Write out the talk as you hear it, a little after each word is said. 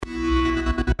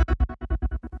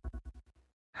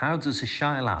How does a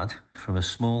shy lad from a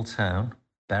small town,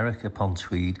 Berwick upon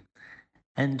Tweed,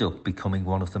 end up becoming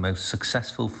one of the most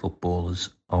successful footballers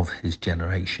of his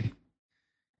generation?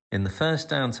 In the first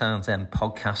Downtown's End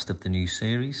podcast of the new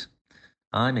series,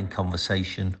 I'm in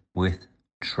conversation with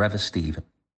Trevor Stephen.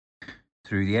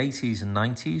 Through the 80s and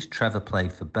 90s, Trevor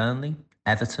played for Burnley,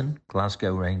 Everton,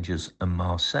 Glasgow Rangers and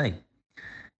Marseille.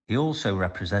 He also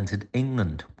represented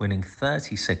England, winning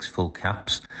 36 full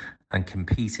caps and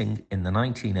competing in the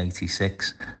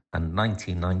 1986 and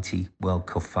 1990 World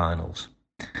Cup finals.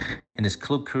 In his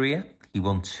club career, he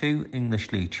won 2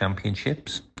 English League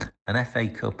Championships, an FA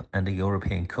Cup and a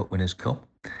European Cup Winners' Cup,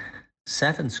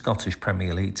 7 Scottish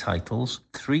Premier League titles,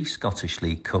 3 Scottish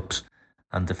League Cups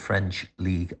and the French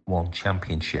League One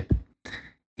Championship.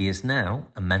 He is now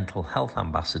a mental health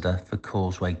ambassador for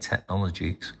Causeway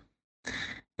Technologies.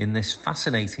 In this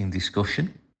fascinating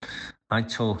discussion, I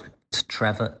talk to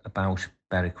Trevor about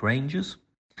Berwick Rangers,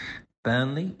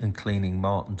 Burnley and cleaning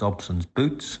Martin Dobson's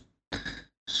boots,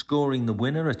 scoring the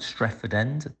winner at Stretford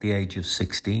End at the age of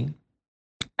 16,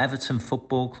 Everton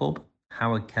Football Club,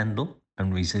 Howard Kendall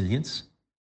and resilience,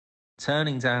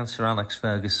 turning down Sir Alex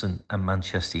Ferguson and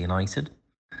Manchester United,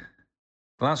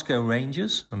 Glasgow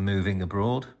Rangers and moving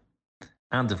abroad,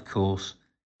 and of course,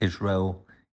 his role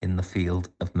in the field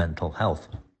of mental health.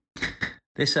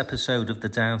 This episode of the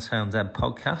Downtown End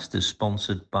podcast is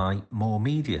sponsored by More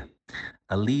Media,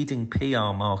 a leading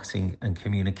PR marketing and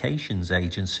communications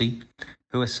agency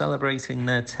who are celebrating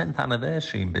their 10th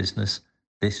anniversary in business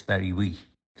this very week.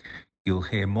 You'll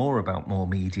hear more about More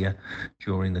Media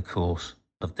during the course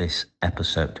of this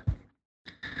episode.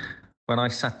 When I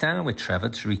sat down with Trevor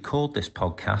to record this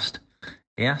podcast,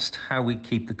 he asked how we'd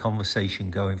keep the conversation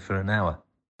going for an hour.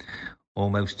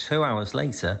 Almost 2 hours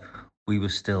later, we were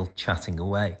still chatting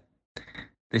away.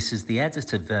 This is the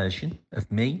edited version of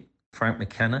me, Frank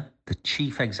McKenna, the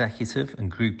Chief Executive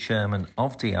and Group Chairman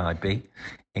of DIB,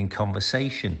 in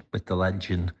conversation with the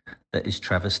legend that is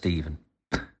Trevor Stephen.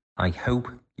 I hope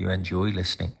you enjoy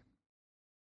listening.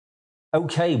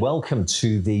 Okay, welcome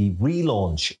to the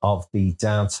relaunch of the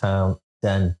Downtown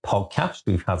Den podcast.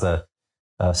 We've had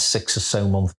a 6 or so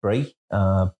month break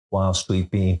whilst we've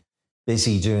been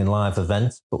busy doing live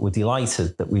events, but we're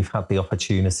delighted that we've had the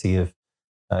opportunity of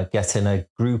getting a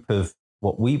group of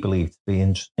what we believe to be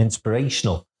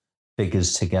inspirational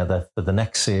figures together for the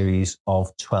next series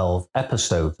of 12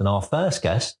 episodes. And our first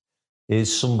guest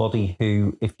is somebody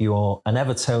who, if you're an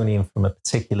Evertonian from a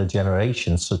particular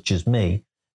generation, such as me,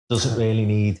 doesn't really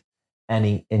need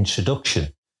any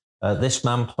introduction. This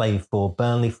man played for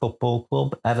Burnley Football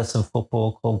Club, Everton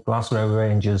Football Club, Glasgow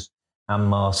Rangers and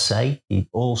Marseille. He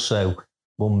also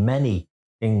won many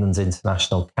England's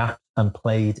international caps and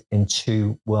played in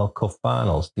 2 World Cup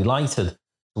finals. Delighted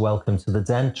to welcome to the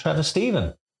Den, Trevor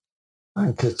Stephen.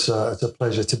 Thank you. It's a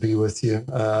pleasure to be with you.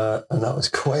 And that was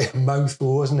quite a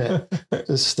mouthful, wasn't it?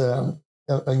 Just,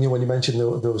 when you mentioned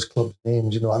those clubs'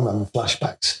 names, I'm having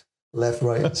flashbacks left,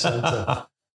 right and centre.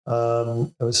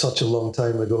 It was such a long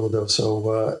time ago, though.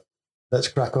 So let's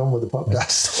crack on with the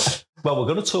podcast. Well,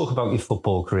 we're going to talk about your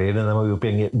football career and then we'll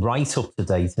bring it right up to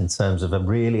date in terms of a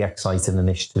really exciting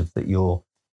initiative that you're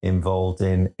involved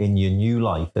in your new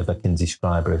life, if I can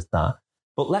describe it as that.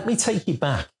 But let me take you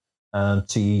back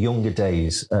to your younger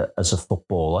days as a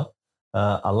footballer,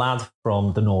 a lad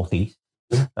from the northeast.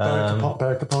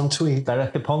 Berwick upon Tweed.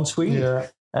 Berwick upon Tweed. Yeah.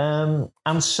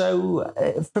 And so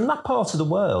from that part of the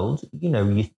world,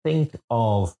 you think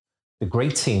of the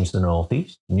great teams in the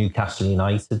northeast, Newcastle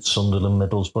United, Sunderland,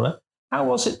 Middlesbrough. How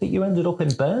was it that you ended up in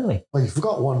Burnley? Well, you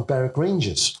forgot one, Berwick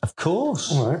Rangers. Of course.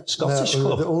 All right. Scottish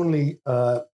club. The only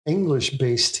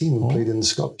English-based team who played in the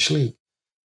Scottish League.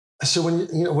 So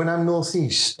when I'm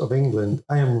northeast of England,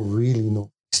 I am really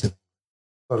northeast. I've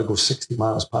got to go 60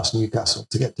 miles past Newcastle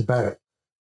to get to Berwick,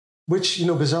 which,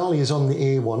 bizarrely is on the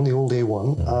A1, the old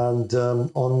A1,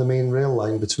 and on the main rail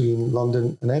line between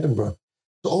London and Edinburgh.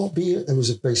 So albeit it was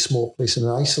a very small place and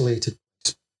an isolated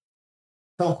place,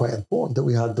 it felt quite important that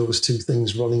we had those two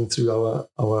things running through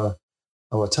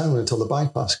our town until the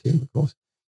bypass came, of course.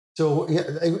 So yeah,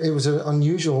 it was an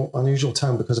unusual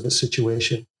town because of its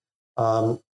situation.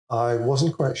 I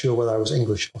wasn't quite sure whether I was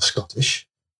English or Scottish.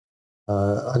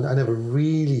 I never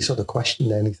really sort of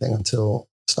questioned anything until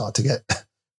I started to get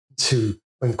to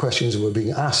when questions were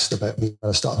being asked about me when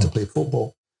I started to play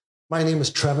football. My name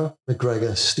is Trevor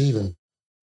McGregor Stephen,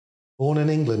 born in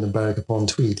England in Berwick upon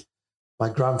Tweed. My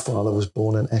grandfather was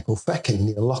born in Ecclefechan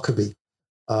near Lockerbie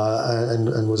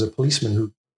and was a policeman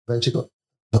who eventually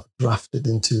got drafted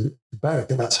into Berwick.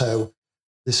 And that's how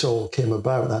this all came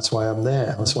about. That's why I'm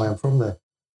there. That's why I'm from there.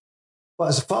 But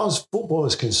as far as football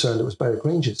is concerned, it was Berwick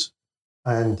Rangers.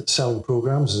 and selling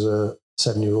programs as a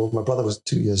 7-year-old. My brother was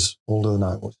 2 years older than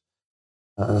I was.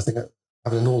 And I think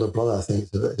having an older brother, I think,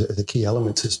 is a key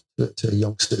element to a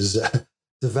youngster's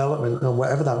development, and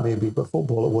whatever that may be. But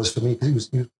football, it was for me, because he was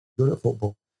good at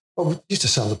football. But we used to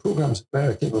sell the programs at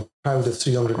Berwick. We were proud of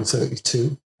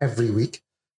 332 every week.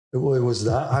 It was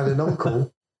that. I had an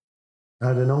uncle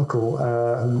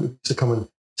who used to come and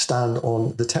stand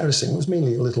on the terracing. It was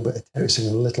mainly a little bit of terracing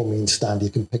and a little main stand. You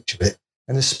can picture it.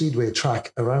 And a speedway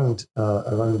track around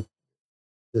the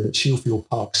Shieldfield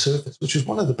Park surface, which was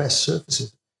one of the best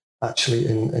surfaces actually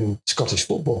in Scottish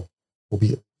football,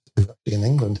 albeit in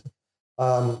England.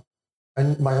 And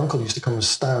my uncle used to come and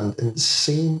stand in the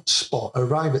same spot,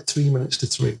 arrive at 3 minutes to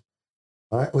 3,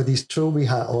 right, with his trilby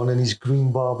hat on and his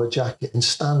green Barber jacket, and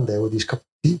stand there with his cup of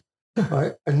tea,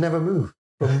 right, and never move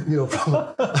from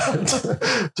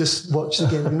just watch the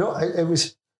game.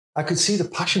 I could see the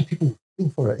passion people were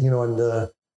for it, and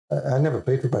I never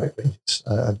played for Berwick Rangers.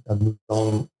 I'd moved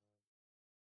on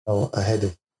ahead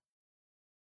of,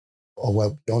 or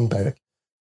well beyond Berwick.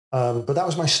 But that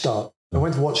was my start. I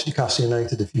went to watch Newcastle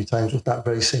United a few times with that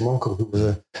very same uncle, who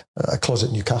was a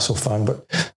closet Newcastle fan. But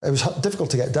it was difficult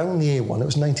to get down the A1. It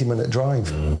was a 90-minute drive.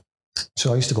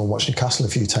 So I used to go and watch Newcastle a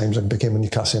few times. I became a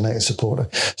Newcastle United supporter.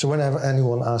 So whenever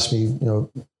anyone asked me,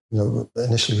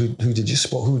 initially, who did you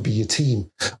support? Who would be your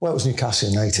team? Well, it was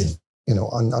Newcastle United,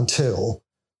 until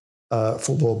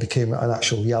football became an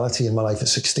actual reality in my life at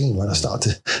 16, when I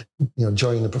started to,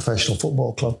 join the professional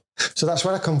football club. So that's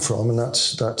where I come from, and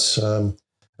that's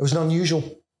it was an unusual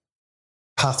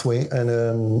pathway,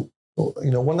 and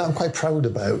one that I'm quite proud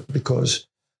about, because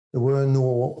there were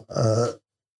no,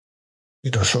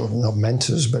 sort of not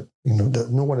mentors, but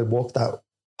no one had walked that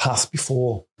path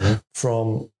before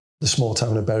from the small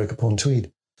town of Berwick upon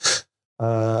Tweed,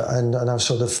 and I was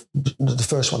sort of the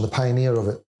first one, the pioneer of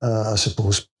it, I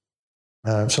suppose.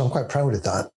 So I'm quite proud of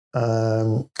that,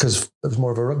 because it was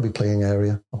more of a rugby playing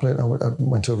area. I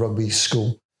went to a rugby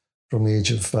school from the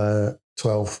age of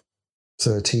 12,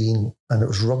 13, and it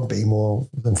was rugby more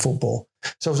than football.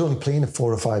 So I was only playing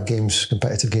 4 or 5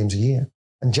 competitive games a year,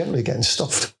 and generally getting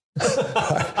stuffed.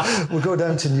 We'll go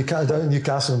down to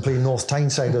Newcastle and play North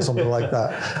Tyneside or something like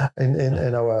that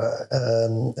in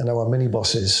our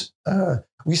minibuses.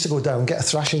 We used to go down, get a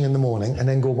thrashing in the morning, and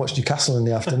then go watch Newcastle in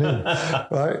the afternoon,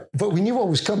 right? But we knew what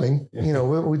was coming.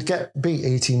 We'd get beat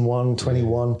 18-1,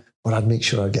 21, but I'd make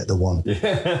sure I'd get the one.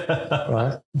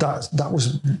 Right? That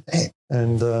was it.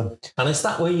 And is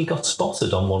that where you got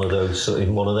spotted on one of those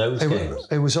games?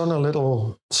 It was on a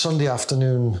little Sunday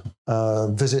afternoon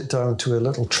visit down to a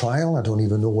little trial. I don't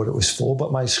even know what it was for,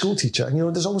 but my school teacher,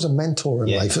 there's always a mentor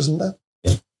in life, isn't there?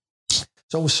 Yeah.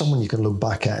 There's always someone you can look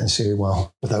back at and say,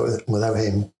 well, without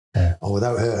him or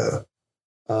without her,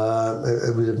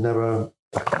 it would have never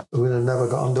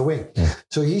got underway. Yeah.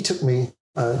 So he took me,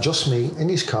 just me, in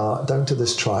his car down to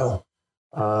this trial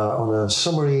on a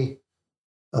summery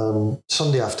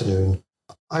Sunday afternoon.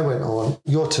 I went on,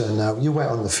 your turn now. You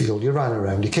went on the field, you ran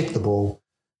around, you kicked the ball,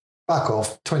 back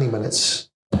off, 20 minutes.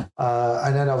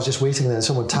 And then I was just waiting there, and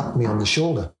someone tapped me on the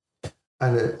shoulder.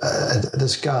 And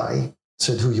this guy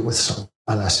said, "Who are you with, son?"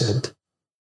 And I said,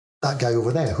 "That guy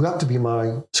over there," who happened to be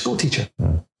my school teacher.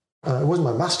 It wasn't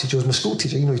my maths teacher, it was my school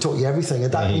teacher. He taught you everything.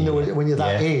 At that, when you're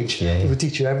that age, he would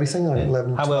teach you everything.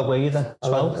 11, How old were you then?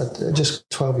 12? Just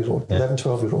 12-year-old, 11,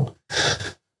 12-year-old.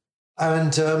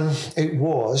 And it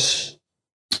was,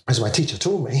 as my teacher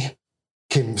told me,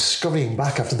 came scurrying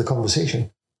back after the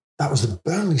conversation, that was the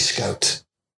Burnley scout.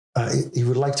 He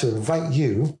would like to invite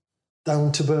you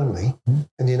down to Burnley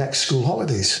in your next school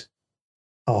holidays.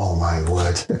 Oh, my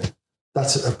word.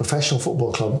 That's a professional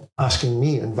football club asking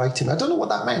me, inviting me. I don't know what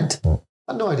that meant. I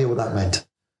had no idea what that meant.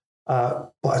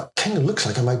 But it kind of looks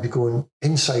like I might be going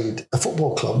inside a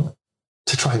football club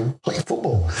to try and play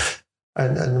football.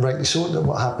 And rightly so,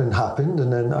 what happened.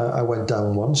 And then I went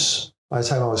down once. By the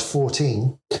time I was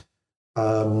 14,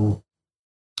 I'd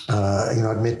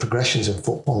made progressions in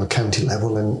football at county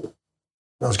level, and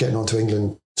I was getting on to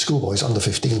England schoolboys, under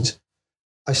 15s.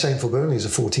 I signed for Burnley as a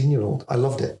 14-year-old. I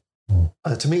loved it.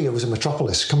 To me, it was a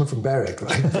metropolis, coming from Berwick,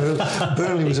 right?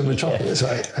 Burnley was a metropolis,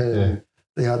 right?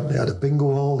 They had a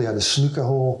bingo hall, they had a snooker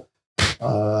hall.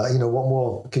 What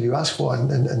more could you ask for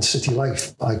in city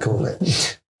life, I call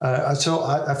it. So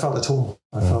I felt at home.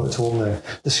 I felt at home there.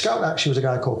 The scout actually was a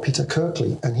guy called Peter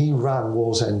Kirkley, and he ran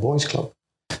Wallsend Boys Club,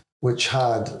 which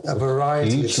had a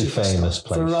variety hugely of famous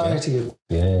place, of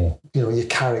your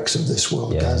Carricks of this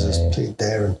world. Gaz's played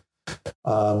there,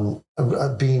 and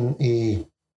I've been a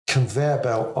conveyor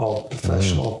belt of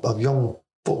professional of young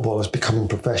footballers becoming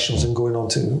professionals and going on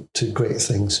to great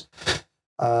things.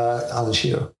 Alan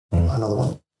Shearer, another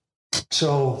one.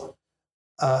 So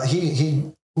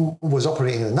he was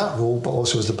operating in that role, but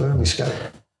also as the Burnley scout.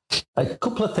 A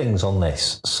couple of things on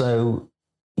this. So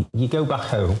you go back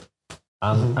home,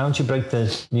 and how do you break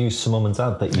the news to mum and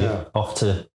dad that you're off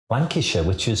to Lancashire,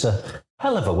 which was a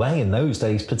hell of a way in those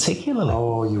days, particularly?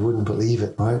 Oh, you wouldn't believe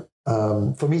it, right?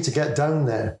 For me to get down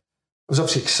there, it was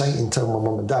obviously exciting to tell my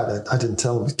mum and dad. I didn't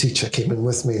tell them. The teacher came in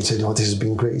with me and said, "Oh, this has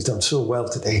been great. He's done so well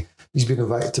today. He's been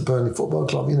invited to Burnley Football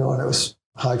Club," and it was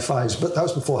high fives. But that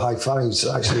was before high fives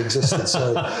actually existed.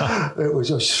 So it was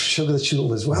just sugar the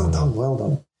shoulders. Well done, well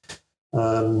done.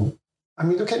 I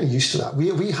mean, we're kind of used to that.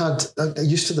 We had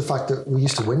used to the fact that we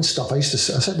used to win stuff. I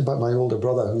said about my older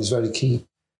brother, who was very key.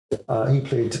 He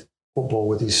played football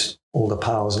with his older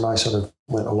pals, and I sort of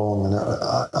went along,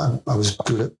 and I was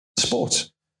good at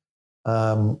sports,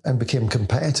 and became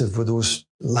competitive with those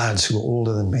lads who were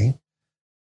older than me.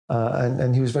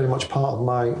 And he was very much part of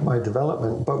my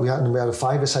development. But we had a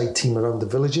five-a-side team around the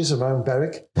villages around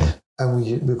Berwick, and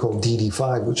we were called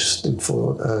DD5, which stood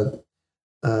for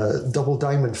Double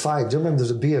Diamond 5. Do you remember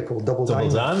there's a beer called Double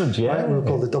Diamond? Double Diamond, yeah. Right? We were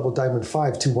called the Double Diamond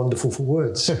 5, too wonderful for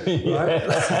words. Right?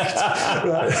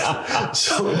 Right.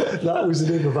 So that was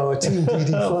the name of our team,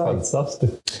 DD5. Oh,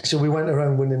 fantastic. So we went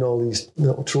around winning all these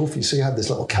little trophies. So you had this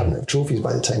little cabinet of trophies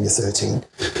by the time you're 13.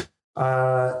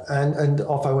 And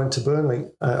off I went to Burnley.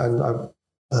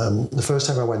 The first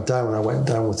time I went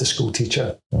down with the school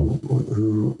teacher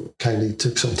who kindly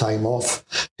took some time off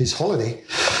his holiday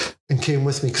and came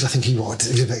with me because I think he wanted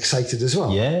to be a bit excited as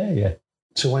well. Yeah.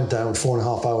 So I went down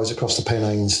 4.5 hours across the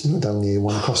Pennines, down the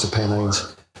A1 across the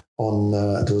Pennines on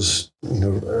those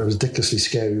ridiculously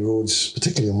scary roads,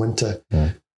 particularly in winter,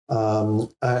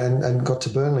 and got to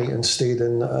Burnley and stayed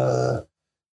in a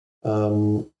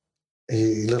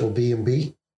little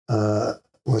B&B,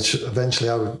 which eventually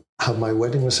I would have my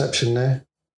wedding reception there.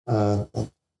 For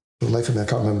the life of me, I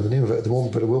can't remember the name of it at the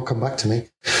moment, but it will come back to me.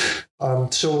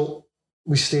 So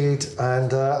we stayed,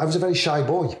 and I was a very shy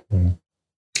boy,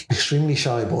 extremely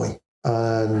shy boy.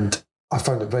 And I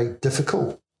found it very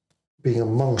difficult being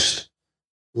amongst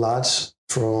lads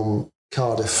from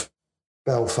Cardiff,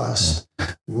 Belfast,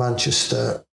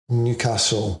 Manchester,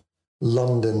 Newcastle,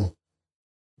 London,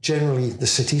 generally the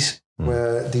cities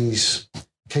where these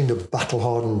kind of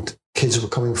battle-hardened kids were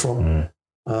coming from.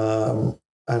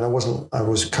 And I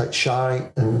was quite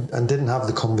shy and didn't have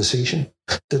the conversation,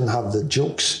 didn't have the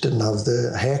jokes, didn't have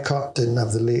the haircut, didn't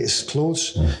have the latest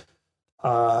clothes.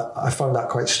 I found that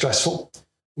quite stressful.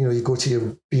 You go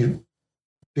to be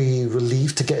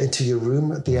relieved to get into your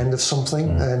room at the end of something.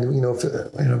 And,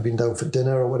 if been down for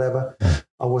dinner or whatever,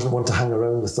 I wasn't one to hang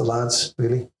around with the lads,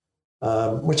 really,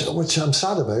 which I'm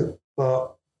sad about,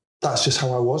 but that's just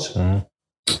how I was.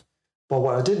 But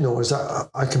what I did know is that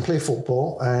I can play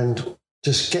football and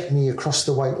just get me across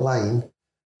the white line,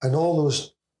 and all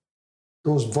those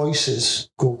voices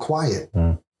go quiet,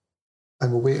 and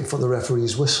we're waiting for the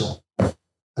referee's whistle,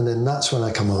 and then that's when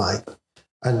I come alive,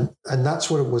 and that's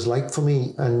what it was like for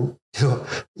me. And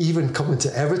even coming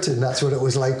to Everton, that's what it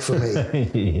was like for me.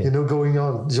 Going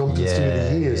on, jumping through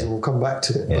the years, and we'll come back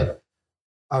to it. But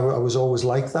I was always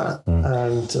like that,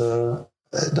 and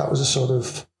that was a sort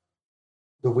of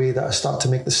the way that I started to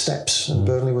make the steps, and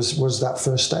Burnley was that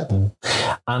first step.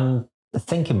 And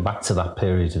thinking back to that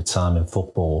period of time in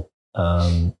football,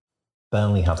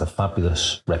 Burnley had a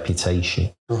fabulous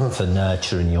reputation for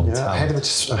nurturing young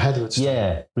talent. Ahead of its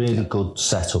yeah, really good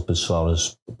setup as far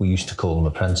as we used to call them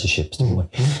apprenticeships, didn't we?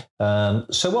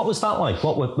 So what was that like?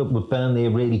 What were Burnley a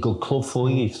really good club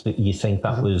for you? You think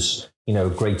that was a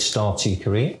great start to your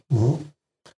career?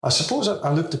 I suppose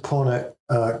I looked upon it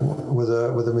with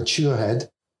a mature head.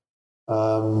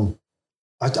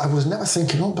 I was never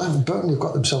thinking, Burnley have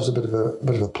got themselves a bit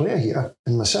of a player here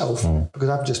in myself, because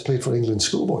I've just played for England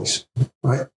schoolboys,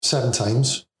 right? 7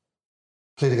 times.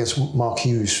 Played against Mark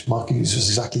Hughes. Mark Hughes was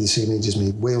exactly the same age as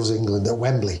me. Wales, England at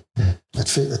Wembley at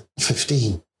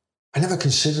 15. I never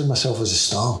considered myself as a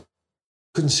star.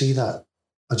 Couldn't see that.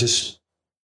 I just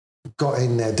got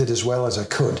in there, did as well as I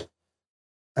could,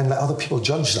 and let other people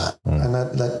judge that, and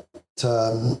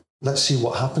let's see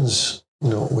what happens,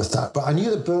 with that. But I knew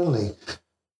that Burnley,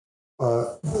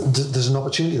 there's an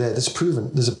opportunity there that's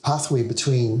proven. There's a pathway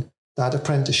between that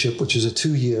apprenticeship, which is a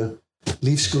 2-year,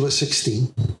 leave school at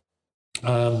 16.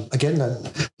 Again,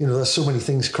 there's so many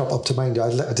things crop up to mind.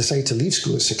 I decided to leave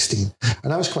school at 16,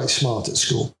 and I was quite smart at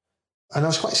school. And I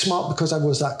was quite smart because I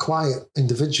was that quiet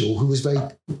individual who was very,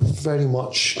 very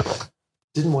much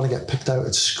didn't want to get picked out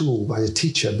at school by a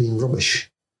teacher being rubbish.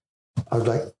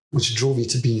 Which drove you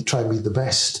to try and be the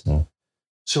best.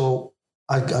 So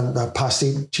I passed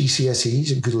 8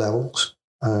 GCSEs at good levels,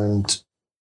 and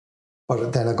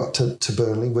But then I got to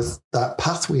Burnley with that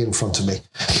pathway in front of me.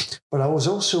 But I was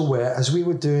also aware, as we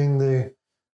were doing the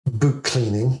boot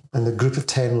cleaning and the group of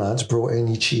 10 lads brought in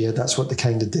each year, that's what they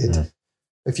kind of did. Mm.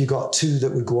 If you got 2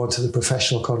 that would go on to the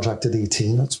professional contract at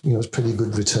 18, that's, it's pretty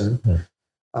good return.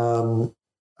 Mm.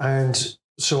 And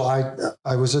so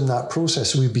I was in that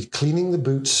process. We'd be cleaning the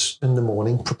boots in the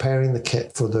morning, preparing the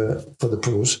kit for the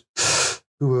pros,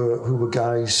 who were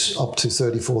guys up to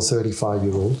 34,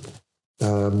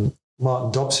 35-year-old.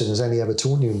 Martin Dobson, as any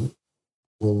Evertonian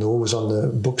will know, was on the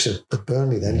books at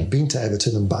Burnley then. He'd been to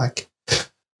Everton and back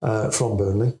from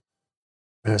Burnley.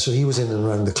 So he was in and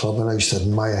around the club, and I used to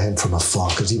admire him from afar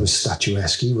because he was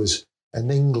statuesque. He was an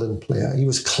England player. He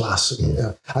was classy.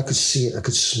 I could see it. I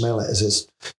could smell it as a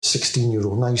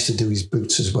 16-year-old. And I used to do his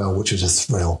boots as well, which was a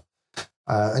thrill.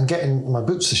 And getting my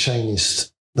boots the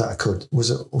shiniest that I could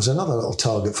was another little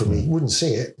target for me. Wouldn't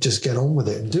say it, just get on with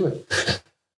it and do it.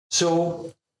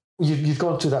 So you've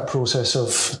gone through that process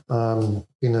of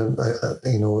being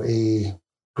a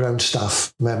ground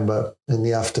staff member in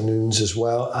the afternoons as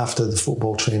well after the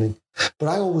football training. But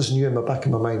I always knew in the back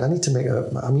of my mind, I need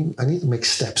to make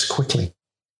steps quickly.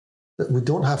 That we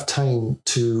don't have time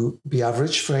to be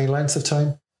average for any length of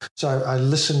time. So I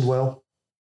listened well.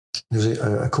 There was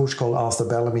a coach called Arthur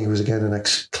Bellamy, who was again an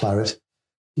ex-Claret.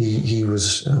 He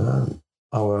was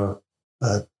our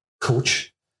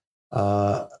coach,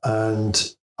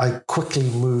 and I quickly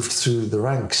moved through the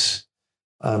ranks.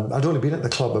 I'd only been at the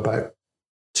club about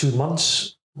 2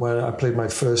 months when I played my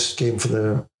first game for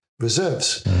the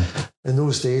reserves. In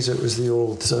those days, it was the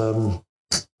old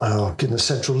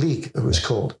Central League, it was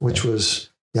called, which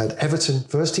was, you had Everton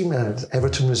first team and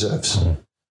Everton reserves.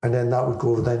 And then that would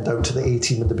go then down to the A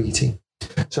team and the B team.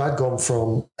 So I'd gone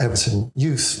from Everton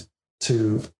youth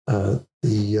to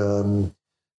the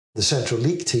Central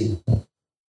League team.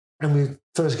 And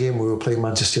first game we were playing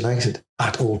Manchester United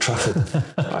at Old Trafford.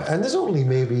 And there's only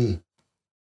maybe,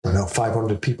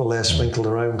 500 people there sprinkled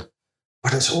around.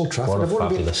 But it's Old Trafford. What a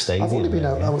fabulous stadium. I've only been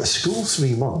out of school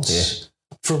 3 months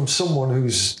from someone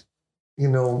who's,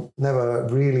 never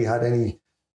really had any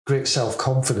great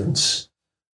self-confidence.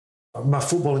 My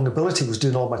footballing ability was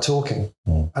doing all my talking,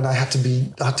 and I had to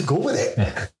go with it.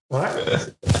 Right?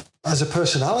 As a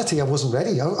personality, I wasn't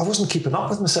ready. I wasn't keeping up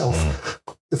with myself.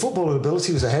 The footballing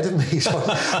ability was ahead of me. So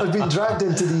I've been dragged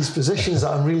into these positions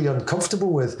that I'm really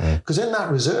uncomfortable with. Because in that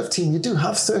reserve team, you do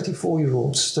have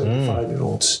 34-year-olds,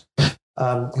 35-year-olds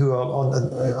who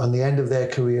are on the end of their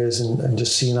careers and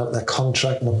just seeing out their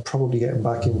contract and are probably getting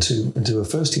back into a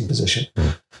first-team position.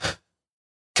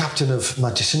 Captain of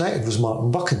Manchester United was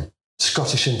Martin Buchan,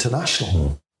 Scottish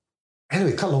international.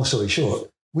 Anyway, cut long story short,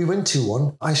 we win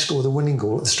 2-1. I score the winning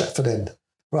goal at the Stretford end.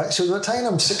 Right, so by the time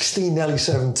I'm 16, nearly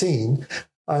 17,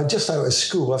 just out of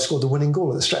school, I scored the winning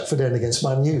goal at the Stretford end against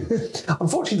Man U.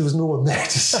 Unfortunately, there was no one there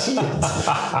to see it.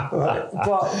 Right?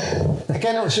 But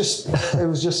again, it was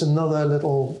just another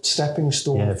little stepping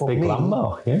stone for big me.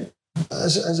 landmark, yeah.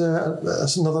 As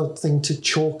another thing to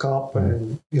chalk up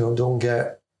and don't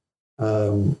get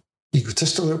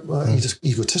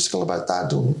egotistical about that.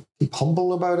 Don't keep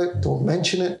humble about it. Don't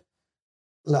mention it.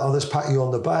 Let others pat you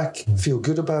on the back. Feel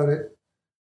good about it.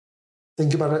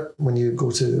 Think about it when you go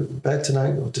to bed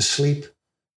tonight or to sleep.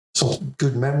 Some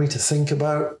good memory to think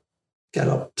about. Get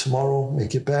up tomorrow,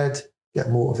 make your bed, get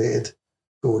motivated,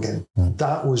 go again.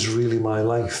 That was really my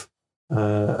life.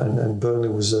 And Burnley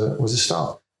was a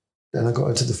start. Then I got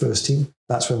into the first team.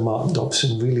 That's when Martin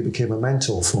Dobson really became a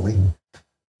mentor for me.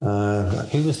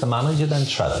 Who was the manager then,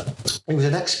 Trevor? He was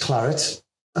an ex-Claret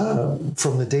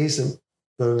from the days that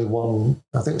Burnley won,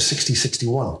 I think it was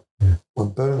 60-61, when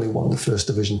Burnley won the First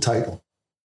Division title.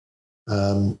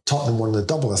 Tottenham won the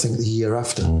double, I think, the year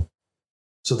after.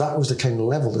 So that was the kind of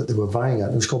level that they were vying at.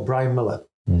 It was called Brian Miller.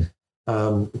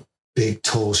 Big,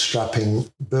 tall, strapping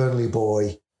Burnley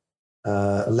boy,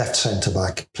 left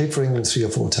centre-back. Played for England 3 or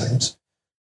 4 times.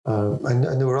 And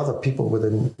there were other people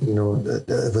within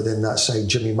that side.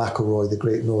 Jimmy McElroy, the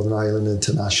great Northern Ireland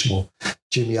international.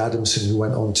 Jimmy Adamson, who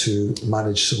went on to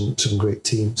manage some great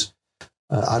teams.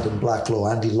 Adam Blacklaw,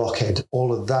 Andy Lockhead,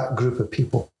 all of that group of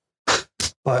people.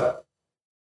 But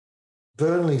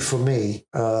Burnley, for me,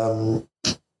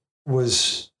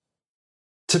 was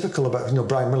typical about,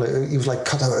 Brian Miller. He was like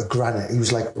cut out of granite. He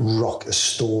was like rock, a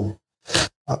stone.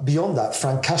 Beyond that,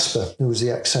 Frank Casper, who was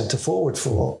the ex-centre forward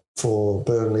for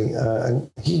Burnley,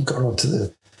 and he got onto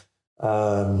the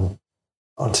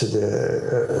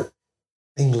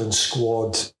England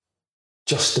squad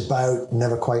just about,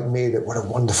 never quite made it. What a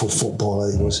wonderful footballer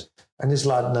he was. And his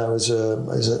lad now is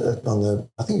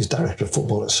I think he's director of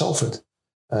football at Salford,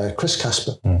 Chris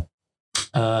Casper.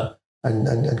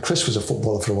 And Chris was a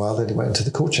footballer for a while, then he went into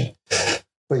the coaching.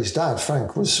 But his dad,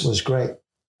 Frank, was great.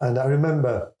 And I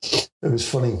remember, it was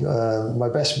funny, my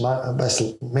best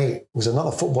mate was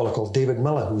another footballer called David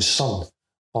Miller, who's son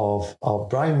of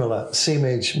Brian Miller, same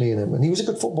age, me and him. And he was a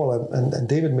good footballer, and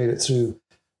David made it through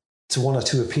to one or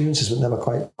two appearances, but never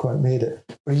quite made it.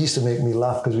 But he used to make me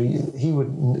laugh because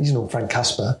he's known Frank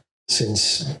Casper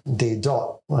since day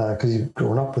dot, because he'd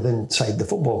grown up inside the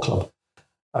football club.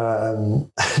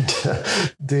 And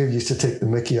Dave used to take the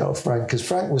mickey out of Frank, because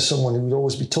Frank was someone who would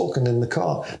always be talking in the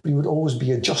car, but he would always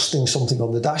be adjusting something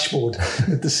on the dashboard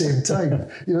at the same time.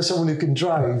 Someone who can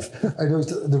drive. I know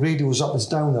the radio's up, it's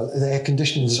down, the air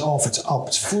conditioning is off, it's up,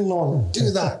 it's full on. Do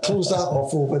that, close that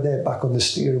off over there, back on the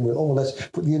steering wheel. Oh, let's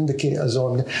put the indicators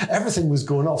on. Everything was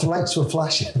going off, lights were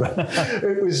flashing.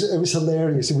 It was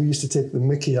hilarious, and we used to take the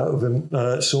mickey out of him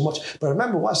so much. But I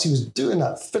remember whilst he was doing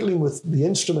that, fiddling with the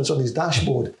instruments on his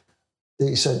dashboard,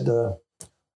 he said,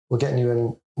 we're getting you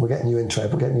in,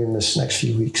 Trevor, we're getting you in this next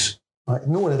few weeks. Right?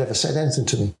 No one had ever said anything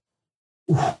to me.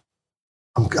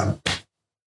 They're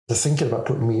thinking about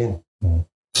putting me in. Mm.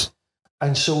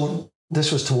 And so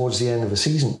this was towards the end of the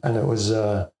season, and it was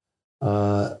the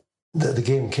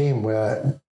game came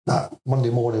where that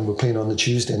Monday morning, we're playing on the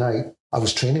Tuesday night. I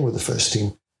was training with the first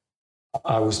team.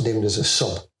 I was named as a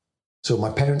sub. So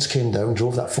my parents came down,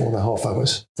 drove that 4.5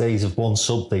 hours. Days of one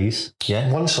sub days.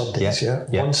 Yeah. One sub days, yeah.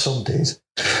 One sub days.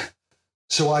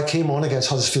 So I came on against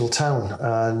Huddersfield Town,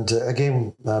 and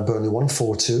again, Burnley won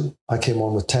 4-2. I came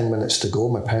on with 10 minutes to go.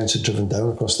 My parents had driven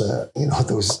down across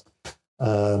those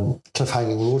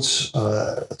cliff-hanging roads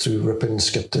through Ripon,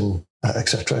 Skipton,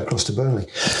 etc., across to Burnley.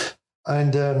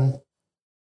 And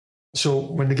so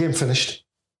when the game finished,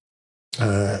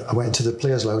 I went into the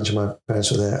players' lounge and my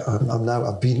parents were there.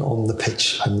 I've been on the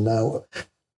pitch. I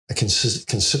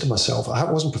consider myself, I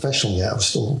wasn't professional yet, I was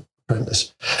still an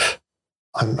apprentice.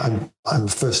 I'm a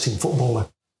first team footballer.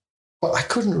 But I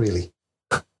couldn't really,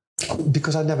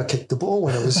 because I never kicked the ball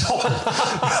when I was on.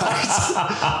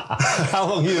 How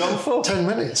long were you on for? 10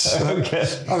 minutes. Okay.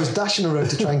 I was dashing around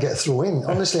to try and get a throw in.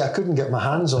 Honestly, I couldn't get my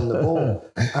hands on the ball.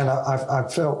 And I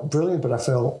felt brilliant, but I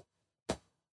felt,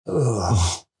 a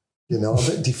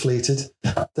bit deflated.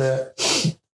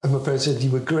 And my parents said,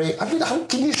 you were great. I mean, how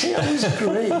can you say I was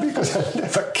great? Because I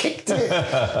never kicked it.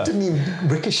 Didn't even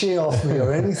ricochet off me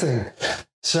or anything.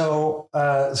 So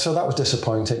that was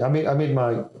disappointing. I made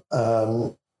my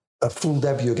a full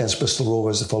debut against Bristol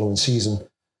Rovers the following season.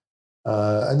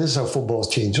 And this is how football's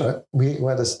changed, right? We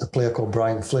had a player called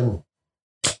Brian Flynn,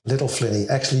 Little Flinny,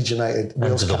 ex-Leeds United,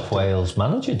 Wales captain. Wales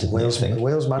manager, didn't he?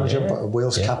 Wales manager, but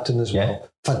Wales captain as well.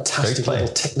 Fantastic little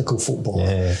technical footballer.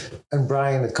 Yeah. And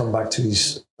Brian had come back to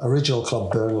his original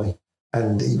club, Burnley,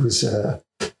 and he was up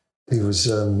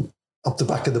the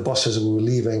back of the bus as we were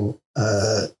leaving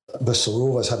Bristol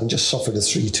Rovers, having just suffered a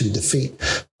 3-2 defeat.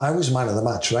 I was man of the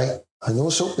match, right? I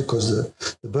know so because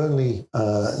the Burnley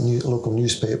local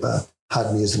newspaper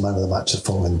had me as the man of the match the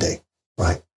following day,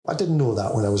 right? I didn't know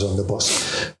that when I was on the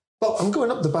bus. But I'm going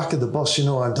up the back of the bus,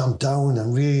 I'm down,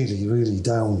 I'm really, really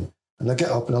down. And I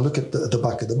get up and I look at the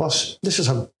back of the bus. This is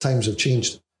how times have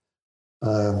changed.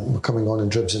 We're coming on in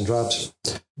dribs and drabs.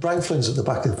 Brian Flynn's at the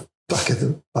back of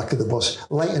the bus,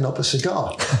 lighting up a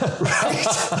cigar, right?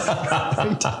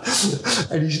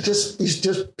 And he's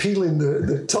just peeling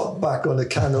the top back on a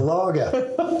can of lager,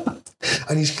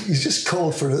 and he's just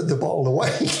called for the bottle of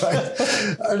wine, right?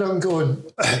 And I'm going,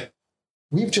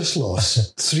 we've just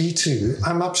lost 3-2.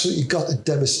 I'm absolutely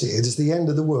devastated. It's the end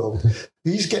of the world.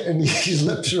 He's getting his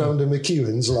lips around a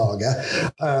McEwen's lager,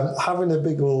 having a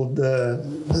big old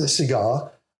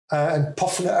cigar, and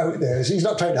puffing it out there. So he's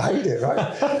not trying to hide it, right?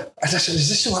 And I said, is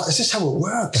this how it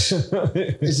works?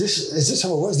 Is this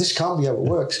how it works? This can't be how it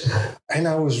works. And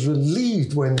I was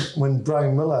relieved when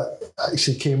Brian Miller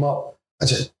actually came up and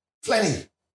said, Flenny,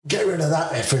 get rid of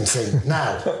that effing thing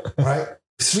now, right?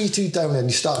 3-2 down, and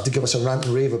he started to give us a rant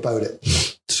and rave about it.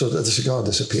 So the cigar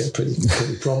disappeared pretty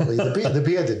promptly. The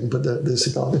beer didn't, but the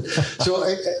cigar did. So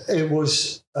it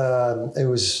was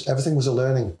everything was a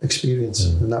learning experience,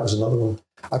 and that was another one.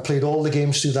 I played all the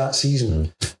games through that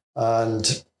season,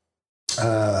 and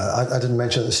I didn't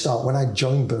mention at the start, when I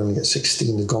joined Burnley at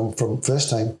 16, they'd gone from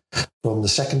the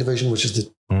second division, which is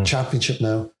the championship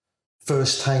now,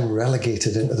 first time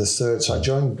relegated into the third. So I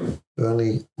joined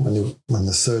Burnley when they were in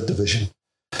the third division.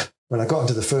 When I got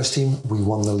into the first team, we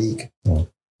won the league, the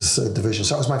third division.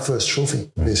 So that was my first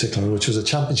trophy, basically, which was a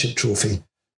championship trophy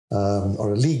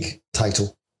or a league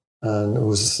title. And it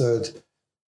was the third,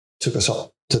 took us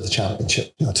up to the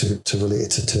championship, to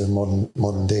relate it to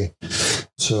modern day.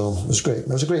 So it was great. It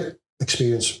was a great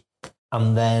experience.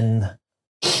 And then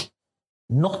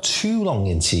not too long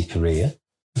into your career,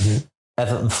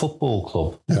 Everton Football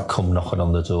Club come knocking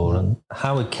on the door, and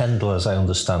Howard Kendall, as I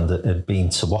understand it, had been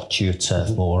to watch you at Turf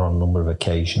Moor on a number of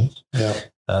occasions. Yeah.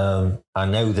 I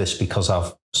know this because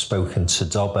I've spoken to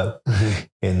Dobbo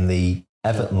in the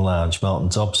Everton Lounge, Martin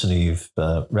Dobson, who you've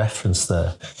referenced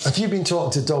there. Have you been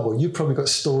talking to Dobbo? You've probably got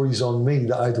stories on me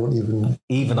that I don't even know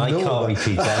I can't about.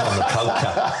 repeat them on the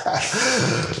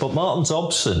podcast. But Martin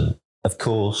Dobson, of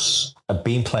course, had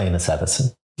been playing at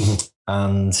Everton,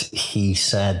 and he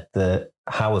said that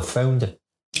Howard phoned him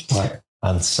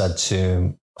and said to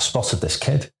him, I spotted this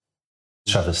kid,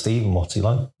 Trevor Stephen, what's he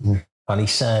like? And he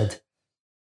said,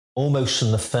 almost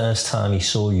from the first time he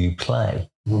saw you play,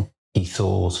 he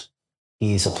thought,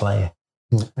 he is a player.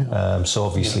 So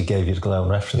obviously gave you the glowing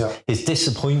reference. Yeah. His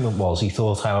disappointment was he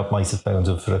thought Howard might have phoned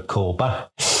him for a call back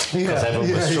because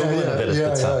everyone was struggling a bit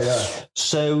at the time.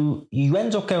 So you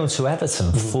end up going to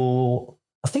Everton for,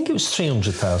 I think it was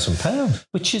 £300,000,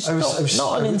 which is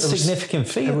not an insignificant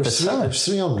fee at the time. It was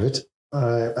 300,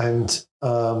 and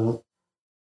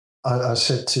I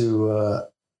said to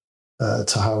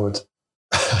Howard,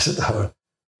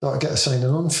 don't I get a signing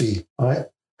on fee, right?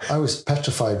 I was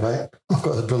petrified, right? I've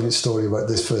got a brilliant story about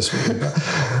this first week.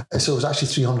 So it was actually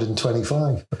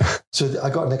 325. So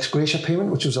I got an ex gratia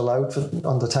payment, which was allowed for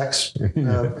under tax, a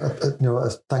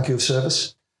thank you of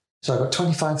service. So I got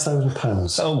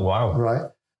 £25,000. Oh, wow.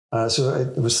 Right. So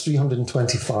it was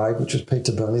 325, which was paid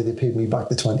to Burnley. They paid me back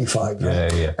the 25.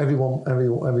 Right? Yeah. Everyone a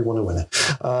winner.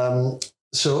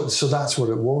 So that's what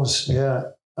it was.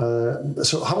 Yeah.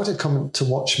 So Howard had come to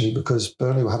watch me because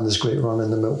Burnley were having this great run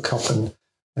in the Milk Cup and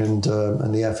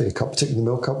the FA Cup, particularly the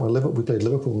Milk Cup, where we played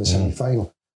Liverpool in the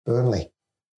semi-final, Burnley.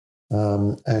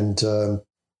 So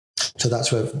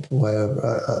that's where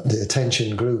the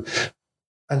attention grew.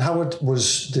 And Howard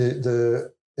was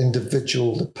the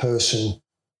individual, the person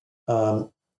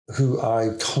who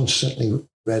I constantly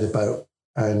read about.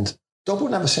 And Dobbo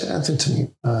never said anything to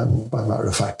me, by matter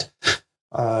of fact.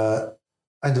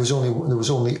 And there was only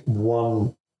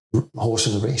one horse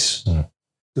in the race.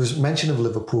 There was mention of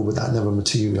Liverpool, but that never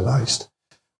materialised.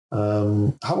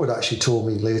 Howard actually told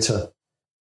me later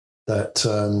that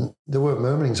there were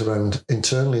murmurings around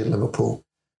internally at Liverpool,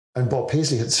 and Bob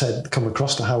Paisley had come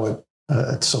across to Howard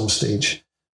at some stage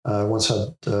once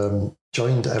I'd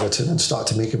joined Everton and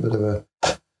started to make a bit of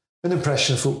an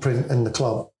impression, a footprint in the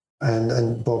club.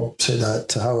 And Bob said that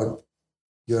to Howard,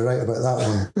 "You're right about that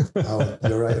one, Howard.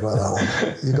 You're right about that one.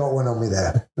 You got one on me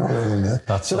there."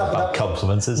 That's not a bad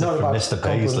compliment, is it, from Mr.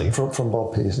 Paisley? From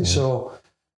Bob Paisley. So,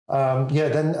 then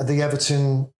the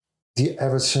Everton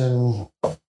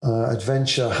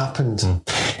adventure happened.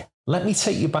 Let me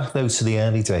take you back, though, to the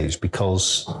early days,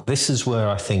 because this is where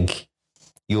I think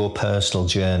your personal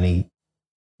journey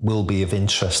will be of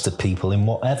interest to people in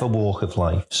whatever walk of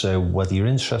life. So whether you're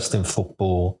interested in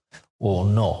football or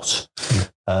not,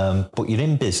 but you're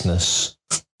in business,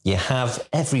 you have,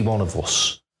 every one of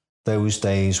us, those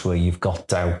days where you've got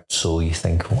doubts or you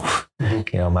think,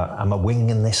 am I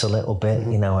winging this a little bit?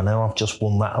 I know I've just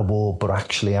won that award, but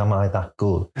actually, am I that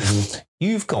good?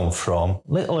 You've gone from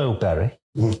little old Berwick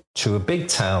to a big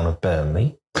town of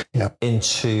Burnley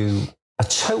into a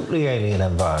totally alien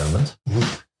environment.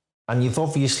 And you've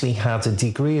obviously had a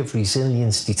degree of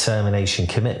resilience, determination,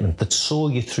 commitment that saw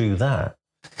you through that.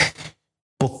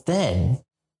 But then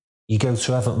you go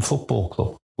to Everton Football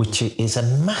Club, which is a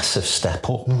massive step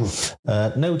up.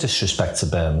 No disrespect to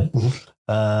Burnley.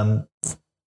 But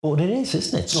it is,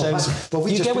 isn't it? No, but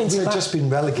we had just been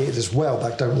relegated as well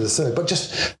back down to the third. But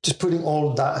just putting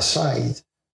all that aside,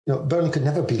 Burnley could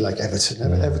never be like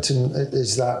Everton. Everton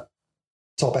is that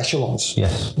top echelons.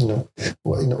 Yes.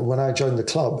 When I joined the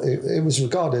club, it was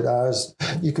regarded as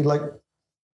you could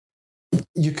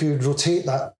rotate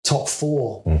that top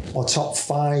four or top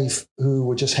five who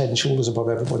were just head and shoulders above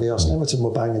everybody else. And Everton were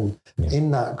banging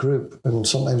in that group, and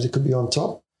sometimes it could be on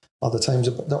top. Other times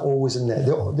they're always in there.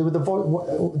 They were the voice.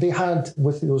 They had,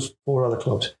 with those four other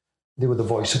clubs, they were the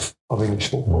voice of English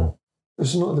football.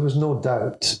 There was no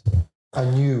doubt. I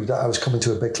knew that I was coming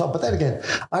to a big club, but then again,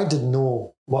 I didn't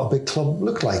know what a big club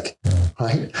looked like,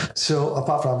 right? So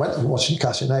apart from I went and watched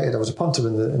Newcastle United, I was a punter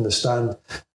in the stand.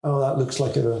 Oh, that looks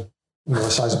like a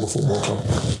sizable football club.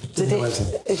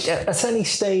 At any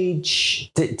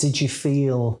stage, did you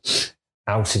feel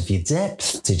out of your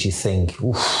depth? Did you think,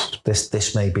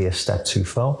 this may be a step too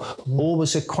far? Or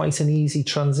was it quite an easy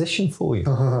transition for you?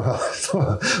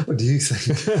 What do you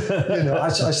think? I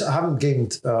haven't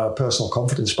gained personal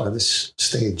confidence by this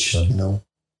stage,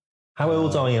 How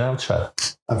old are you now, Trevor?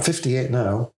 I'm 58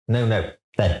 now. No.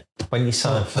 Then, when you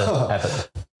signed for Everton?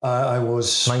 I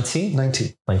was 19?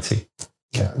 19.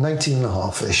 Yeah, 19 and a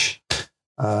half-ish.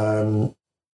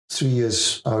 3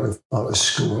 years out of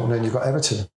school, and then you've got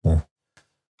Everton. Yeah.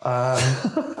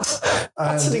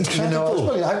 That's an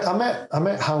incredible. I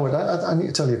met Howard. I need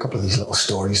to tell you a couple of these little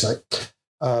stories.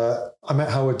 I met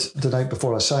Howard the night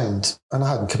before I signed, and I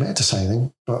hadn't committed to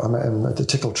signing, but I met him at the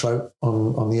Tickle Trout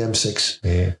on the M6.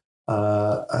 Yeah.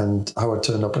 And Howard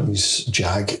turned up in his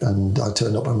Jag, and I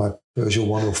turned up in my Peugeot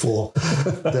 104.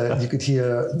 You could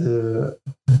hear the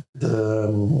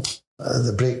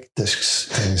brake discs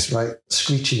things, right,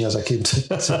 screeching as I came to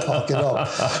park it up.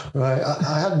 Right,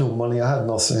 I had no money, I had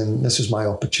nothing. This was my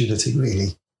opportunity,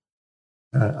 really.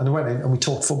 And I went in and we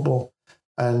talked football.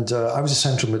 And I was a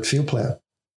central midfield player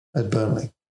at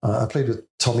Burnley. I played with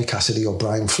Tommy Cassidy or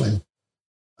Brian Flynn,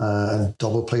 and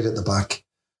double played at the back.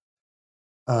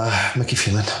 Mickey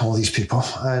Phelan, all these people.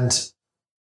 And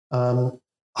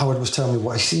Howard was telling me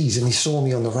what he sees, and he saw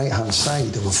me on the right-hand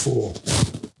side of a 4,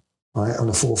 right, on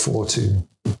a 4-4-2.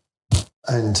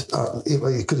 And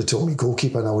he could have told me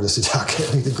goalkeeper, and I would have said,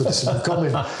 he could have said, come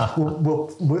in.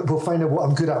 We'll find out what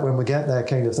I'm good at when we get there,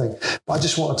 kind of thing. But I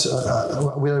just wanted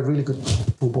to, we had a really good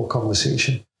football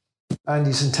conversation. And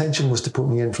his intention was to put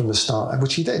me in from the start,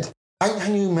 which he did. I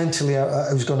knew mentally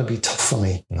it was going to be tough for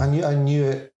me. I knew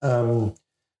it.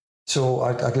 So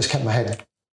I just kept my head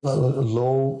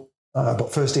low.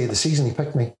 But first day of the season, he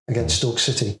picked me against Stoke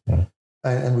City.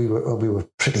 And we were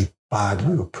pretty bad.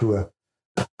 We were poor.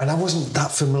 And I wasn't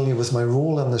that familiar with my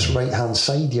role on this right-hand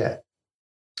side yet.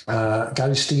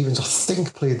 Gary Stevens, I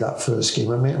think, played that first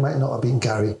game. It might not have been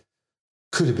Gary.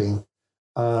 Could have been.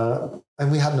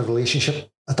 And we had a relationship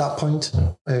at that point.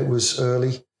 It was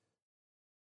early.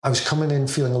 I was coming in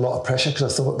feeling a lot of pressure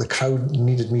because I thought the crowd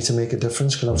needed me to make a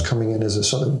difference because I was coming in as a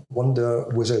sort of wonder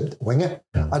wizard winger.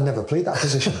 I'd never played that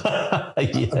position.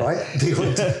 Right? They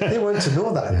weren't to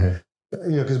know that.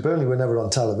 Because Burnley were never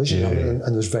on television, and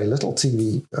there was very little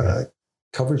TV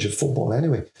coverage of football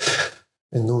anyway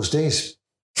in those days.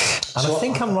 And so I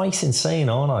think I'm right in saying,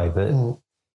 aren't I, that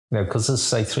because there's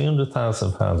say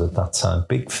 £300,000 at that time,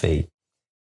 big fee.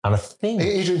 And I think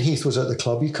Adrian Heath was at the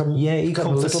club. He come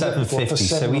for 750,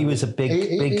 so he was a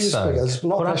big sign. There's a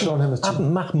lot of pressure on him.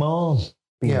 Hadn't McMahon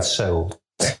been sold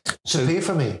to pay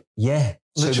for me? Yeah.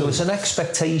 Literally. So there was an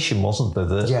expectation, wasn't there?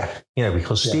 That,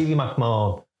 because Stevie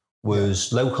McMahon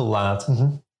was local lad,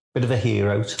 bit of a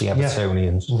hero to the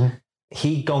Evertonians.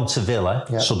 He'd gone to Villa,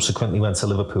 subsequently went to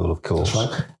Liverpool, of course.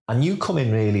 That's right. And you come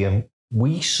in really, and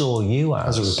we saw you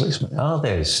as a replacement.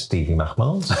 There's Stevie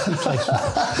McMahon's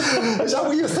replacement. Is that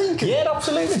what you're thinking? Yeah,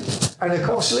 absolutely. And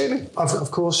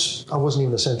of course, I wasn't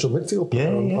even a central midfield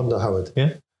player under Howard.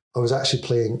 Yeah. I was actually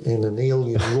playing in an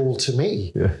alien role to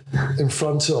me in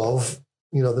front of,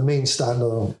 the main stand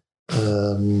on,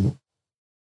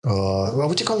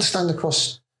 what do you call the stand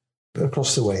across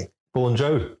the way? Bullen's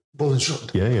Road. Bullen's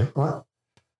Road. Yeah. Right.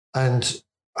 And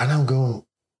I'm going,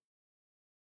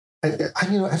 and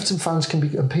Everton fans can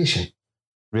be impatient.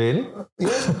 Really? Yeah.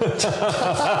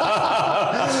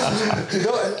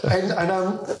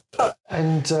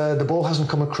 And the ball hasn't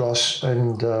come across,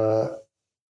 and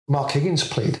Mark Higgins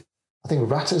played. I think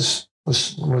Ratters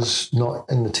was not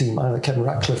in the team. Kevin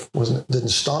Ratcliffe didn't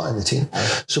start in the team.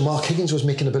 So Mark Higgins was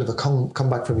making a bit of a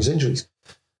comeback from his injuries.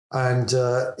 And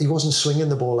he wasn't swinging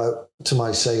the ball out to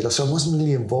my side. So I wasn't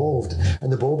really involved. And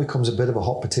the ball becomes a bit of a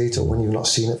hot potato when you've not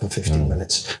seen it for 15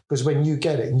 minutes. Because when you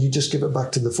get it and you just give it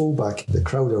back to the fullback, the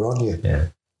crowd are on you. Yeah.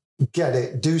 Get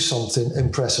it, do something,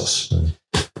 impress us.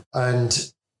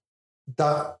 And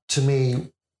that, to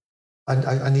me,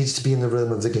 I needed to be in the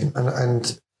rhythm of the game.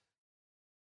 And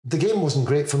the game wasn't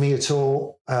great for me at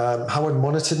all. Howard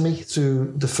monitored me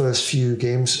through the first few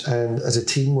games, and as a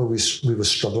team, we were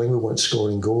struggling. We weren't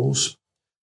scoring goals,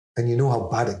 and you know how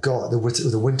bad it got. The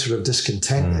winter of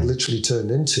discontent it literally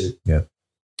turned into.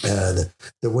 The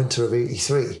winter of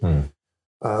 '83,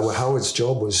 where Howard's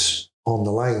job was on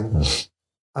the line,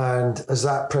 and as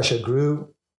that pressure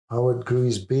grew, Howard grew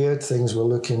his beard. Things were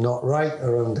looking not right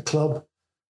around the club.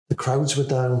 The crowds were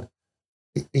down.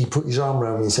 He put his arm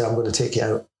around me and said, "I'm going to take you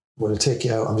out. I'm going to take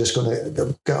you out. I'm just going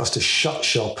to get us to shut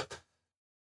shop,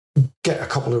 get a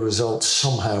couple of results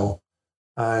somehow."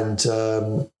 And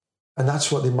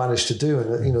that's what they managed to do.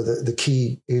 And, the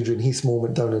key Adrian Heath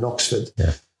moment down in Oxford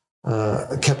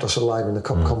kept us alive in the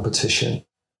cup competition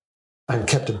and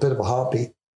kept a bit of a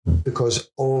heartbeat because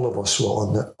all of us were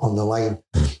on the line.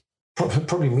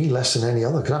 Probably me less than any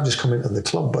other, because I've just come into the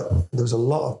club, but there was a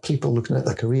lot of people looking at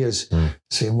their careers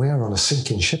saying, we're on a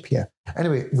sinking ship here.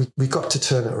 Anyway, we got to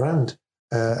turn it around.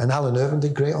 And Alan Irvin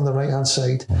did great on the right-hand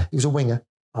side. He was a winger,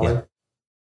 Alan.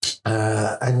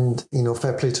 And,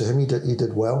 fair play to him. He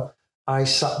did well. I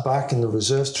sat back in the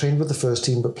reserves, trained with the first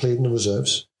team, but played in the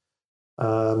reserves.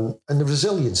 And the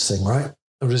resilience thing, right?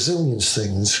 The resilience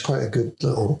thing is quite a good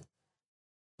little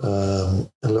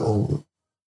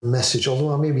message,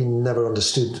 although I maybe never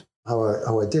understood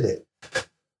how I did it.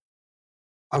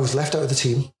 I was left out of the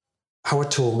team.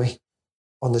 Howard told me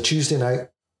on the Tuesday night,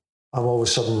 I'm all of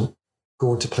a sudden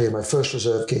going to play my first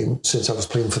reserve game since I was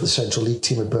playing for the Central League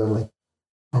team at Burnley.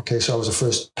 Okay, so I was the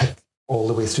first pick all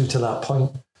the way through to that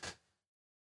point.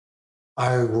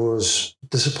 I was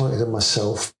disappointed in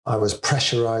myself. I was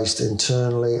pressurized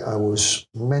internally. I was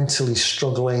mentally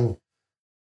struggling.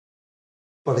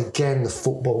 But again, the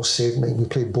football saved me. We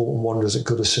played Bolton Wanderers at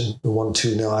Goodison. We won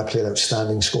 2-0. I played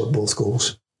outstanding, scored both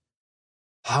goals.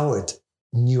 Howard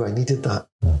knew I needed that.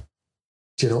 Do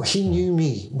you know, he knew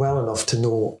me well enough to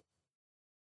know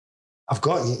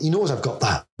he knows I've got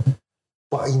that.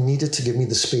 But he needed to give me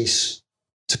the space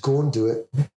to go and do it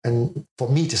and for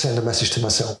me to send a message to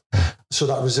myself. So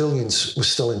that resilience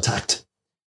was still intact.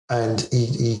 And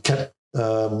he kept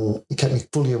me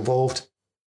fully involved.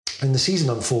 And the season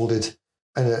unfolded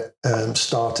and it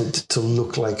started to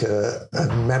look like a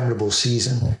memorable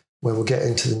season when we get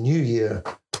into the new year.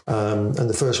 And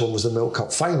the first one was the Milk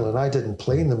Cup final, and I didn't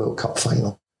play in the Milk Cup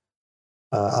final.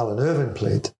 Alan Irvine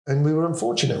played, and we were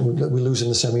unfortunate. We lose in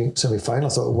the semi-final. I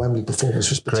thought the Wembley performance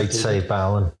was great save by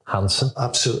Alan Hansen.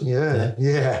 Absolutely,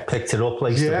 yeah. Picked it up,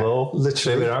 laced the ball,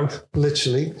 literally, out.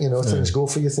 Literally, things go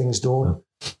for you, things don't.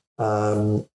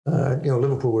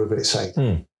 Liverpool were a great side.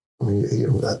 I mean,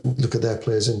 look at their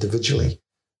players individually.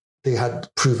 They had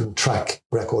proven track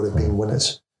record of being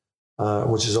winners,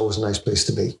 which is always a nice place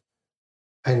to be.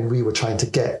 And we were trying to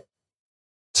get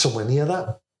somewhere near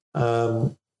that.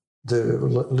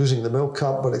 Losing the Milk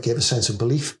Cup, but it gave a sense of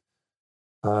belief.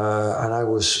 And I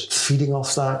was feeding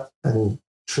off that and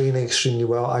training extremely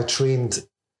well. I trained,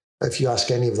 if you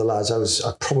ask any of the lads, I was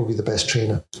probably the best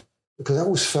trainer because I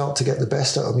always felt to get the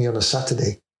best out of me on a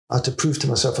Saturday, I had to prove to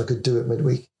myself I could do it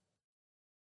midweek.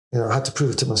 I had to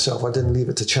prove it to myself. I didn't leave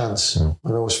it to chance. And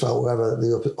I always felt whatever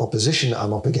the opposition that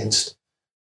I'm up against,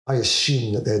 I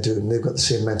assume that they've got the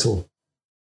same mental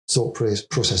thought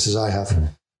process as I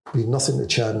have. Leave nothing to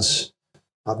chance,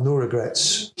 have no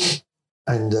regrets,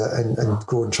 and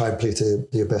go and try and play to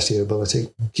your best of your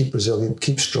ability. Keep resilient,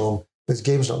 keep strong. If the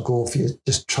game's not going for you,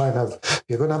 just try and if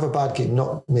you're going to have a bad game,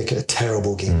 not make it a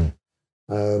terrible game.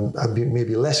 And be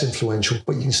maybe less influential,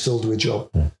 but you can still do a job.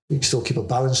 You can still keep a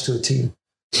balance to a team.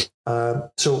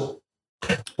 So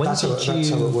that's how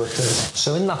it worked out.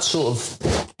 So in that sort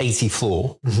of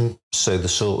 84, so the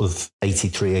sort of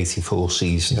 83, 84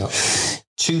 season,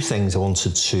 two things I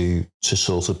wanted to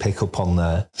sort of pick up on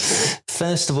there.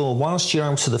 First of all, whilst you're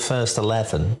out of the first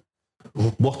 11,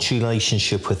 what's your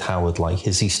relationship with Howard like?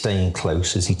 Is he staying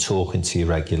close? Is he talking to you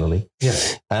regularly? Yeah.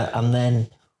 And then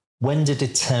when did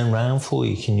it turn round for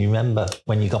you? Can you remember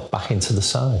when you got back into the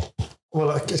side?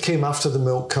 Well, it came after the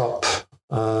Milk Cup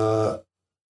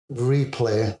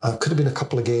replay. It could have been a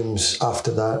couple of games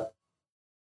after that.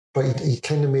 But he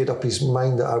kind of made up his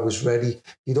mind that I was ready.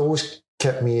 He'd always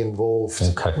kept me involved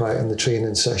right in the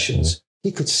training sessions.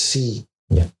 He could see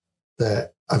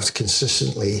that I was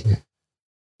consistently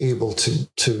able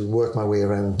to work my way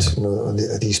around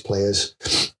these players.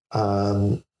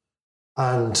 And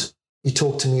he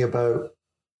talked to me about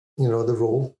the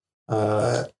role.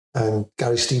 And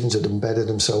Gary Stevens had embedded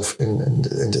himself into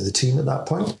the team at that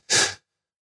point.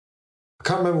 I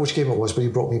can't remember which game it was, but he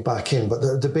brought me back in. But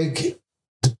the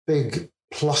big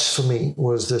plus for me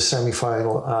was the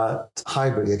semi-final at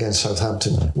Highbury against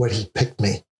Southampton, where he picked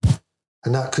me.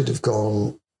 And that could have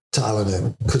gone to Alan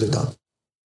Irvine, could have done.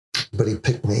 But he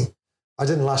picked me. I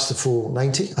didn't last the full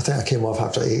 90. I think I came off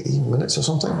after 80 minutes or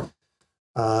something.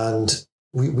 And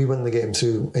we won the game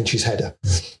through Inch's header.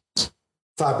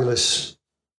 Fabulous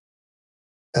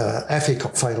FA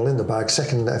Cup final in the bag,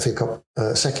 second FA Cup,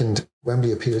 second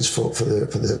Wembley appearance for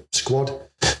the squad.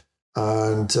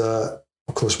 And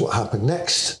of course, what happened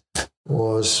next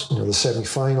was the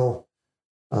semi-final,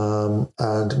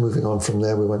 and moving on from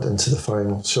there, we went into the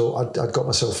final. So I'd got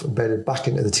myself embedded back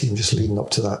into the team just leading up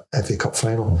to that FA Cup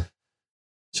final.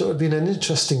 So it'd been an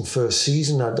interesting first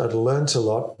season. I'd learned a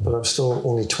lot, but I'm still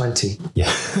only 20.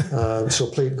 Yeah. So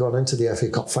gone into the FA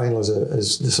Cup final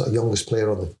as the sort of youngest player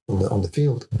on the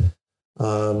field.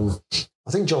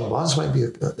 I think John Barnes might be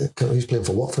he's playing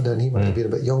for Watford, and he might have been a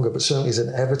bit younger, but certainly as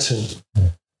an Everton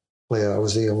player, I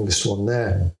was the youngest one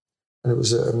there, and it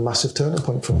was a massive turning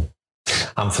point for me.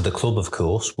 And for the club, of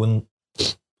course, won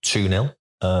 2-0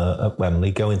 at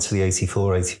Wembley, going to the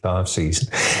 84-85 season.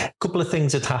 A couple of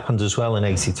things had happened as well in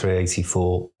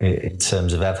 83-84 in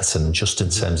terms of Everton, just in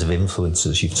terms of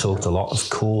influences. You've talked a lot, of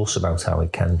course, about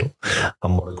Howard Kendall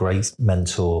and what a great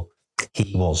mentor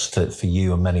he was for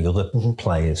you and many other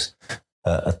players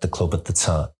at the club at the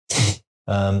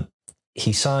time.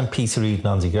 He signed Peter Reid and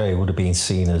Andy Gray, who would have been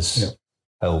seen as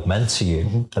old men to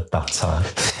you at that time.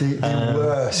 They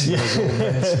were seen as old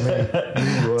men to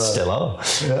me. They were. Still are.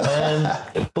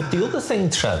 But the other thing,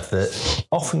 Trev, that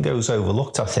often goes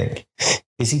overlooked, I think,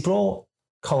 is he brought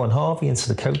Colin Harvey into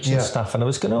the coaching staff. And I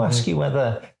was going to ask you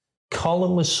whether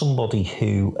Colin was somebody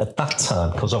who, at that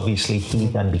time, because obviously he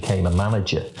then became a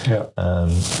manager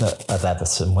at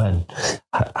Everton when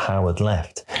Howard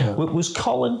left. Was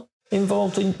Colin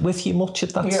involved with you much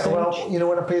at that stage? Well,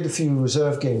 when I played a few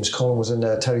reserve games, Colin was in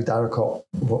there. Terry Darracott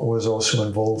was also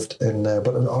involved in there,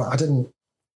 but I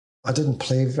didn't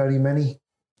play very many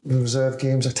reserve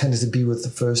games. I tended to be with the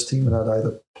first team, and I'd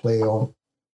either play on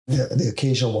the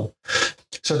occasional one.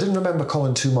 So I didn't remember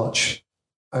Colin too much,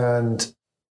 and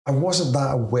I wasn't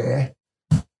that aware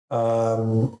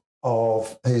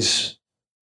of his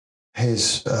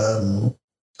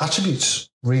attributes,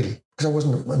 really, because I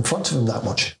wasn't in front of him that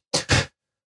much.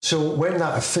 So when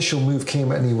that official move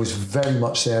came and he was very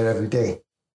much there every day,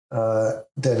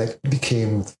 then it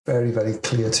became very, very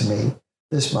clear to me,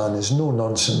 this man is no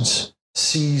nonsense,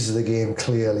 sees the game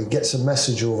clearly, gets a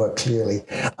message over clearly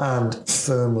and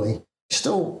firmly.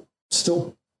 Still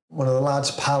one of the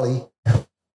lads, Pally,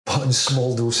 but in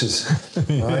small doses.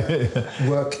 Right?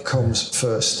 Work comes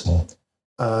first.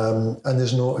 And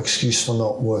there's no excuse for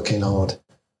not working hard.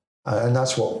 And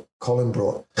that's what Colin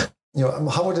brought.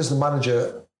 Howard as the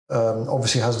manager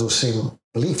obviously has those same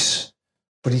beliefs,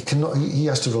 but he cannot. He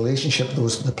has to relationship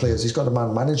the players. He's got to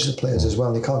manage the players as well.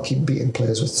 And he can't keep beating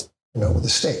players with a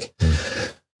stick.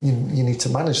 You need to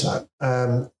manage that.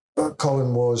 But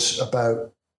Colin was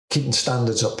about keeping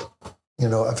standards up.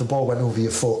 If the ball went over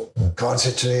your foot,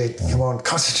 concentrate. Come on,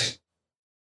 concentrate.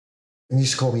 And he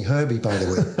used to call me Herbie, by the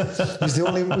way. He's the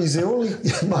only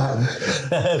man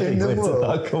in the world.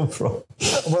 Where did that come from?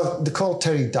 Well, they called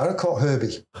Terry Darracott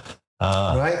Herbie.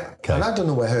 Right? Okay. And I don't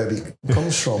know where Herbie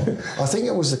comes from. I think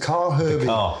it was the car Herbie,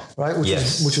 right?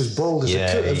 Which was bald as a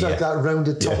coot. It was like that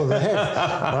rounded top of the head,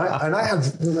 right? And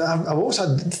I've always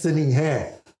had thinning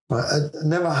hair. Right? I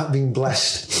never have been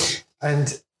blessed.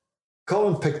 And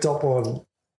Colin picked up on,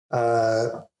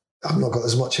 I've not got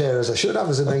as much hair as I should have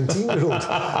as a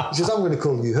 19-year-old. He says, I'm going to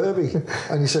call you Herbie.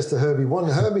 And he says to Herbie 1,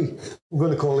 Herbie, I'm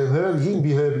going to call him Herbie. He can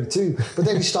be Herbie too. But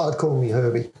then he started calling me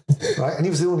Herbie, right? And he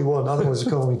was the only one. Otherwise, he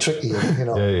called me Tricky,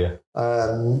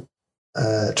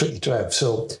 Tricky Trev.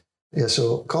 So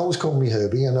Colin was calling me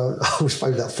Herbie, and I always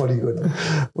found that funny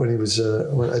when he was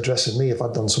addressing me if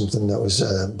I'd done something that was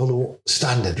below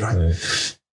standard, right?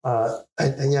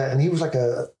 And he was like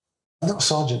not a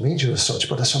sergeant major as such,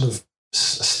 but a sort of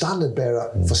standard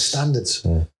bearer for standards.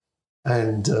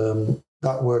 And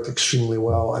that worked extremely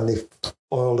well, and they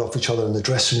oiled off each other in the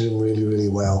dressing room really, really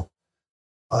well.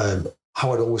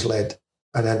 Howard always led,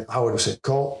 and then Howard would say,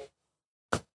 Cole,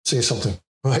 say something,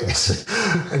 right?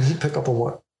 And he'd pick up on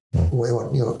what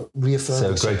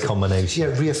reaffirming. So a great combination.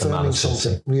 Yeah, reaffirming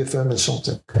something.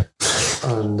 Okay.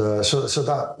 And so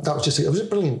that was just, it was a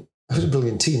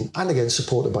brilliant team, and again,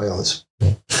 supported by others.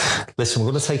 Listen,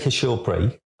 we're going to take a short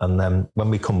break. And then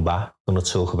when we come back, we're going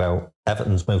to talk about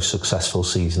Everton's most successful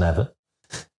season ever.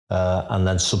 And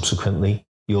then subsequently,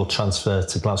 your transfer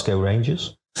to Glasgow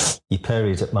Rangers, your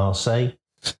period at Marseille,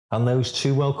 and those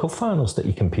 2 World Cup finals that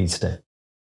you competed in.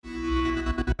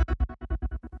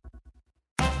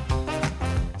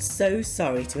 So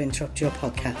sorry to interrupt your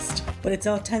podcast, but it's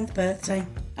our 10th birthday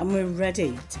and we're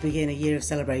ready to begin a year of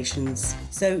celebrations.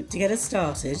 So to get us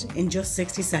started, in just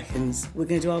 60 seconds, we're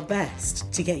going to do our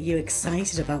best to get you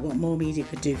excited about what More Media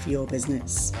could do for your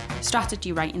business.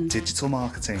 Strategy writing, digital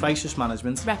marketing, crisis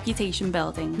management, reputation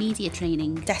building, media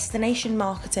training, destination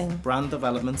marketing, brand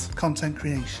development, content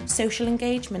creation, social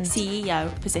engagement, CEO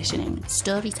positioning,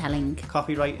 storytelling,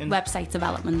 copywriting, website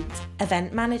development,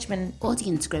 event management,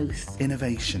 audience growth,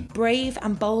 innovation, brave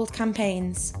and bold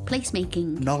campaigns,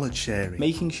 placemaking, knowledge sharing,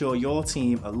 making sure your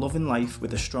team are loving life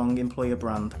with a strong employer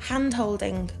brand,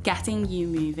 hand-holding, getting you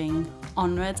moving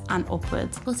onward and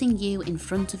upward, putting you in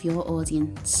front of your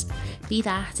audience. Be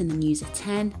that in the news at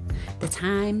 10, The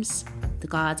Times, The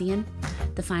Guardian,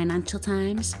 The Financial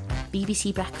Times,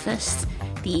 BBC Breakfast,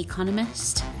 The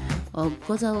Economist, or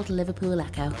good old Liverpool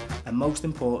Echo. And most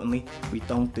importantly, we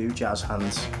don't do jazz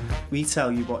hands. We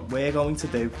tell you what we're going to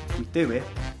do, we do it,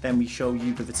 then we show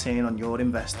you the return on your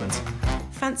investment.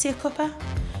 Fancy a cuppa?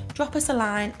 drop us a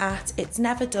line at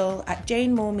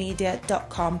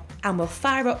itsneverdull@janemoremedia.com and we'll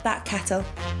fire up that kettle.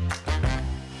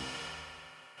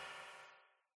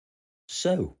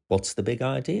 So, what's the big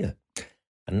idea?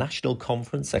 A national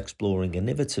conference exploring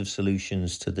innovative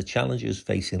solutions to the challenges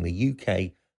facing the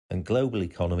UK and global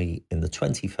economy in the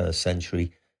 21st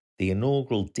century. The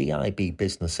inaugural DIB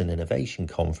Business and Innovation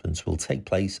Conference will take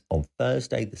place on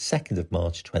Thursday, the 2nd of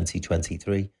March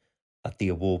 2023 at the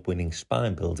award-winning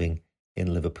Spine Building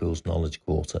in Liverpool's Knowledge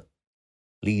Quarter.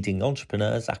 Leading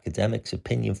entrepreneurs, academics,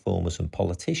 opinion formers and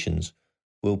politicians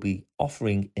will be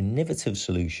offering innovative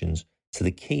solutions to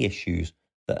the key issues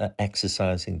that are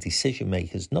exercising decision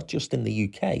makers not just in the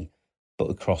UK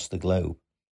but across the globe.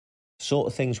 Sort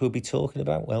of things we'll be talking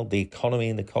about, well, the economy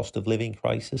and the cost of living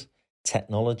crisis,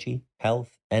 technology,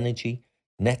 health, energy,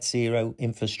 net zero,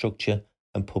 infrastructure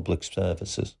and public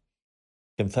services.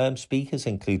 Confirmed speakers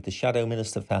include the Shadow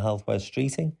Minister for Health Wes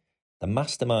Streeting, the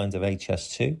mastermind of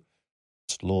HS2,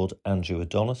 it's Lord Andrew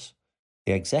Adonis,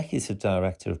 the Executive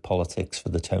Director of Politics for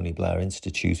the Tony Blair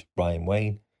Institute, Ryan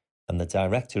Wayne, and the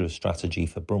Director of Strategy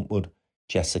for Bruntwood,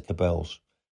 Jessica Bowles.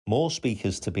 More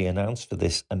speakers to be announced for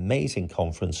this amazing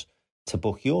conference. To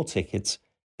book your tickets,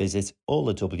 visit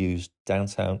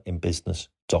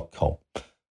allthewsdowntowninbusiness.com.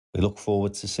 We look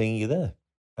forward to seeing you there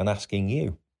and asking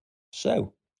you,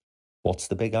 so, what's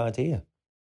the big idea?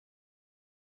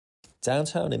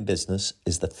 Downtown in Business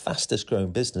is the fastest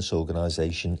growing business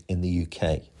organisation in the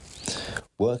UK,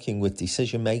 working with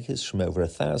decision makers from over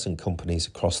 1,000 companies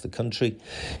across the country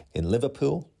in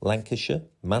Liverpool, Lancashire,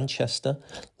 Manchester,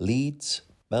 Leeds,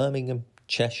 Birmingham,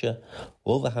 Cheshire,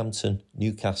 Wolverhampton,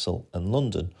 Newcastle and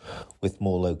London, with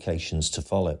more locations to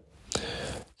follow.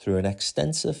 Through an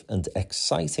extensive and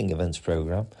exciting events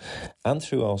programme and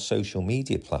through our social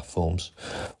media platforms,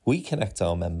 we connect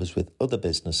our members with other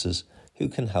businesses who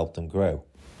can help them grow.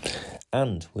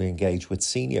 And we engage with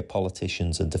senior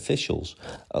politicians and officials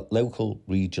at local,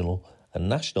 regional and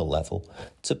national level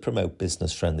to promote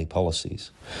business-friendly policies.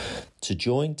 To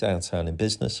join Downtown in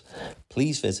Business,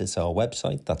 please visit our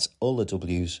website, that's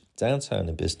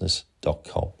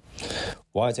allthewsdowntowninbusiness.com.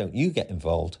 Why don't you get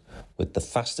involved with the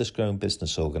fastest growing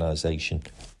business organisation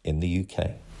in the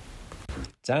UK?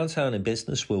 Downtown in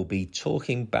Business will be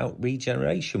talking about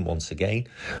regeneration once again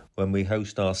when we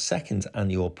host our second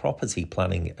annual Property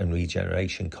Planning and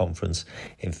Regeneration Conference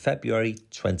in February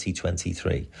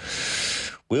 2023.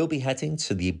 We'll be heading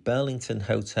to the Burlington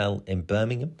Hotel in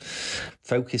Birmingham,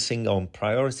 focusing on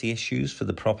priority issues for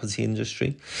the property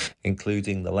industry,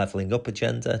 including the levelling up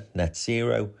agenda, net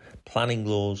zero, planning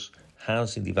laws,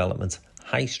 housing development,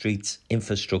 high streets,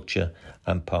 infrastructure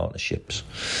and partnerships.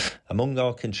 Among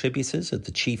our contributors are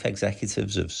the chief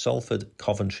executives of Salford,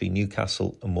 Coventry,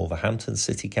 Newcastle and Wolverhampton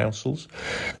City Councils,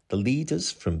 the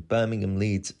leaders from Birmingham,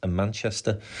 Leeds and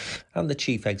Manchester, and the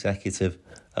chief executive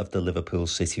of the Liverpool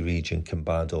City Region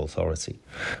Combined Authority.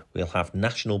 We'll have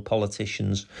national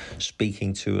politicians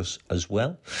speaking to us as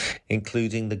well,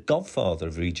 including the godfather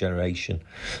of regeneration,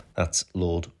 that's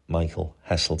Lord Michael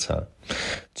Heseltine.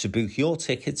 To book your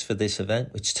tickets for this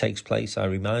event, which takes place, I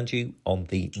remind you, on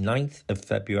the 9th of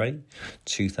February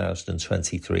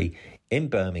 2023 in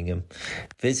Birmingham,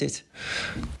 visit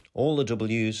all the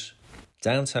W's,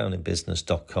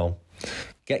 downtowninbusiness.com.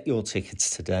 Get your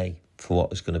tickets today for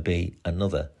what is going to be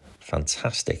another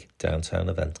fantastic downtown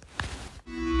event.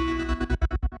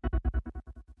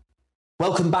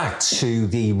 Welcome back to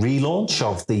the relaunch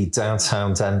of the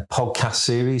Downtown Den podcast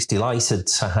series. Delighted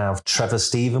to have Trevor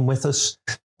Stephen with us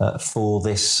for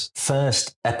this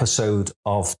first episode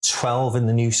of 12 in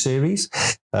the new series.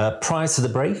 Prior to the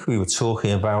break, we were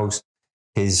talking about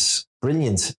his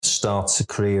brilliant start to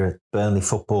career at Burnley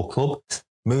Football Club,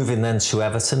 moving then to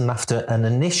Everton after an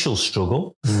initial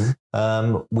struggle.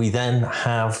 We then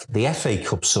have the FA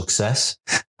Cup success,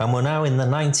 and we're now in the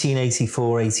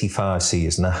 1984-85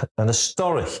 season, an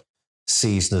historic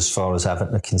season as far as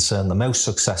Everton are concerned, the most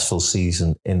successful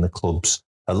season in the club's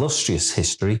illustrious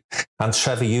history. And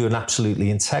Trevor, you an absolutely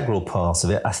integral part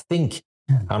of it. I think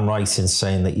I'm right in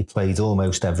saying that you played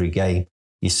almost every game.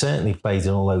 You certainly played in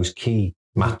all those key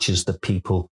matches that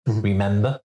people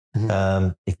remember.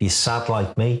 If you're sad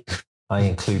like me, I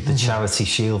include the Charity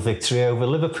Shield victory over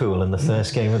Liverpool in the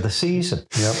first game of the season.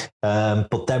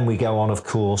 But then we go on, of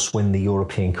course, win the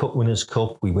European Cup Winners'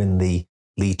 Cup. We win the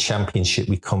League Championship.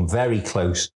 We come very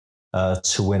close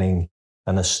to winning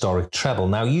an historic treble.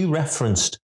 Now, you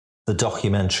referenced the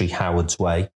documentary Howard's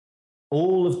Way.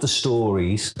 All of the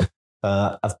stories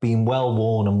have been well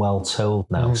worn and well told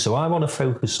now. So I want to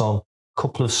focus on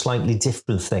couple of slightly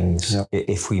different things,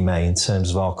 if we may, in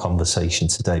terms of our conversation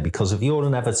today. Because if you're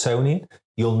an Evertonian,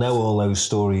 you'll know all those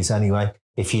stories anyway.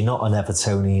 if you're not an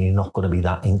Evertonian, you're not going to be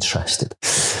that interested.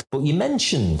 But you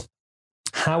mentioned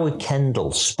Howard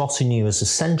Kendall spotting you as a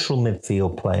central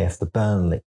midfield player for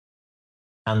Burnley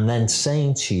and then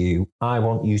saying to you, I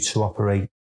want you to operate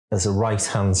as a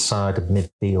right-hand side of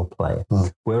midfield player,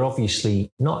 where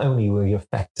obviously not only were you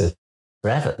effective for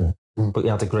Everton, but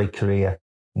you had a great career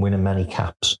winning many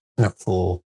caps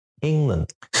for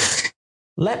England.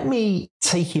 Let me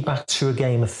take you back to a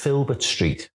game of Filbert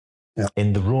Street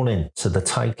in the run-in to the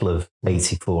title of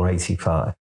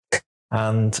 84-85.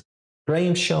 And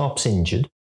Graham Sharp's injured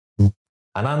and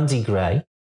Andy Gray.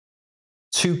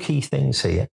 Two key things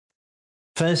here.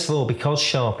 First of all, because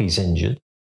Sharpie's injured,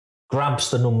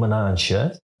 grabs the number 9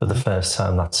 shirt for the first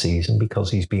time that season because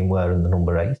he's been wearing the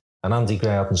number 8. And Andy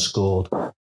Gray hadn't scored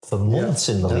for months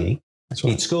in the league. Right.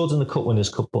 He'd scored in the Cup Winners'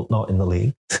 Cup, but not in the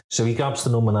league. So he grabs the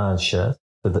number 9 shirt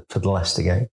for the Leicester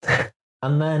game.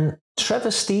 And then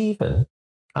Trevor Stephen,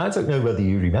 I don't know whether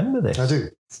you remember this. I do.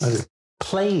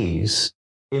 Plays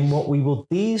in what we would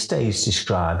these days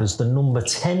describe as the number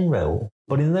 10 role.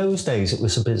 But in those days, it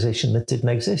was a position that didn't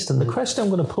exist. And the question I'm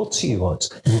going to put to you was,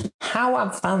 how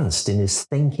advanced in his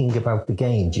thinking about the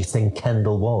game do you think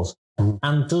Kendall was?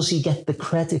 And does he get the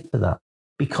credit for that?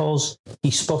 Because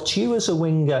he spots you as a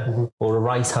winger or a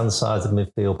right-hand side of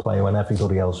midfield player when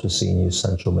everybody else was seeing you as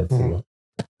central midfield.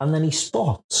 And then he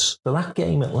spots, for that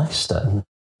game at Leicester,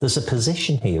 there's a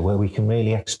position here where we can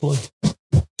really exploit.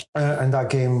 And that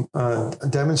game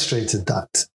demonstrated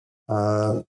that.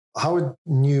 Howard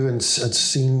knew and had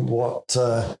seen what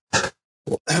I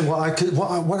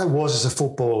was as a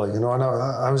footballer, you know. And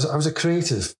I was a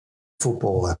creative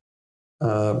footballer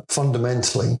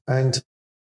fundamentally. And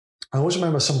I always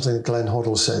remember something that Glenn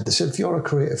Hoddle said. They said, if you're a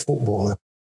creative footballer,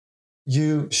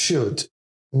 you should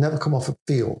never come off a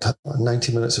field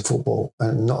 90 minutes of football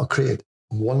and not have created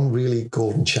one really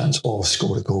golden chance or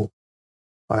scored a goal.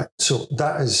 Right, so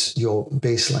that is your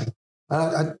baseline.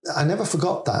 And I never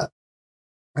forgot that.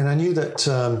 And I knew that,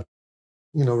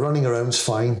 running around's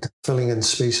fine, filling in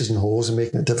spaces and holes and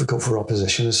making it difficult for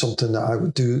opposition is something that I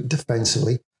would do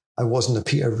defensively. I wasn't a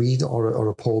Peter Reid or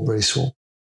a Paul Bracewell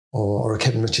or a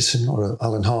Kevin Richardson or a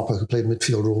Alan Harper who played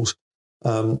midfield roles,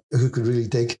 who could really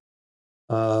dig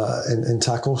in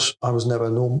tackles. I was never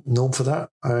known for that,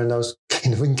 and I was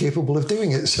kind of incapable of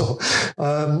doing it. So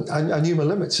I knew my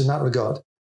limits in that regard.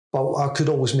 But I could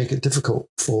always make it difficult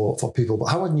for people. But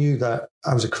Howard knew that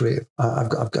I was a creative. I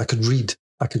could read,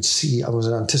 I could see, I was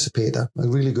an anticipator, a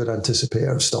really good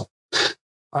anticipator of stuff.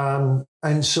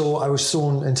 And so I was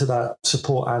thrown into that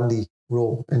support Andy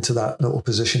role, into that little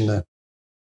position there.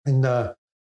 And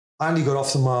Andy got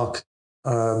off the mark.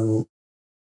 I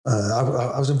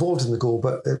was involved in the goal,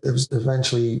 but it was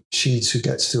eventually Sheeds who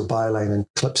gets to a byline and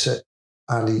clips it.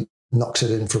 Andy knocks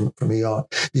it in from a yard.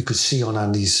 You could see on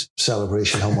Andy's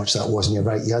celebration how much that was. And you're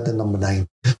right, he had the number 9.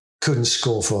 Couldn't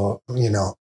score for,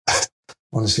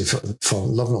 honestly, for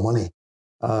love nor money.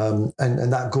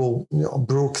 And that goal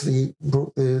broke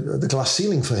the glass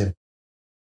ceiling for him.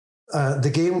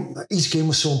 Each game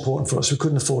was so important for us. We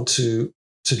couldn't afford to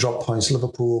drop points.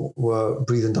 Liverpool were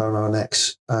breathing down our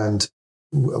necks and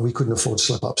we couldn't afford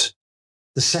slip-ups.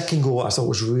 The second goal I thought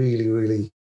was really,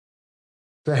 really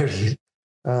very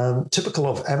typical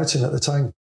of Everton at the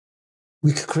time.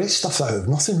 We could create stuff out of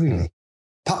nothing, really.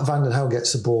 Pat van den Hauwe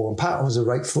gets the ball, and Pat was a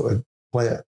right-footed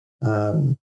player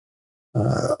that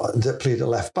played at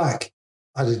left back.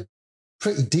 Had a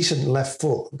pretty decent left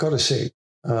foot, got to say,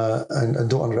 and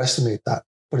don't underestimate that.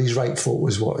 But his right foot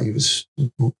was what he was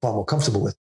far more comfortable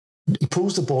with. He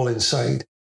pulls the ball inside,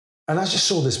 and I just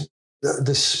saw this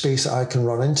space that I can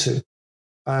run into.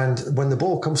 And when the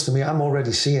ball comes to me, I'm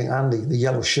already seeing Andy, the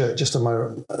yellow shirt, just on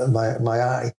my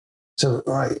eye. So,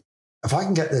 right, if I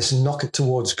can get this and knock it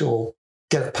towards goal,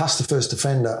 get it past the first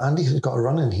defender, Andy has got a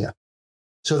run in here.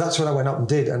 So that's what I went up and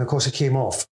did. And of course, it came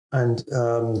off. And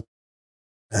the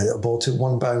ball took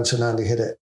one bounce and Andy hit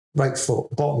it. Right foot,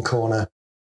 bottom corner.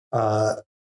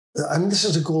 And this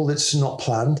is a goal that's not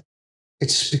planned.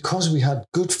 It's because we had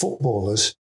good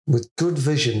footballers with good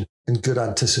vision and good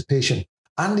anticipation.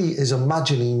 Andy is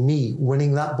imagining me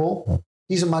winning that ball.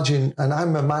 He's imagining, and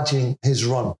I'm imagining his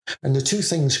run. And the two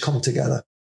things come together,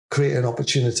 create an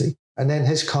opportunity. And then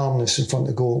his calmness in front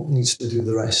of goal needs to do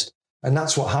the rest. And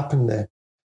that's what happened there.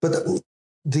 But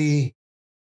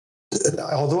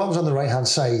although I was on the right-hand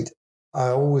side, I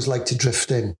always like to drift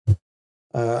in.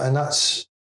 And that's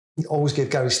always gave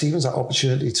Gary Stevens that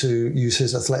opportunity to use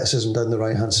his athleticism down the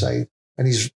right-hand side. And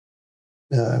his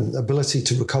ability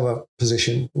to recover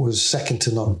position was second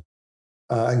to none.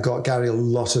 and got Gary a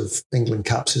lot of England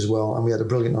caps as well. And we had a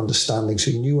brilliant understanding.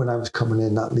 So he knew when I was coming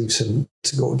in, that leaves him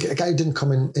to go. Gary didn't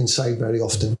come in inside very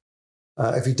often.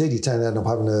 If he did, he tended to end up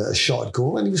having a shot at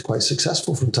goal, and he was quite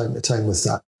successful from time to time with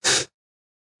that.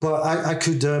 But I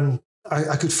could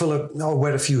fill up,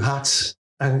 wear a few hats,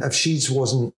 and if Sheeds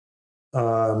wasn't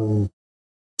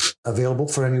available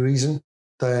for any reason,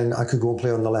 then I could go and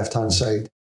play on the left-hand side,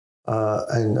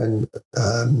 and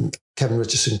Kevin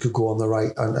Richardson could go on the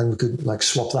right, and we could like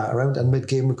swap that around. And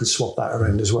mid-game, we could swap that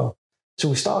around as well. So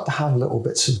we started to have little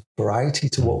bits of variety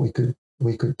to what we could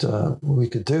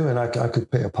do, and I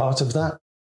could play a part of that.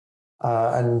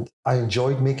 And I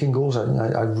enjoyed making goals.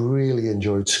 I really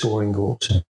enjoyed scoring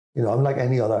goals. You know, I'm like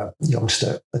any other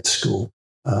youngster at school.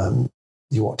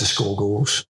 You want to score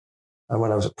goals. And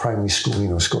when I was at primary school, you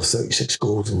know, I scored 36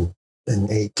 goals in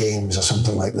 8 games or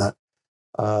something like that.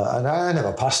 And I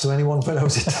never passed to anyone, but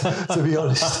to be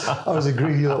honest, I was a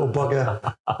greedy little bugger.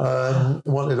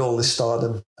 Wanted all this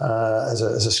stardom as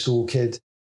a school kid.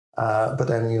 But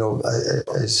then, you know,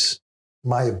 as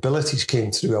my abilities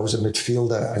came through, I was a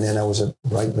midfielder, and then I was a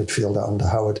right midfielder under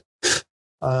Howard.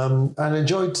 And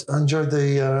enjoyed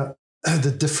the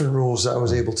different roles that I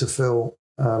was able to fill.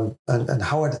 And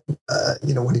Howard,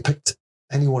 you know, when he picked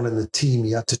anyone in the team,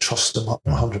 he had to trust them up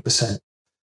 100%.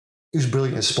 He was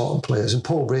brilliant at spotting players. And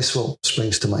Paul Bracewell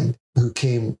springs to mind, who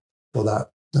came for that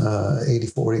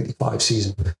 84-85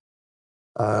 season.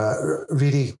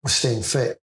 Really was staying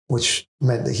fit, which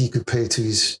meant that he could play to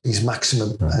his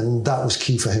maximum. And that was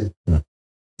key for him.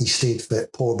 He stayed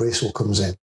fit. Paul Bracewell comes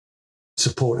in,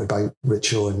 supported by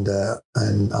Richo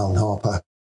and Alan Harper.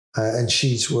 And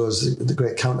Sheeds was the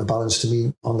great counterbalance to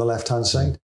me on the left-hand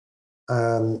side.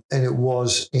 And it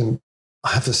was, I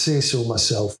have to say so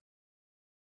myself,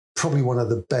 probably one of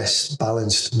the best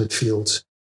balanced midfields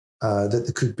that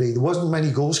there could be. There wasn't many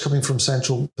goals coming from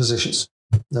central positions.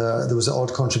 There was an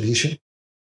odd contribution.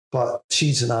 But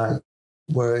Sheeds and I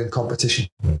were in competition,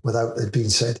 without it being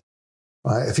said.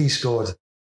 Right? If he scored,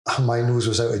 my nose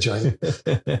was out of joint.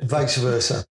 Vice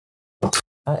versa.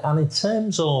 And in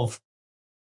terms of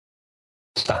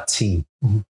that team,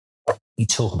 you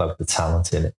talk about the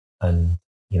talent in it, and,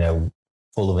 you know,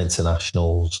 full of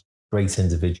internationals, great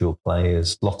individual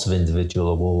players, lots of individual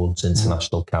awards,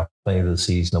 international cap, player of the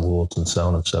season awards, and so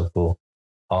on and so forth.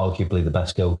 Arguably the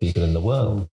best goalkeeper in the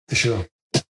world. For sure.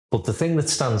 But the thing that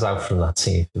stands out from that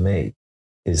team for me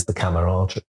is the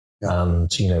camaraderie. Yeah.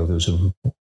 And, you know, there was a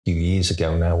few years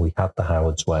ago now, we had the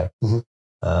Howard's Way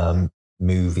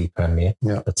movie premiere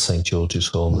at St. George's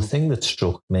Hall. And the thing that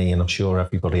struck me, and I'm sure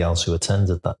everybody else who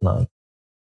attended that night,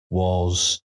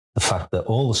 was the fact that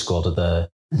all the squad are there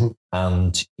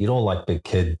and you're all like big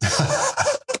kids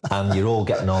and you're all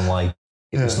getting on like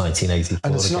it was 1984.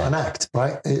 And it's again. not an act,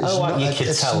 right? You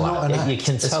can tell that. You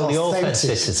can tell the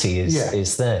authenticity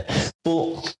is there.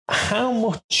 But how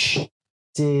much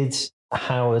did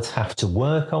Howard have to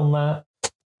work on that?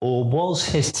 Or was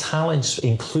his talent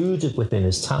included within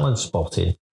his talent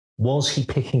spotting? Was he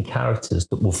picking characters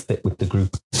that will fit with the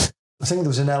group? I think there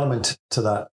was an element to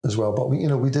that as well. But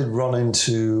we did run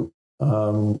into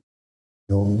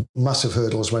massive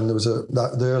hurdles when there was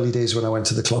the early days when I went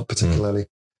to the club, particularly.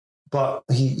 But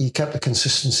he kept the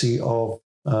consistency of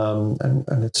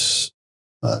and it's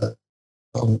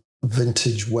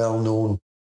vintage, well-known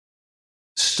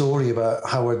story about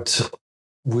Howard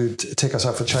would take us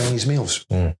out for Chinese meals,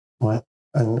 right?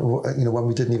 And when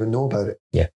we didn't even know about it,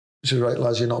 so right,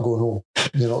 lads, you're not going home.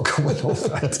 You're not going home.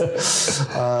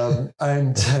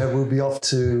 And we'll be off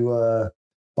to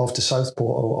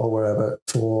Southport or wherever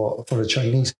for a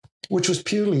Chinese, which was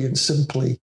purely and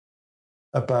simply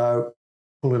about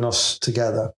pulling us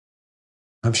together.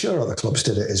 I'm sure other clubs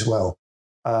did it as well,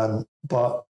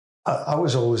 but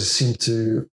ours always seemed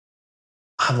to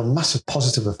have a massive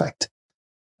positive effect.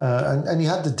 And he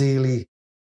had the daily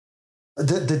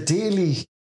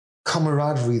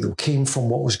camaraderie, though, came from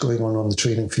what was going on the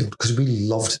training field, because we really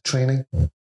loved training.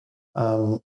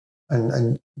 And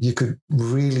you could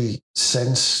really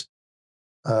sense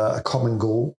a common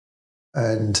goal.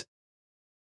 And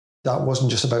that wasn't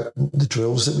just about the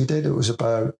drills that we did. It was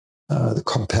about the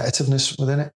competitiveness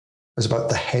within it. It was about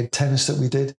the head tennis that we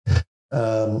did.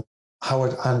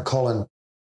 Howard and Colin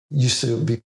used to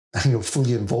be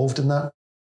fully involved in that.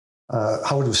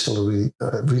 Howard was still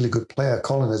a really good player.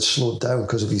 Colin had slowed down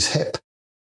because of his hip,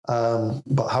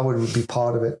 but Howard would be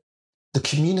part of it. The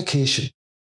communication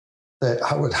that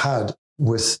Howard had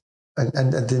with and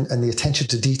the attention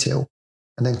to detail,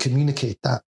 and then communicate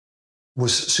that,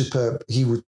 was superb. He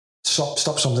would stop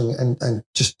something and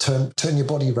just turn your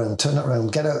body around, turn it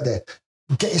around, get out there,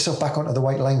 get yourself back onto the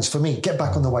white lines. For me, get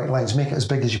back on the white lines, make it as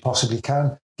big as you possibly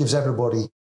can. Gives everybody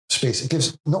space. It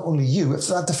gives not only you, if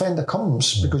that defender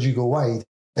comes because you go wide,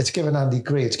 it's given Andy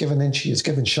Gray, it's given Inchy, it's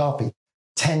given Sharpie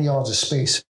 10 yards of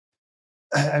space.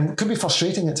 And it could be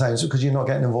frustrating at times because you're not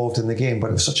getting involved in the game, but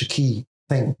it was such a key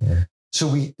thing. Yeah. So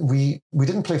we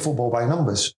didn't play football by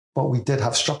numbers, but we did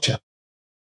have structure.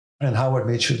 And Howard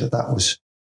made sure that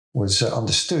was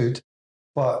understood.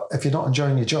 But if you're not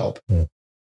enjoying your job,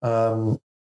 you're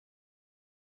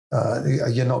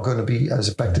not going to be as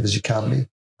effective as you can be.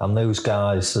 And those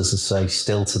guys, as I say,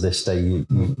 still to this day,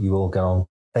 you all get on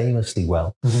famously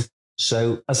well. Mm-hmm.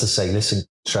 So, as I say, listen,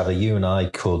 Trevor, you and I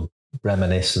could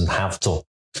reminisce and have to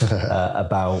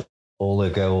about all the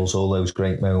goals, all those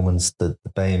great moments, the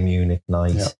Bayern Munich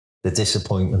night, the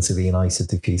disappointment of the United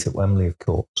defeat at Wembley, of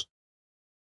course.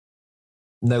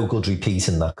 No good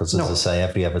repeating that because, as I say,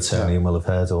 every Evertonian will have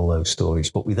heard all those stories.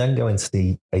 But we then go into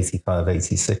the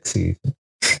 85-86 season.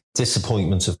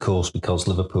 Disappointment, of course, because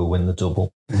Liverpool win the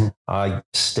double. Mm-hmm. I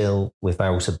still,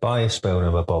 without a bias bone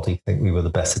in my body, think we were the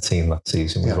better team that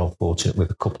season. We were unfortunate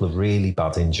with a couple of really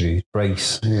bad injuries.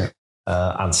 Brace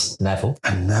and Neville.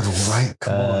 And Neville, right.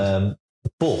 Come on.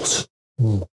 But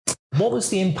what was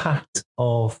the impact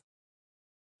of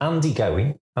Andy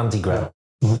Graham,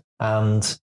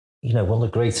 and, you know, one of the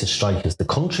greatest strikers the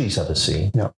country's ever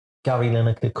seen, Gary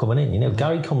Lineker coming in. You know,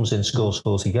 Gary comes in, scores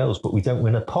 40 goals, but we don't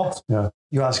win a pot. Yeah.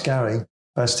 You ask Gary,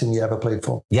 best team you ever played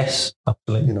for? Yes,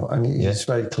 absolutely. You know, and he's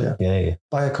very clear. Yeah.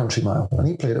 By a country mile. And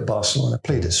he played at Barcelona,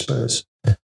 played at Spurs.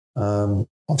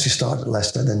 Obviously started at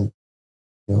Leicester, then,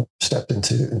 you know, stepped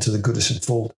into the Goodison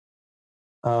fold.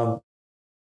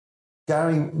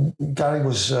 Gary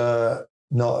was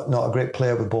not a great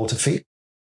player with ball to feet.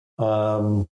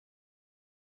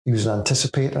 He was an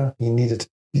anticipator.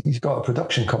 He's got a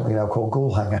production company now called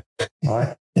Goal Hanger,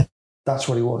 right? That's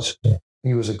what he was. Yeah.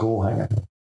 He was a goal hanger.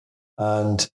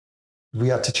 And we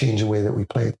had to change the way that we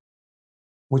played,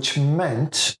 which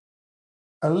meant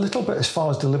a little bit as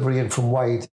far as delivery in from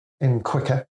wide, in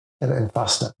quicker, get it in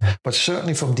faster. But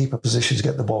certainly from deeper positions,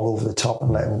 get the ball over the top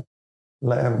and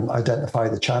let him identify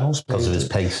the channels. Because of his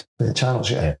pace. The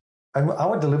channels, yeah. And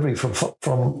our delivery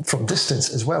from distance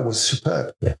as well was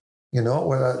superb. Yeah. You know,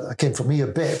 where I came from me a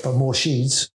bit, but more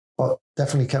Sheeds, but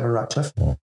definitely Kevin Ratcliffe.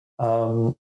 Yeah.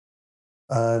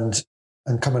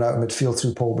 And coming out of midfield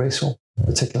through Paul Bracewell,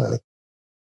 particularly.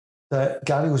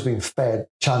 Gary was being fed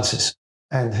chances,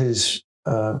 and his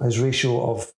ratio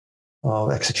of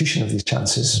execution of these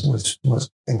chances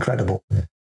was incredible. Yeah.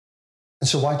 And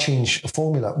so why change a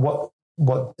formula?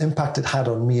 What impact it had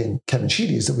on me and Kevin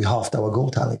Sheedy is that we halved our goal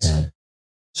tallies. Yeah.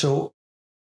 So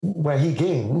where he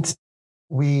gained,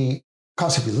 we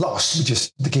can't say we lost.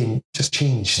 The game just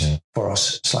changed for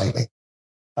us slightly.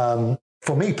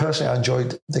 For me personally, I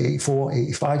enjoyed the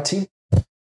 84-85 team,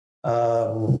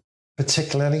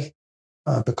 particularly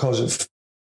because of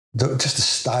the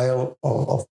style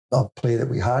of play that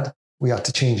we had. We had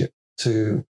to change it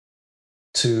to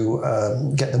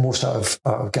get the most out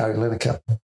of Gary Lineker.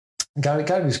 Gary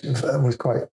was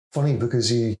quite funny because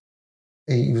he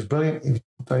was brilliant. He was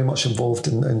very much involved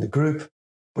in the group.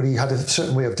 But he had a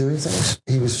certain way of doing things.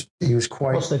 He was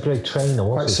quite. Wasn't a great trainer,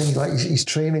 was he? Like his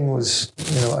training was,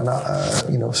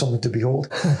 something to behold.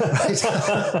 Right?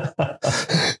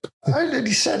 And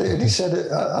he said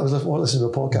it. I was listening to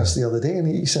a podcast the other day, and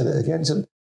he said it again. He said,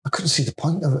 "I couldn't see the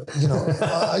point of it."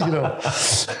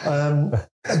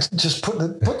 Just put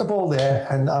the ball there,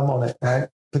 and I'm on it, right?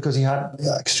 Because he had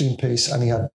extreme pace and he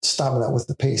had stamina with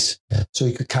the pace, so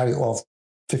he could carry it off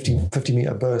 50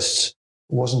 meter bursts.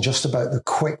 It wasn't just about the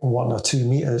quick 1 or 2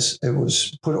 meters. It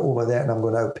was put it over there and I'm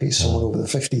going to outpace someone over the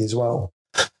 50 as well.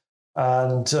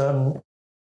 And so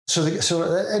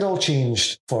it all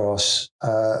changed for us.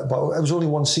 But it was only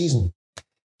one season.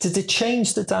 Did it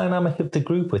change the dynamic of the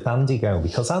group with Andy Gray?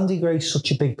 Because Andy Gray's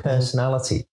such a big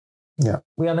personality. Yeah.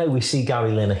 I know we see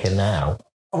Gary Lineker now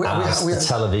as the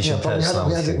television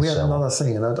personality. We had another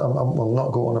thing, and I will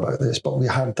not go on about this, but we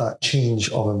had that change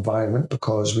of environment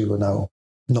because we were now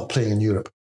not playing in Europe.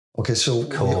 Okay, so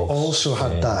we also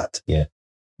had that,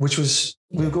 which was,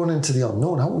 we were going into the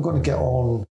unknown. How are we going to get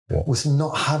on with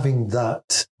not having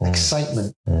that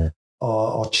excitement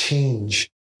or change?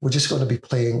 We're just going to be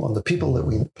playing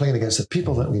against the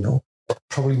people that we know,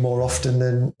 probably more often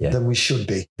than we should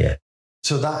be. Yeah.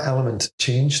 So that element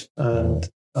changed, and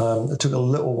it took a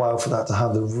little while for that to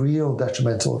have the real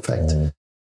detrimental effect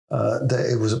that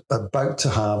it was about to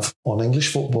have on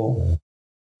English football.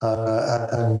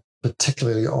 And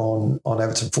particularly on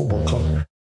Everton Football Club.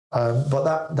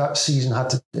 But that season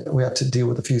we had to deal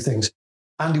with a few things.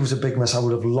 Andy was a big mess. I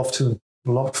would have loved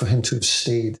for him to have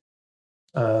stayed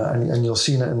and you'll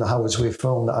see it in the Howard's Way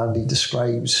film that Andy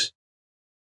describes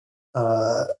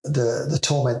the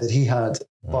torment that he had,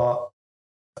 but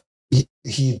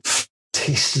he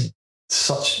tasted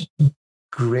such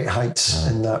great heights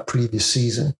in that previous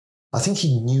season. I think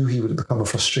he knew he would become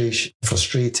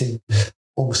frustrating,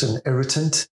 almost an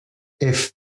irritant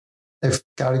if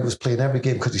Gary was playing every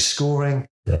game because he's scoring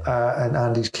and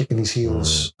Andy's kicking his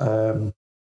heels.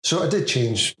 So it did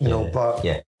change, but...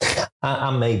 Yeah.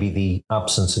 And maybe the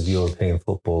absence of European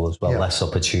football as well, less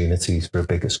opportunities for a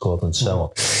bigger squad and so on.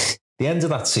 The end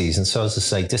of that season, so as I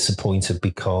say, disappointed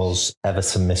because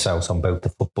Everton miss out on both the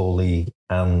Football League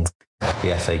and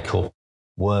the FA Cup.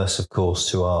 Worse, of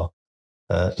course, to our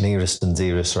nearest and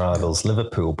dearest rivals,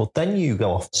 Liverpool. But then you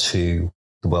go off to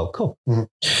the World Cup.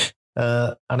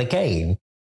 And again,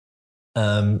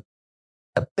 a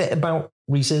bit about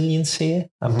resilience here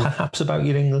and perhaps about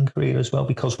your England career as well,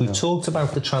 because we've talked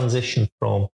about the transition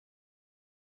from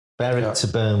Berwick to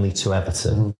Burnley to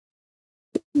Everton.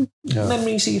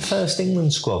 Memories of your first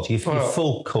England squad, your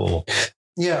full core.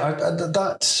 Yeah,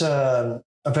 that's a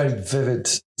very vivid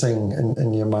thing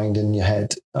in your mind, in your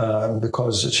head,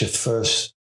 because it's your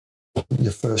first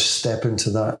step into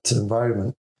that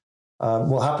environment.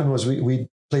 What happened was we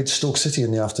played Stoke City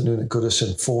in the afternoon at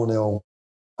Goodison 4-0.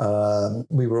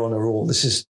 We were on a roll. This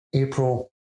is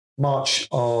March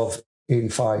of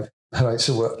 85. Right,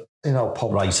 so we're in our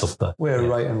pump. Right up there. We're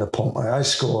right in the pump. I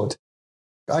scored.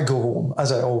 I go home,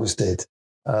 as I always did,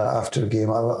 after a game.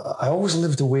 I always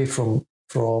lived away from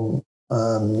the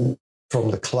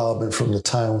club and from the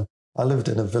town. I lived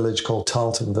in a village called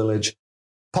Tarleton Village.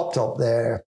 Popped up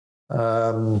there.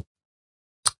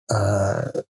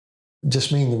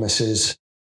 Just me and the missus.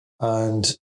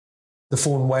 And the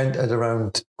phone went at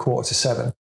around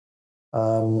 7:15.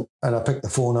 And I picked the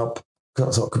phone up. I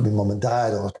thought it could be mum and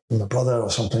dad or my brother or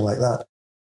something like that.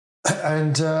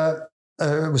 And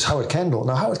it was Howard Kendall.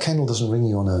 Now, Howard Kendall doesn't ring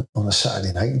you on a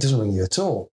Saturday night. He doesn't ring you at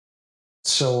all.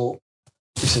 So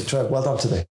he said, Trevor, well done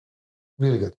today.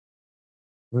 Really good.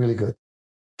 Really good.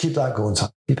 Keep that going,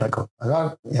 son. Keep that going.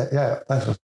 And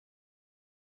thanks.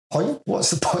 Point?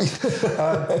 What's the point?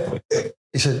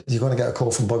 He said, you're going to get a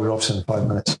call from Bobby Robson in 5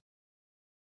 minutes.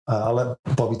 I'll let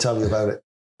Bobby tell you about it.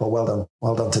 But well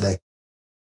done today.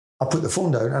 I put the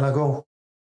phone down and I go,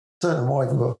 turn to my wife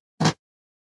and go,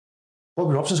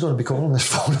 Bobby Robson's going to be calling this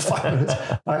phone in 5 minutes.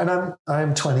 And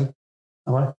I'm 20,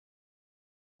 am I?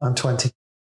 I'm 20.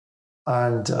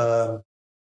 And the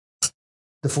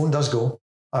phone does go.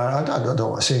 I don't know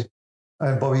what to say.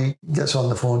 And Bobby gets on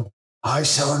the phone. Hi,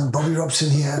 son, Bobby Robson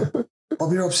here.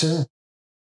 Bobby Robson.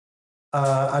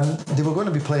 And they were going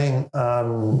to be playing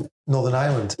Northern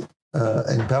Ireland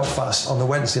in Belfast on the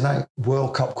Wednesday night,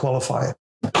 World Cup qualifier.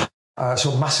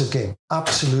 So massive game,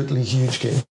 absolutely huge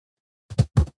game.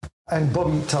 And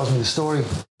Bobby tells me the story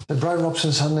that Brian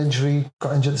Robson's had an injury,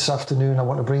 got injured this afternoon. I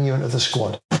want to bring you into the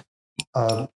squad.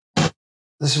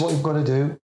 This is what you've got to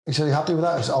do. He said, are you happy with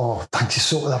that? I said, oh, thank you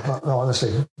so much. No,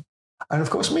 honestly. And of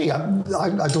course, me,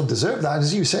 I don't deserve that.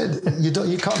 As you said,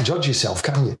 you can't judge yourself,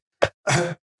 can you?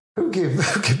 Who gave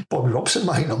Bobby Robson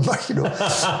my number?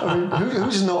 I mean,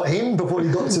 who's not in before he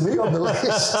got to me on the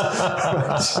list?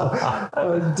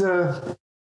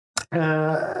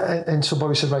 Right, and so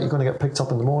Bobby said, right, you're going to get picked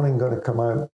up in the morning, going to come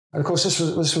out. And of course, this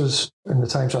was in the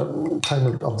time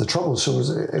of the Troubles, so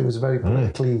it was a very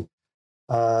politically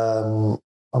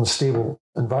unstable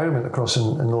environment across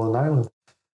in Northern Ireland.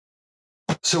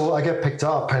 So I get picked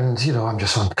up, and I'm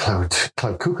just on cloud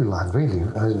cuckoo land, really.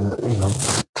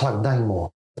 Cloud nine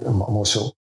more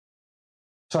so.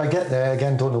 So I get there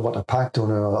again, don't know what to pack, don't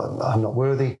know, I'm not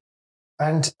worthy,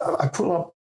 and I pull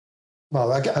up.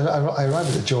 Well, I arrive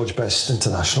at the George Best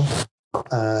International,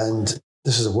 and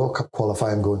this is a World Cup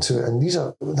qualifier I'm going to, and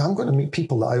I'm going to meet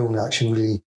people that I only actually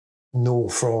really know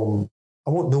from.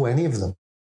 I won't know any of them,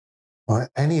 right?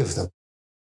 Any of them.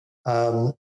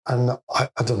 And I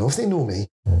don't know if they know me,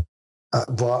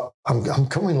 but I'm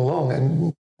coming along.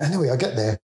 And anyway, I get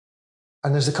there,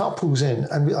 and as the car pulls in,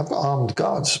 and I've got armed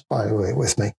guards, by the way,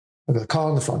 with me. I've got a car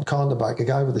in the front, car in the back, a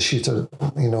guy with a shooter,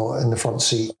 in the front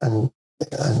seat, and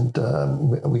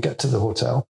we get to the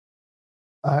hotel.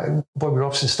 Bobby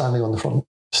Robson standing on the front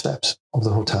steps of the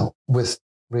hotel with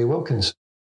Ray Wilkins.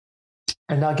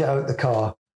 And I get out the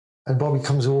car, and Bobby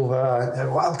comes over,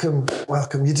 and welcome.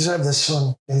 You deserve this,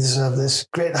 son. You deserve this.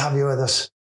 Great to have you with us.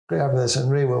 Great to have you with us.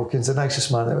 And Ray Wilkins, the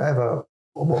nicest man that ever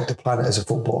walked the planet as a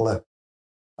footballer.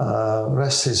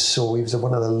 Rest his soul. He was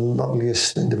one of the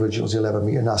loveliest individuals you'll ever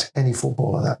meet, and ask any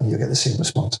footballer that, and you'll get the same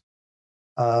response.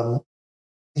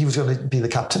 He was going to be the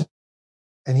captain.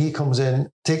 And he comes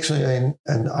in, takes me in,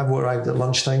 and I've arrived at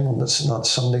lunchtime on that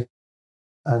Sunday.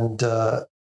 And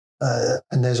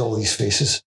there's all these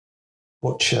faces: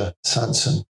 Butcher,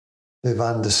 Sanson, Viv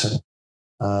Anderson,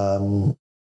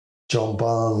 John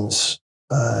Barnes,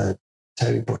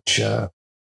 Terry Butcher.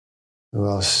 Who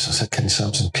else? I said Kenny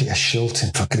Sampson, Peter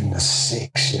Shilton, for goodness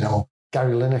sakes,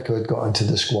 Gary Lineker had got into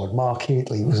the squad. Mark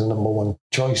Haitley was the number one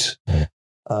choice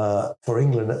for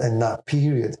England in that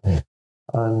period.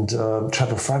 And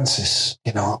Trevor Francis,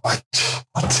 a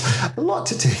lot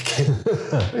to take in.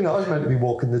 I was meant to be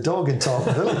walking the dog in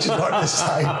Tartan Village at this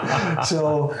time.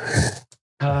 So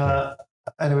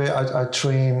anyway, I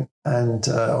train, and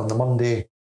on the Monday,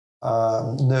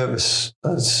 nervous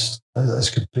as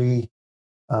could be.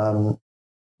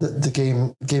 The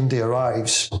game day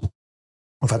arrives.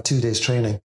 I've had 2 days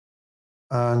training,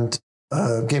 and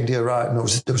game day arrived, and it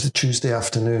was the Tuesday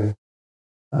afternoon,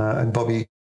 and Bobby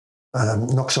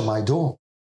knocks on my door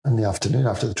in the afternoon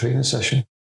after the training session,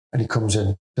 and he comes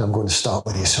in. I'm going to start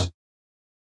with you, son.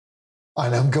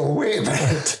 And I'm going, wait a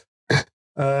minute.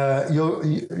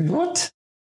 What?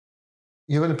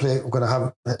 You're going to play? We're going to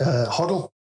have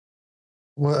Hoddle,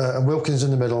 Wilkins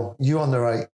in the middle, you on the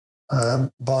right,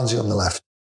 Barnsley on the left,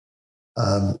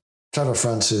 Trevor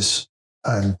Francis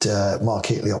and Mark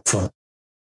Haitley up front,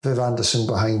 Viv Anderson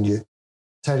behind you,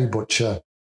 Terry Butcher,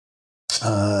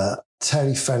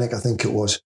 Terry Fenwick, I think it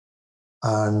was,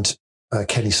 and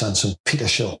Kenny Sanson, Peter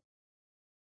Schill.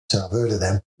 So I've heard of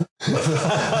them.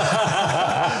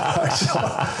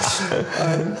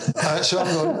 So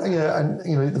I'm going, and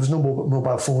there was no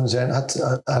mobile phones then.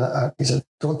 He said,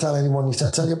 "Don't tell anyone." He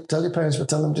said, "Tell your parents, but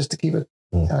tell them just to keep it."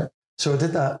 So I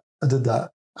did that.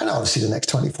 And obviously the next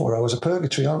 24 hours are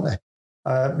purgatory, aren't they?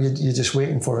 You're just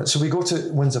waiting for it. So we go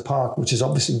to Windsor Park, which is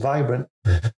obviously vibrant.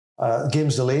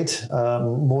 Game's delayed.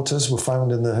 Mortars were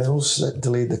found in the hills that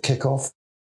delayed the kickoff.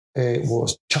 It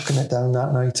was chucking it down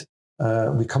that night.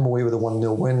 We come away with a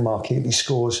 1-0 win. Mark Haitley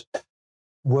scores.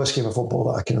 Worst game of football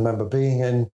that I can remember being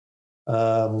in.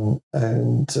 And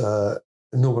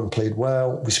no one played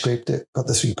well. We scraped it, got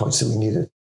the 3 points that we needed.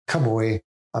 Come away.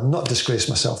 I've not disgraced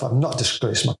myself. I've not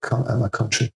disgraced my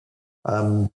country.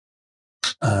 And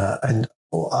I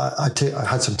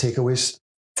had some takeaways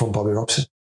from Bobby Robson,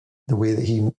 the way that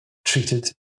he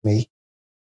treated me.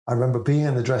 I remember being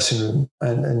in the dressing room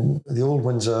and the old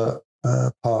Windsor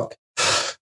Park.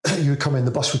 You would come in,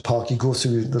 the bus would park, you go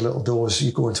through the little doors,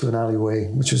 you go into an alleyway,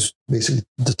 which was basically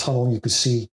the tunnel you could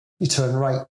see. You turn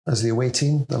right as the away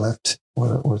team, the left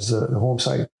was the home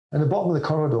side. And the bottom of the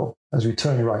corridor, as we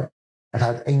turned right, it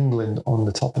had England on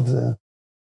the top of the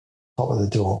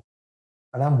door.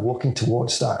 And I'm walking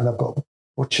towards that, and I've got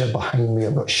Butcher behind me,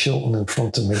 I've got Shilton in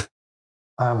front of me.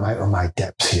 I'm out of my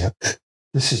depth here.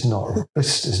 This is not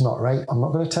right. I'm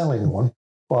not going to tell anyone,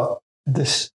 but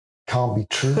this can't be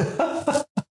true.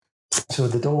 So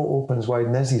the door opens wide,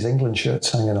 and there's these England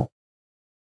shirts hanging up,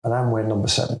 and I'm wearing number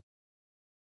 7.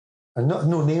 And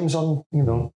no names on,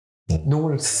 no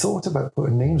one had thought about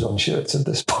putting names on shirts at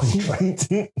this point, right?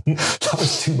 That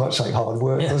was too much like hard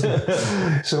work, wasn't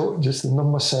it? So just the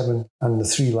number 7 and the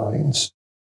 3 lines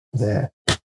there.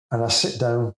 And I sit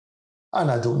down, and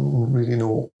I don't really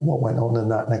know what went on in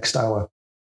that next hour.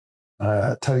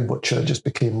 Terry Butcher just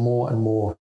became more and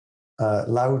more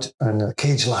loud, and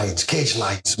cage lions,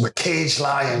 we're cage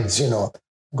lions,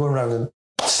 going around and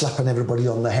slapping everybody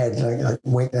on the head, like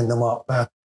waking them up.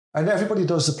 And everybody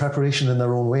does the preparation in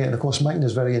their own way. And of course, Mike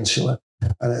is very insular,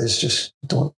 and it is just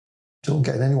don't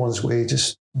get in anyone's way.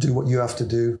 Just do what you have to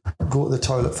do. Go to the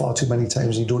toilet far too many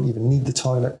times. You don't even need the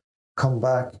toilet. Come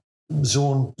back,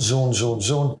 zone.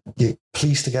 You're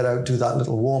pleased to get out, do that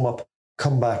little warm up,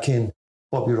 come back in.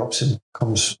 Bobby Robson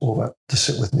comes over to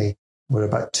sit with me. We're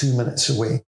about 2 minutes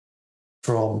away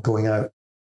from going out.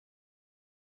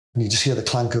 And you just hear the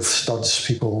clank of studs,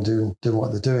 people doing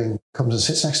what they're doing. Comes and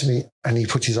sits next to me, and he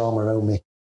puts his arm around me.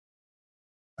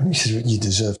 And he said, "You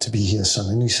deserve to be here, son."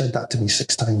 And he said that to me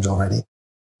 6 times already.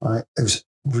 Right? It was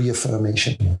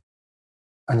reaffirmation.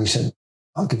 And he said,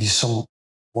 "I'll give you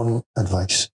one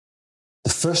advice.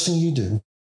 The first thing you do,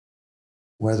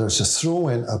 whether it's a throw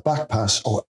in, a back pass,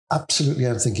 or absolutely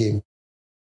anything game,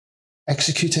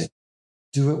 execute it,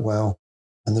 do it well,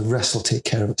 and the rest will take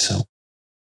care of itself."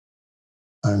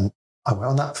 And I went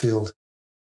on that field.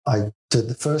 I did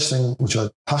the first thing, which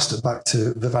I passed it back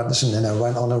to Viv Anderson, and I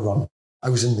went on a run. I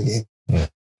was in the game. Yeah.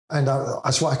 And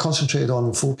that's what I concentrated on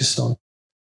and focused on.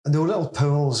 And there were little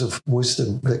pearls of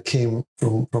wisdom that came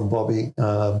from Bobby,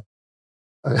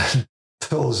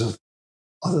 pearls of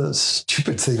other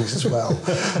stupid things as well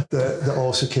that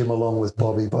also came along with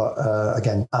Bobby. But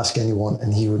again, ask anyone,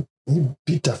 and he'd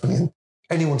be definitely in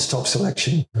anyone's top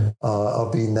selection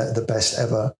of being the best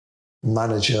ever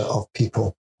manager of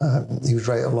people. He was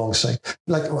right alongside.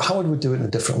 Like Howard would do it in a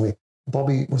different way.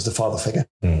 Bobby was the father figure,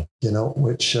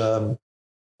 which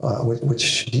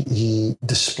he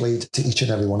displayed to each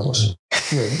and every one of us.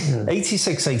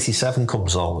 86, 87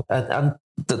 comes on. And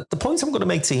the point I'm going to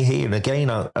make to you here, and again,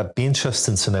 I'd be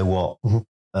interested to know what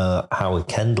Howard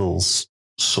Kendall's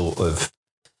sort of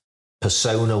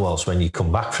persona was when you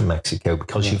come back from Mexico,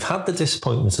 because you've had the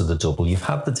disappointment of the double, you've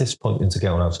had the disappointment of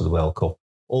going out of the World Cup,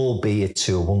 albeit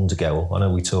to a wonder goal. I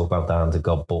know we talk about the hand of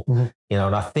God, but,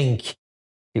 and I think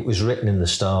it was written in the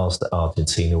stars that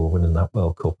Argentina were winning that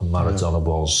World Cup, and Maradona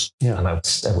was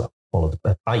one of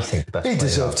the, I think, the best. He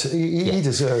deserved to. He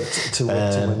deserved to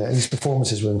win it. His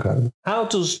performances were incredible. How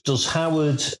does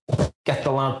Howard get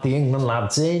the England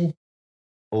lads in,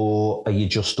 or are you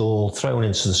just all thrown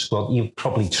into the squad? You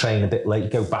probably train a bit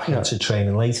late, go back into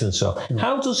training later, and so on.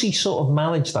 How does he sort of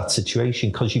manage that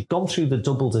situation? Because you've gone through the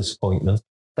double disappointment,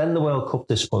 then the World Cup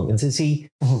disappointment. Is he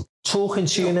talking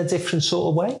to you in a different sort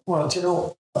of way? Well, do you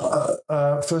know?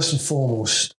 First and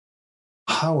foremost,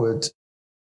 Howard,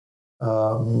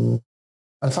 in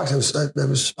fact, it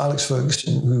was Alex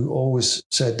Ferguson who always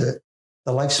said that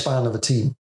the lifespan of a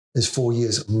team is 4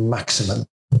 years maximum.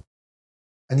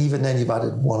 And even then you've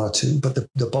added 1 or 2, but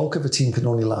the bulk of a team can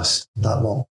only last that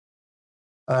long.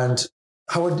 And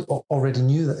Howard already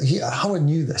knew that. Howard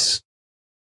knew this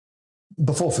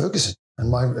before Ferguson, in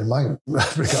my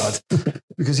regard,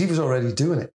 because he was already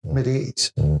doing it,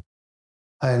 mid-80s.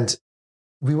 And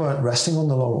we weren't resting on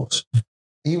the laurels.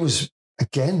 He was,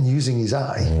 again, using his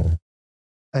eye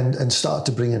and started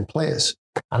to bring in players.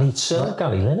 And he'd served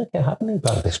Gary Lineker, hadn't he,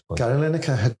 by this point? Gary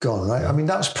Lineker had gone, right? I mean,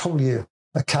 that was probably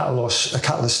a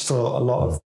catalyst for a lot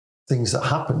of things that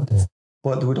happened.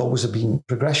 But there would always have been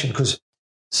progression, because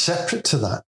separate to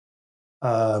that,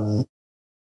 that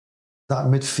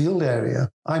midfield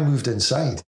area, I moved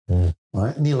inside,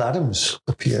 right? Neil Adams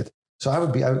appeared. So I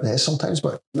would be out there sometimes,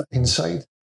 but inside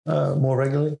more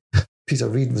regularly. Peter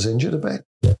Reid was injured a bit.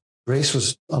 Brace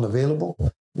was unavailable.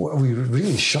 We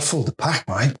really shuffled the pack,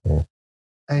 right?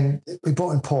 And we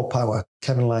brought in Paul Power,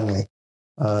 Kevin Langley,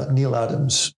 Neil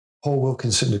Adams. Paul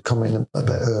Wilkinson had come in a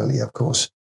bit early, of course,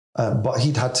 but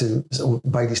he'd had to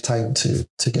bide his time to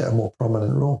get a more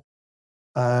prominent role.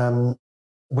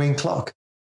 Wayne Clark.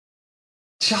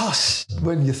 Just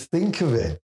when you think of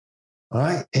it, all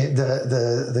right,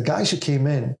 the guys who came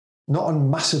in, not on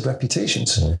massive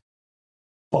reputations,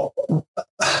 but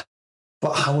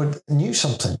Howard knew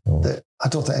something that I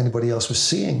don't think anybody else was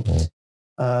seeing.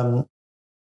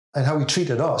 And how he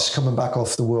treated us coming back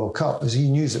off the World Cup is he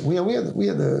knew that we are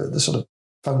the sort of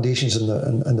foundations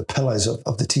and the pillars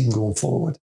of the team going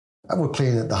forward. And we're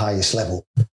playing at the highest level.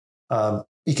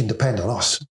 He can depend on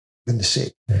us, for goodness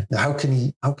sake. Now, how can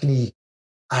he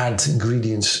add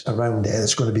ingredients around there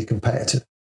that's going to be competitive?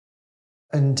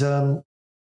 And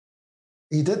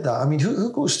he did that. I mean,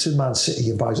 who goes to Man City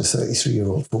and buys a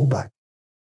 33-year-old fullback?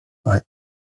 Right?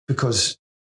 Because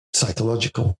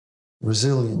psychological,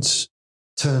 resilience,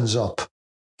 turns up,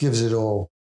 gives it all,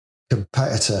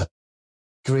 competitor,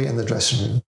 great in the dressing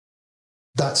room.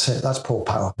 That's it. That's Paul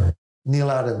Power. Neil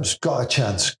Adams, got a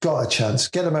chance.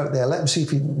 Get him out there. Let him see if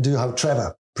he can do how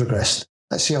Trevor progressed.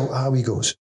 Let's see how he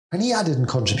goes. And he added and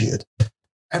contributed.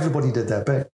 Everybody did their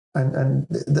bit. And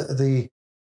it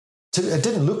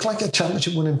didn't look like a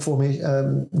championship winning for me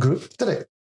group, did it?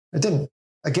 It didn't.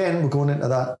 Again, we're going into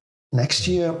that next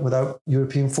year without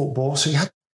European football. So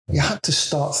you had to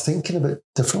start thinking a bit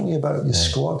differently about your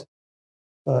squad.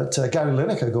 But Gary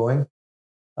Lineker going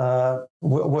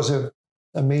was a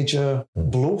major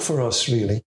blow for us,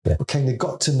 really. We kind of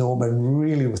got to know him and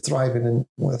really were thriving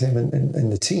with him in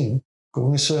the team,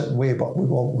 going a certain way, but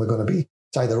we're going to be,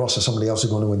 it's either us or somebody else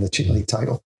who's going to win the league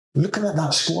title. Looking at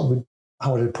that squad with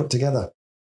Howard had put together,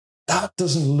 that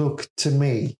doesn't look to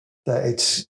me that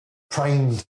it's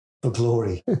primed for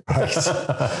glory, right?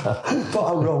 But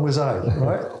how wrong was I,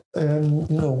 right?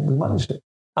 We managed it.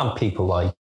 And people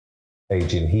like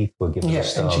Adrian Heath were given a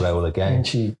star role again. And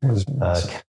she was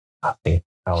I think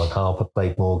Alan Harper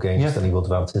played more games than he would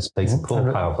have anticipated.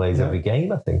 Paul Power plays every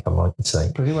game, I think I might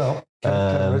say. Pretty well.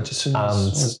 I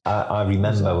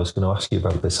remember I was going to ask you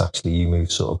about this, actually. You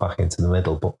moved sort of back into the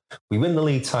middle, but we win the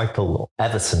league title,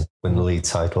 Everton win the league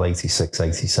title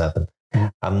 86-87.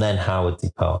 And then Howard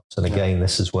departs. And again,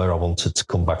 this is where I wanted to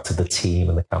come back to the team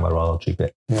and the camaraderie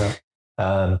bit.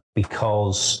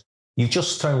 Because you've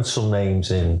just thrown some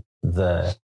names in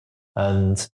there.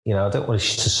 And, I don't want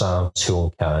it to sound too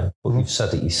unkind, but you've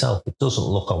said it yourself. It doesn't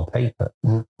look on paper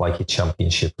like a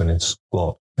championship winning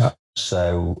squad.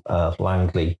 So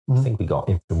Langley, I think we got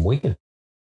him from Wigan.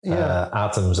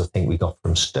 Adams, I think we got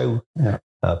from Stoke.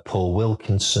 Paul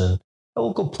Wilkinson.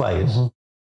 all good players,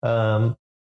 but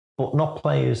not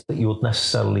players that you would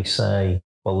necessarily say,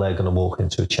 well, they're going to walk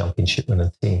into a championship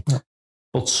winning team. Yeah.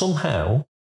 But somehow,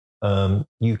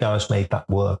 you guys made that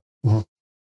work.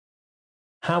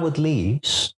 Howard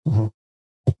leaves.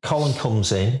 Colin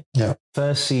comes in. Yeah.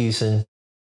 First season,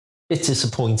 it's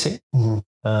disappointing.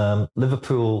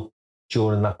 Liverpool,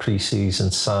 during that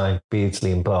pre-season, signed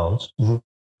Beardsley and Barnes.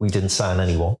 We didn't sign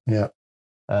anyone. Yeah.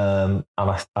 And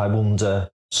I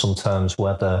wonder sometimes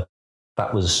whether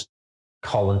that was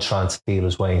Colin trying to feel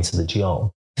his way into the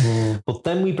job. But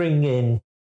then we bring in,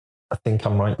 I think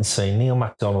I'm right in saying, Neil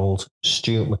MacDonald,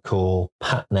 Stuart McCall,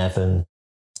 Pat Nevin,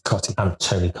 Cotty, and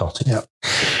Tony Cotty. Yeah.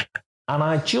 And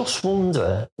I just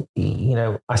wonder,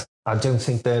 I don't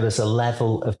think there is a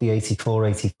level of the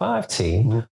 84-85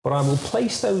 team, but I will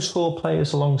place those 4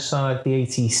 players alongside the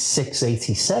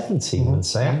 86-87 team and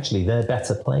say, actually, they're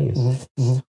better players.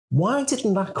 Why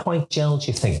didn't that quite gel, do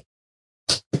you think?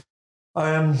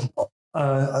 There's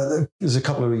a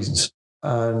couple of reasons.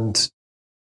 And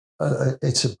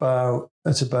it's about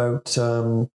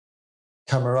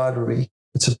camaraderie.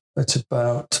 It's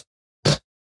about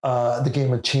the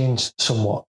game had changed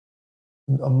somewhat.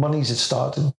 Monies had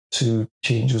started to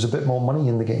change. There was a bit more money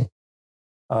in the game,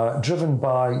 driven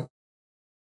by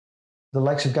the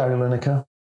likes of Gary Lineker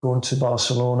going to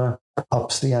Barcelona,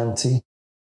 ups the ante.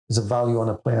 There's a value on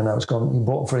a player now. It's gone. You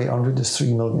bought for 800. There's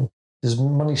 3 million. There's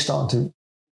money starting to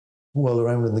whirl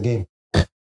around in the game.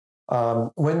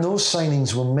 When those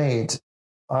signings were made,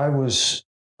 I was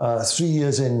 3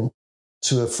 years in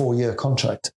to a 4-year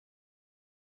contract.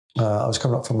 I was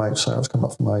coming up for my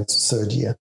 3rd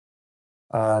year,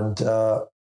 and I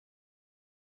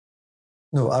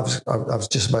was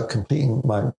just about completing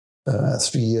my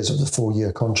 3 years of the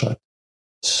 4-year contract.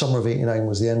 Summer of '89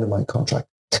 was the end of my contract.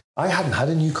 I hadn't had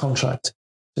a new contract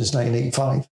since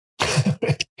 1985.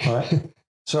 Right,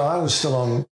 so I was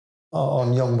still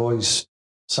on young boys'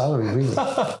 salary, really.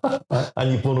 Right?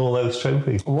 And you've won all those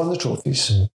trophies. I won the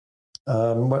trophies.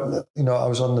 But I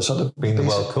was on the sort of being the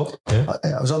World Cup. Yeah.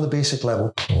 I was on the basic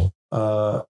level.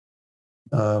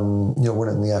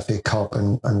 Winning the FA Cup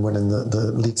and winning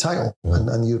the league title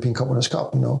and the European Cup Winners'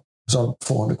 Cup. I was on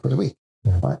 400 quid a week.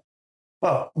 Right.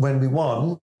 But when we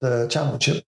won the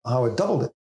championship, Howard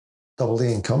doubled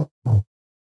the income.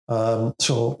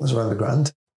 So it was around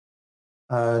 £1,000.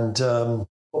 And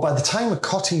by the time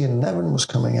Cotty and Nevin was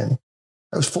coming in,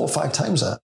 it was 4 or 5 times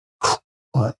that.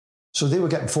 Right. So they were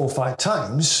getting 4 or 5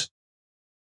 times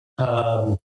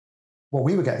what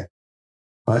we were getting,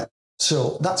 right?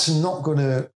 So that's not going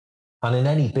to... And in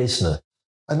any business...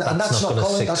 And that's not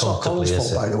Colin's fault,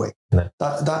 by the way. No.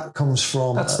 That comes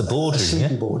from... That's the board, a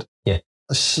sleepy board. Yeah.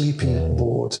 A sleepy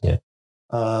board. Yeah.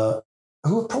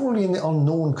 Who are probably in the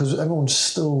unknown because everyone's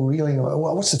still reeling about,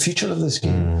 what's the future of this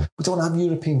game? We don't have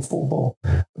European football.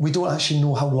 We don't actually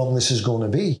know how long this is going to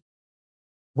be.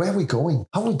 Where are we going?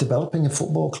 How are we developing a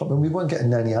football club? And we weren't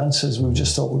getting any answers. We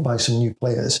just thought we'd buy some new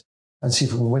players and see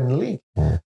if we can win the league.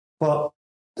 But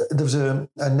there was a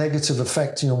negative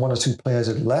effect. 1 or 2 players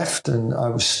had left and I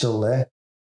was still there.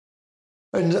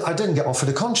 And I didn't get offered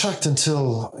a contract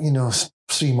until,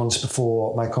 3 months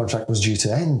before my contract was due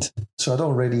to end. So it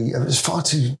was far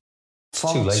too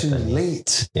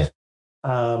late. Yeah.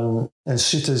 And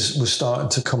suitors were starting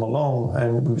to come along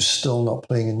and we were still not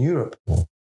playing in Europe.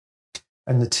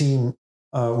 And the team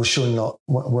was showing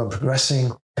weren't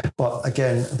progressing. But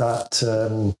again, that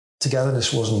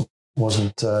togetherness wasn't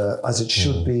as it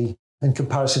should be in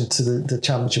comparison to the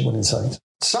championship winning side.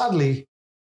 Sadly,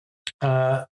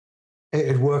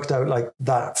 it worked out like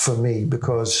that for me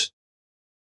because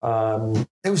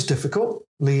it was difficult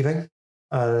leaving.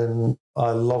 And I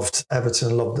loved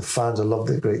Everton, loved the fans, I loved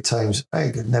the great times.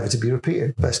 Never to be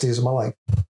repeated. Best days of my life.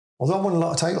 Although I won a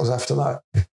lot of titles after that.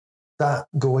 That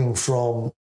going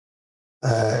from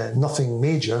nothing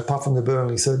major, apart from the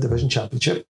Burnley 3rd Division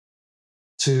Championship,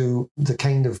 to the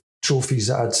kind of trophies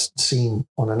that I'd seen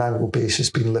on an annual basis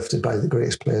being lifted by the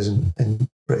greatest players in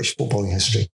British footballing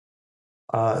history.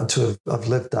 And to have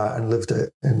lived that and lived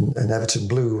it in Everton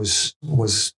Blue was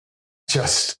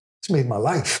just, it's made my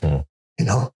life.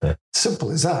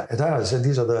 Simple as that. It has. And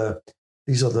these are the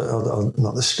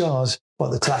not the scars, but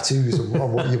the tattoos of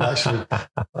what you've actually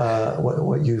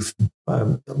what you've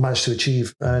managed to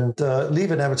achieve. And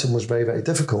leaving Everton was very, very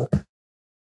difficult.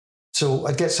 So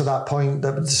it gets to that point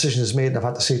that the decision is made, and I've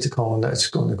had to say to Colin that it's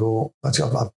going to go. I've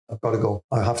got to go.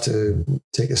 I have to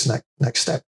take this next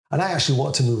step. And I actually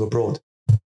wanted to move abroad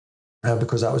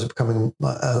because that was becoming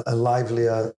a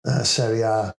livelier Serie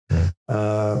A.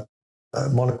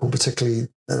 Monaco particularly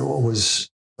was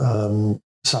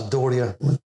Sampdoria,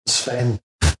 Sven,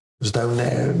 was down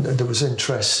there, and there was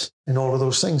interest in all of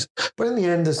those things. But in the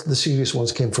end, the serious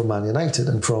ones came from Man United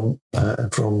and from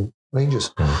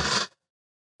Rangers.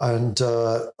 And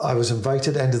I was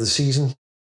invited end of the season.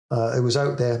 It was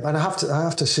out there, and I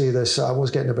have to say this: I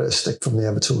was getting a bit of stick from the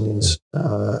Evertonians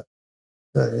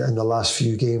in the last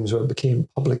few games where it became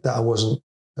public that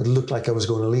it looked like I was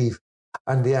going to leave.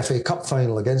 And the FA Cup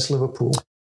final against Liverpool.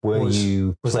 I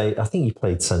think you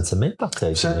played centre mid that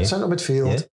day, didn't you? Centre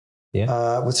midfield,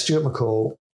 with Stuart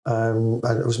McCall, and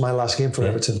it was my last game for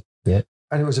Everton. Yeah,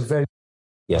 and it was a very,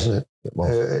 wasn't it? It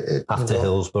was after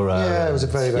Hillsborough. Yeah, it was a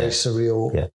very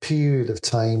surreal period of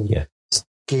time. Yeah,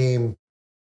 game.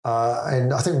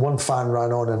 And I think one fan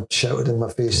ran on and shouted in my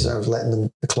face that I was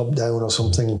letting the club down or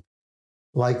something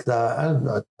like that.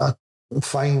 And I'm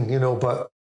fine, but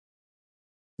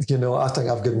I think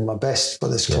I've given my best for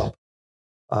this club.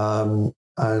 And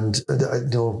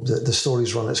the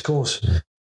story's run its course.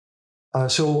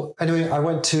 So anyway, I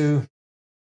went to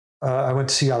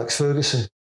see Alex Ferguson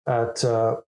at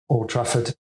Old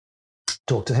Trafford,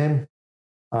 talked to him,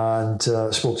 and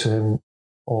spoke to him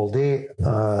all day.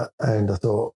 And I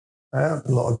thought a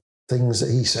lot of things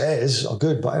that he says are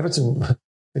good, but Everton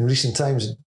in recent times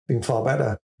have been far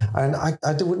better. And I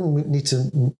wouldn't need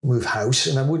to move house,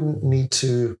 and I wouldn't need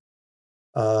to,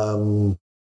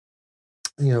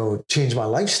 change my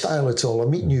lifestyle at all or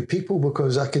meet new people,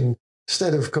 because I can,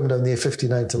 instead of coming down the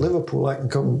A59 to Liverpool, I can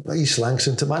come East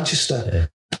Langston to Manchester.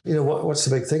 Yeah. What's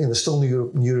the big thing? And there's still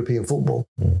European football.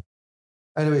 Mm.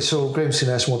 Anyway, so Graham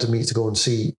Souness wanted me to go and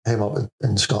see him up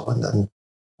in Scotland. And,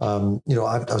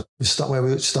 where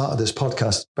we started this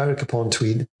podcast, Berwick upon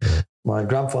Tweed, my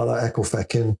grandfather, Echo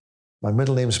Feckin, my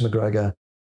middle name's McGregor.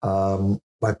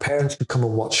 My parents would come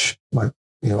and watch I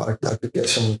could get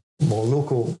some more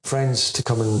local friends to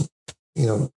come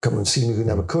and see me who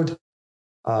never could.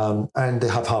 And they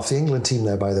have half the England team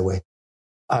there, by the way,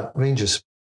 at Rangers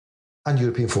and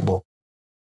European football.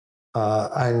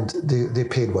 And they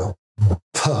paid well,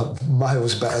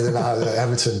 miles better than I had at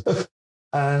Everton.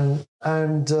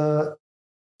 And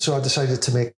so I decided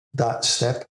to make that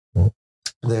step. I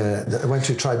went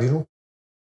to a tribunal.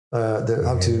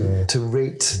 How to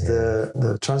rate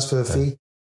the transfer fee.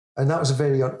 And that was a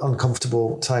very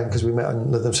uncomfortable time, because we met in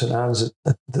Lytham St Anne's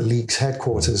at the league's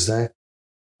headquarters there.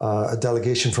 A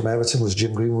delegation from Everton was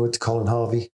Jim Greenwood, Colin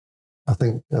Harvey. I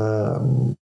think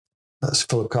that's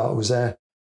Philip Carter was there.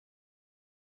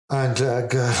 And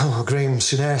Graham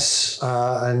Souness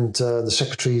and the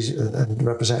secretaries and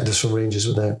representatives from Rangers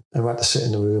were there. And we had to sit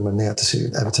in the room, and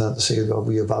Everton had to say,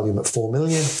 we value him at $4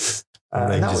 million. And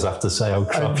Rangers have to say, "Oh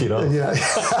crap, you know." Yeah,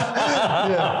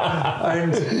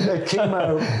 and it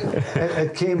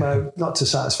came out not to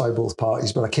satisfy both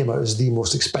parties, but I came out as the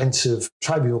most expensive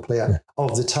tribunal player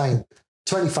of the time.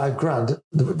 25 grand,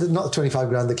 not the 25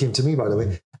 grand that came to me, by the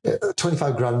way.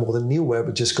 25 grand more than Neil Webb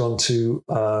had just gone to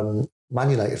Man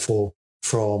United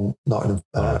from Nottingham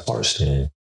Forest. Yeah.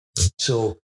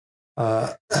 So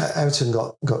Everton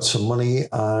got some money,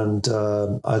 and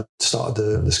I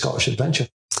started the Scottish adventure.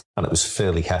 And it was a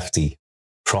fairly hefty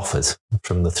profit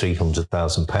from the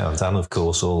 £300,000, and of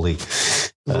course all the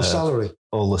salary,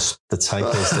 all the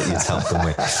titles that you'd helped them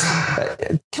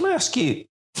with. Can I ask you,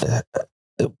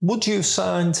 would you have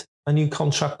signed a new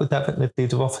contract with Everton if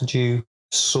they'd have offered you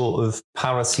sort of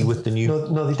parity with the new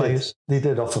players? They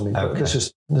did offer me, but this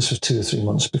was 2 or 3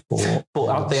 months before.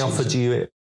 But had they offered you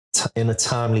it in a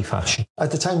timely fashion?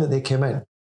 At the time that they came in,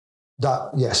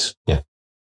 yes. Yeah.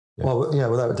 Yeah. Well, yeah,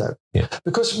 without a doubt. Yeah.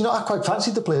 Because I quite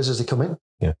fancied the players as they come in.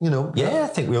 Yeah. I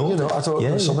think we all. I thought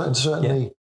there was something, and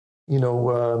certainly.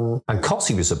 And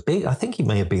Cossie was I think he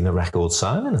may have been a record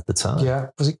signing at the time. Yeah,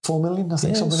 was it 4 million? I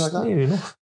think something like that. Near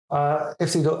enough.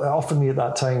 If they'd offered me at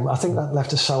that time, I think that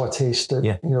left a sour taste.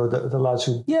 That, the lads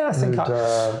who. Yeah, I think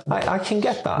I can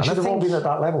get that. You should have all been at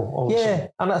that level. Yeah,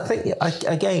 and I think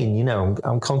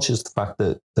I'm conscious of the fact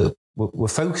that we're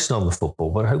focusing on the football,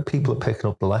 but I hope people are picking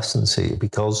up the lessons here,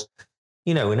 because,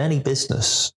 in any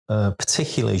business,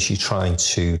 particularly as you're trying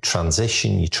to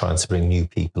transition, you're trying to bring new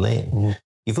people in,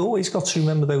 you've always got to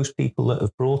remember those people that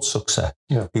have brought success,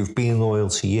 who've been loyal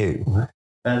to you. Mm-hmm.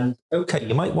 And,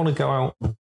 you might want to go out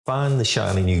and find the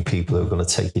shiny new people who are going to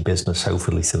take your business,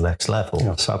 hopefully, to the next level.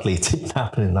 Yeah. Sadly, it didn't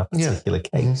happen in that particular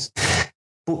case. Mm-hmm.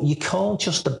 But you can't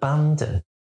just abandon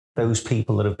those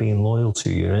people that have been loyal to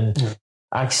you. And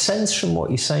I sense from what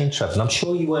you're saying, Trevor, and I'm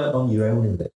sure you weren't on your own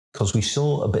in it, because we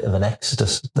saw a bit of an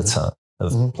exodus at the time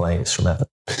of players from Everton.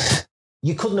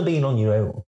 You couldn't have been on your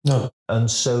own. No.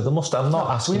 And so there must, I'm not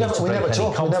asking you to break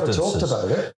any confidences. We never talked about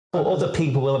it. But other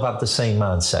people will have had the same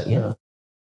mindset,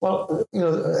 Well,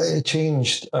 it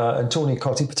changed. And Tony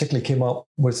Cottee particularly came up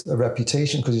with a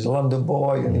reputation because he's a London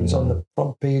boy and he was on the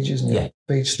front pages and he had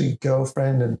Page Street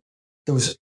Girlfriend. And there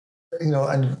was,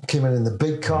 and came in the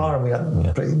big car and we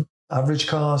had pretty average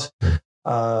cars.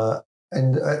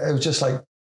 And it was just like,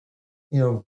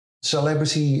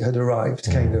 celebrity had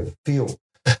arrived kind of feel.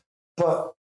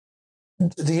 But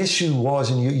the issue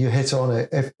was, and you hit on it,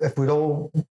 if we'd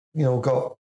all,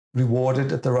 got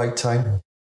rewarded at the right time,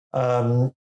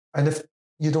 and if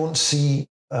you don't see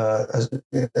as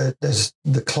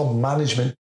the club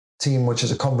management team, which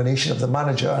is a combination of the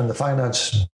manager and the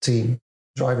finance team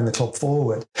driving the club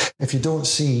forward, if you don't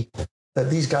see that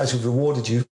these guys who've rewarded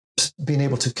you being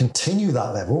able to continue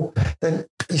that level, then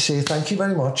you say, thank you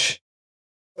very much.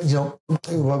 We're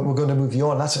going to move you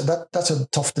on. That's a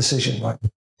tough decision, right?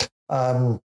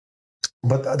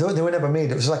 But they were never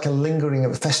made. It was like a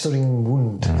lingering, festering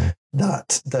wound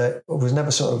that was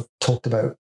never sort of talked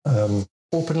about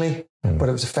openly, but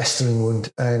it was a festering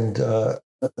wound. And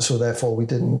so therefore we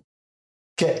didn't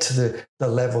get to the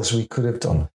levels we could have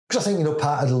done. Because I think,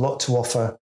 Pat had a lot to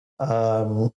offer.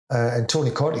 And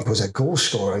Tony Cottee was a goal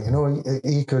scorer. He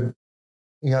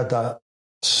had that,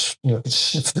 could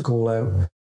sniff the goal out.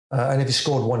 And if he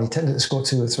scored one, he tended to score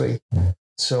two or three.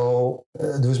 So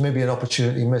there was maybe an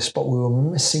opportunity missed, but we were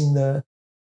missing the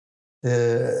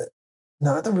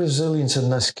resilience in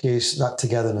this case, that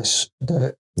togetherness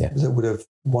that would have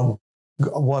won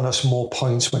us more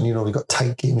points when, we got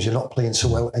tight games, you're not playing so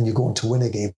well and you're going to win a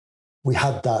game. We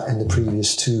had that in the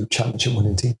previous two championship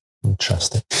winning teams.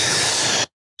 Interesting.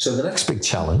 So the next big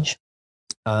challenge,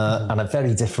 and a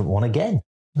very different one again.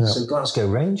 Yeah. So Glasgow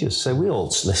Rangers. So we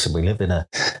live in a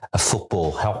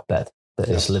football hotbed that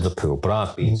is Liverpool, but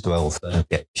I've been to Old Firm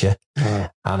games,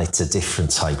 and it's a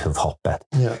different type of hotbed.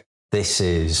 Yeah. This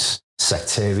is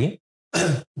sectarian.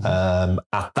 At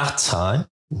that time,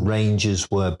 Rangers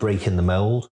were breaking the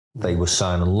mould. They were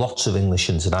signing lots of English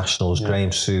internationals.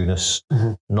 Graham Souness,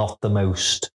 not the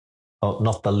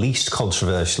least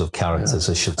controversial of characters,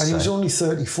 I should say. And he was only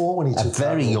 34 when he took a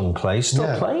very young player,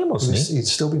 still playing, wasn't he? He'd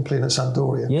still been playing at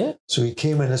Sampdoria. Yeah. So he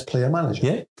came in as player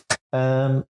manager.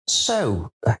 Yeah.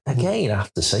 So, again, I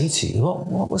have to say to you,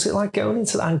 what was it like going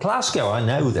into that? And Glasgow, I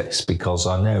know this because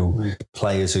I know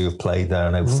players who have played there.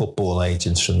 I know football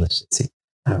agents from the city.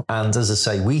 Yeah. And as I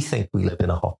say, we think we live in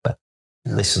a hotbed.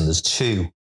 Yeah. Listen, there's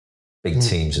two big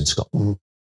teams in Scotland.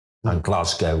 And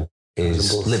Glasgow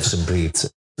lives and breathes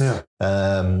it. Yeah.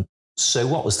 So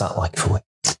what was that like for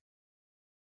you?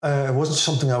 It wasn't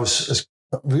something I was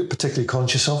particularly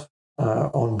conscious of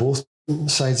on both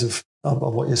sides of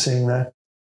what you're saying there.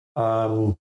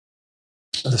 The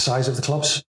size of the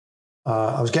clubs.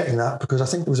 I was getting that because I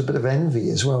think there was a bit of envy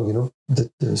as well.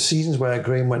 The seasons where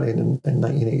Graham went in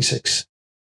 1986,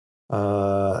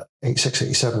 86,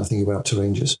 87, I think he went up to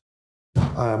Rangers.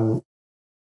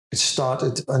 It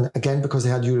started, and again, because they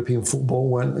had European football,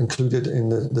 weren't included in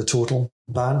the total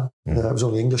ban. It was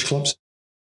only English clubs.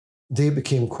 They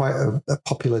became quite a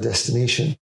popular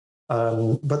destination,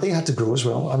 but they had to grow as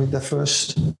well. I mean, the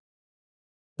first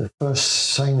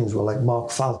signings were like Mark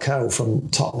Falcao from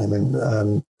Tottenham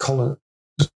and Colin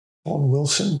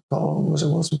Wilson from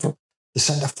the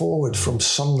centre forward from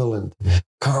Sunderland.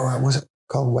 Was it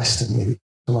Colin Weston, maybe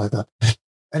something like that?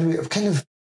 Anyway, kind of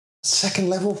second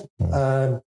level.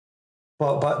 But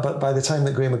by the time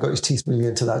that Graham had got his teeth really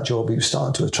into that job, he was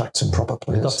starting to attract some proper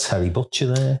players. You got Terry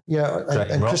Butcher there. Yeah,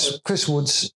 and Chris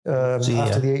Woods,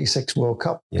 after the 86 World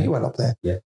Cup, he went up there.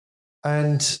 Yeah.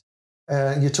 And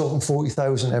you're talking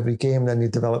 40,000 every game, then you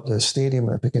developed a stadium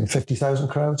and it became 50,000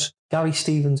 crowds. Gary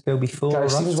Stevens go before? Gary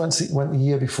Stevens went the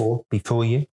year before. Before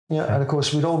you? Yeah, and of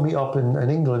course we'd all meet up in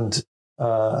England,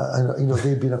 and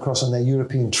they'd been across on their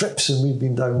European trips and we'd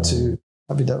been down to,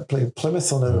 I've been down playing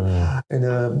Plymouth in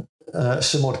a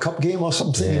Simod Cup game or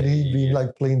something, and he'd be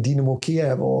like playing Dynamo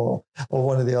Kiev or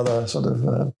one of the other sort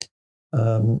of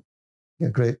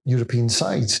great European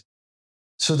sides.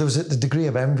 So there was a degree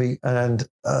of envy, and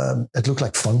it looked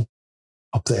like fun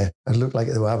up there. It looked like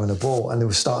they were having a ball, and they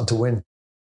were starting to win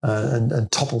and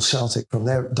topple Celtic from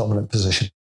their dominant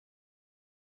position.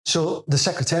 So the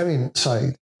Secretarian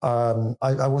side,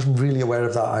 I wasn't really aware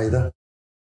of that either.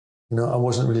 I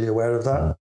wasn't really aware of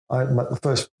that.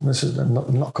 This is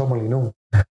not commonly known.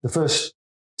 The first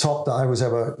top that I was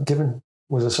ever given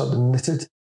was a sort of knitted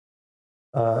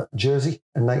jersey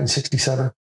in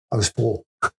 1967. I was 4.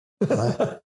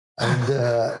 Right? And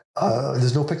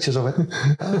there's no pictures of it.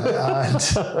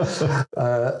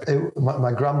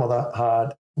 My grandmother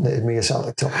had knitted me a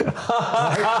Celtic top. Right.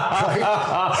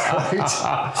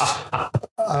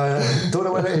 Don't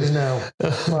know where it is now.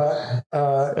 But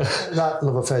that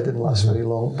love affair didn't last very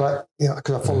long. But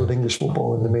because I followed English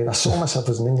football in the main, I saw myself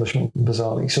as an Englishman,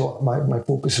 bizarrely. So my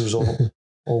focus was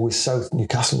always south,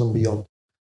 Newcastle and beyond.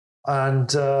 And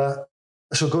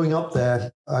so going up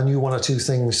there, I knew one or two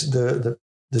things. The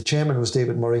chairman was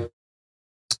David Murray,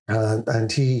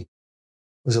 and he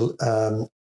was a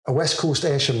West Coast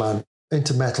Ayrshire man,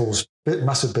 into metals,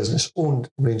 massive business, owned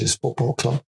Rangers Football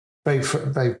Club, very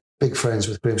big friends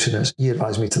with Graham Souness. He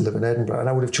advised me to live in Edinburgh, and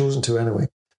I would have chosen to anyway.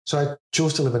 So I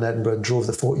chose to live in Edinburgh and drove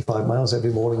the 45 miles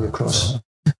every morning across,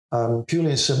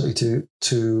 purely and simply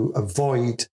to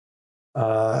avoid,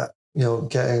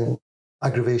 getting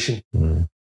aggravation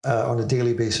on a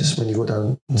daily basis when you go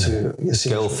down to the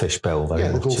Goldfish Bowl.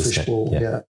 The Goldfish Bowl.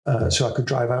 Yeah. So I could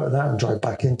drive out of that and drive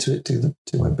back into it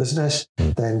to my business,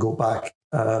 then go back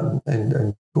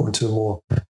and go into a more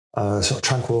sort of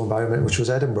tranquil environment, which was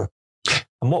Edinburgh.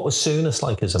 And what was Souness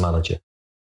like as a manager?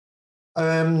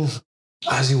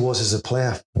 As he was as a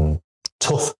player,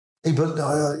 tough.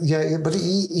 But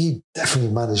he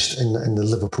definitely managed in the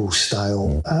Liverpool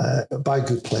style by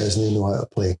good players, and they know how to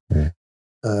play.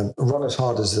 Run as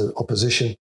hard as the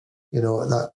opposition.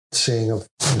 That saying of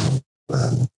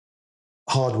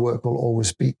hard work will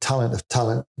always beat talent if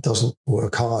talent doesn't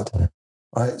work hard.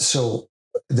 Right? So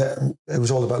it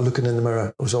was all about looking in the mirror.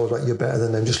 It was all about you're better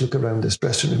than them. Just look around this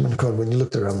dressing room. And God, when you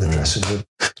looked around the dressing room,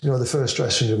 the first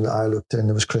dressing room that I looked in,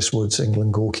 there was Chris Woods,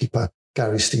 England goalkeeper,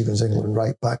 Gary Stevens, England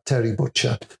right back, Terry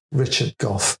Butcher, Richard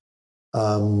Gough,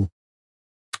 Ali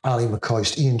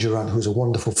McCoist, Ian Durant, who's a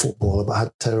wonderful footballer but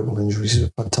had terrible injuries. He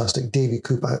was fantastic. Davy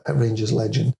Cooper, a Rangers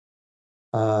legend.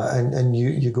 And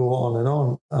you go on and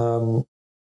on.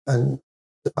 And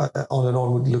on and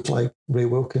on would look like Ray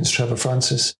Wilkins, Trevor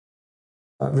Francis.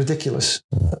 Ridiculous,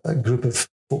 a group of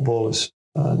footballers.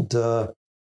 And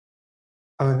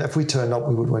if we turned up,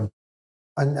 we would win.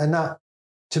 And that,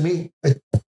 to me,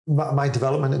 my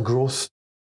development and growth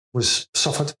was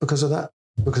suffered because of that,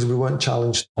 because we weren't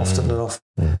challenged often enough.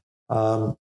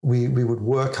 We would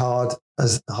work hard,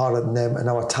 as harder than them, and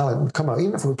our talent would come out.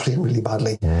 Even if we were playing really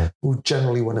badly, we would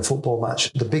generally win a football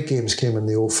match. The big games came in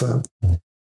the Old Firm.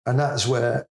 And that's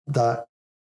where that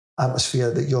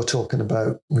atmosphere that you're talking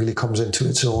about really comes into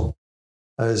its own,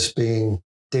 as being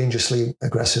dangerously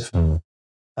aggressive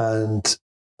and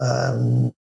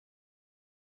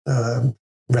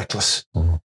reckless.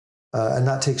 And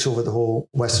that takes over the whole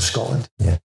west of Scotland.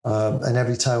 And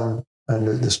every town, and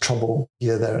there's trouble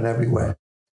here, there and everywhere.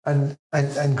 And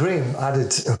Graham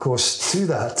added, of course, to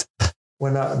that,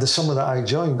 when the summer that I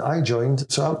joined,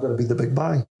 so I was going to be the big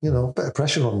buy, bit of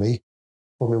pressure on me.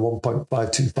 For me,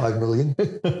 1.525 million.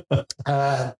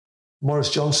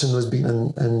 Maurice Johnson was being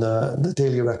in the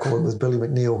Daily Record with Billy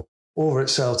McNeil over at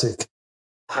Celtic,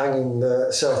 hanging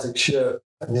the Celtic shirt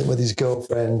with his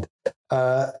girlfriend.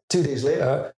 2 days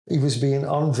later, he was being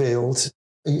unveiled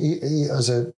he as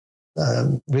a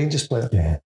Rangers player.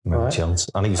 Yeah, right?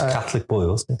 Johnson. And he was a Catholic boy,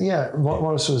 wasn't he? Yeah,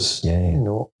 Maurice was,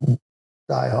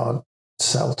 diehard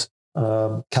Celt,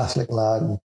 Catholic lad.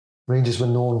 And Rangers were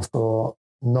known for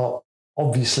not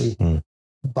obviously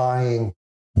buying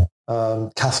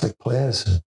Catholic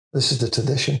players. This is the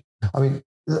tradition. I mean,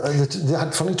 they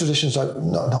had funny traditions, like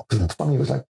not even funny. It was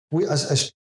like we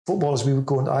as footballers, we would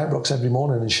go into Ibrox every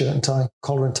morning in shirt and tie,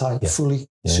 collar and tie, fully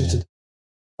suited.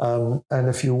 And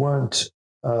if you weren't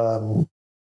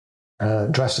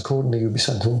dressed accordingly, you'd be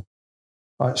sent home.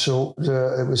 Right, so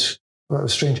it was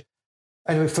strange.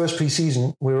 Anyway, first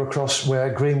pre-season, we were across where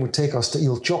Graham would take us to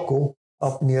Il Ciocco,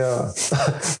 up near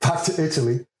back to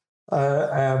Italy,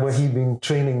 where he'd been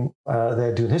training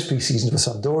there, doing his pre-season for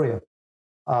Sampdoria.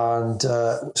 And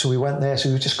so we went there. So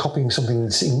we were just copying something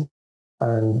we'd seen.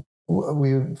 And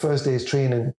first day's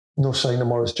training, no sign of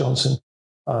Maurice Johnson.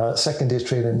 Second day's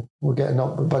training, we're getting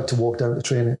up, we're about to walk down to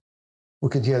training. We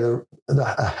could hear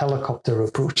a helicopter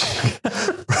approaching,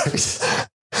 right?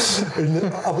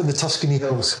 Up in the Tuscany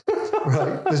Hills.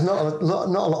 Right, there's not a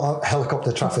lot of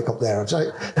helicopter traffic up there. It's like,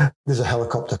 there's a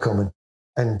helicopter coming,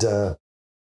 and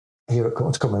here it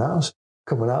comes, coming at us.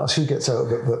 Who gets out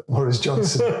of it but Maurice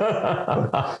Johnson?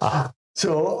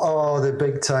 So, the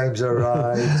big times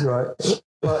arrived, right?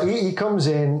 But he comes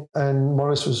in, and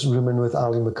Maurice was rooming with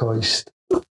Ali McCoist.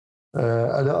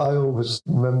 And I always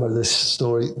remember this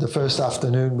story. The first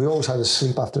afternoon, we always had to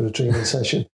sleep after a training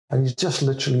session, and he's just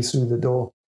literally through the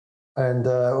door. And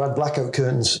we had blackout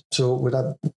curtains, so we'd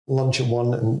have lunch at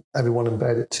 1 and everyone in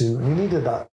bed at 2. And you needed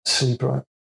that sleep, right?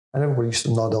 And everybody used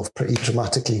to nod off pretty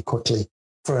dramatically, quickly,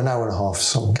 for an hour and a half,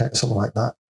 something like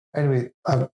that. Anyway,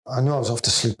 I knew I was off to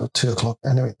sleep at 2 o'clock.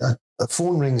 Anyway, the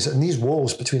phone rings, and these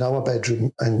walls between our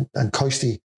bedroom and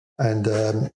Coisty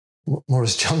and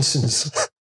Maurice Johnson's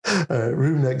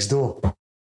room next door.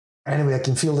 Anyway, I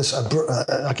can feel this.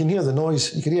 I can hear the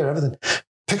noise. You can hear everything.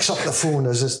 Picks up the phone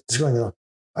as it's going on,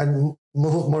 and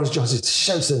Maurice Johnson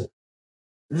shouts in,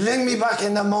 "Ring me back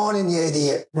in the morning, you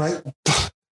idiot!" Right?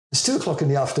 It's 2:00 in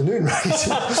the afternoon, right?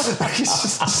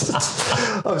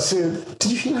 I'm saying,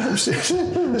 "Did you hear what I'm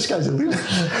saying? This guy's a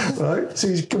lunatic," right? So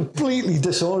he's completely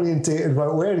disorientated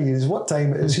about where he is, what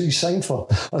time it is, who he signed for.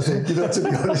 I think, to be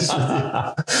honest with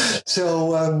you.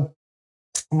 So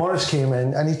Morris came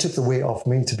in and he took the weight off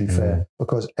me, to be fair,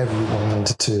 because everyone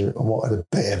wanted a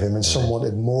bit of him, and some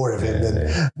wanted more of him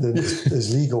than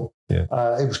is legal. Yeah.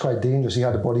 It was quite dangerous. He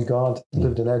had a bodyguard,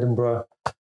 lived in Edinburgh,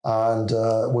 and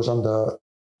was under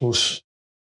close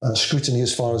scrutiny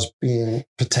as far as being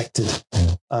protected.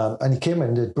 And he came in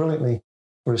and did brilliantly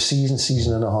for a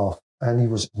season and a half. And he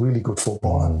was a really good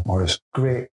footballer, Morris.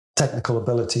 Great technical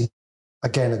ability.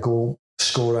 Again, a goal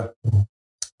scorer.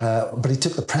 But he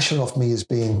took the pressure off me as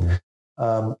being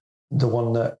the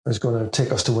one that is going to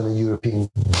take us to win a European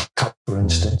Cup, for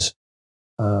instance.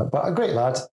 But a great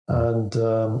lad, and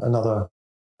another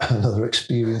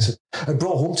experience. It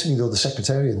brought home to me, though, the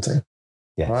secretarian thing.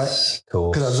 Yes, right?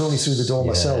 Cool. Because I was only through the door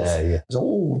myself. Yeah.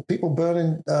 So, people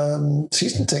burning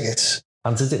season tickets.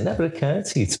 And did it never occur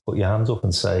to you to put your hand up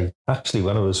and say, actually,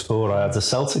 when I was 4, I had a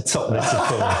Celtic top knitted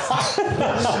for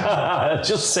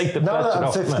Just take the now that I'm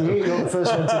off 58, you're the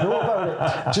first one to know about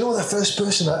it. Do you know the first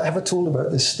person I ever told about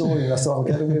this story? And I thought, I'll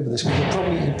get away with this. Because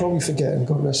you'll probably forget, and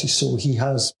God rest his soul, he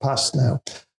has passed now.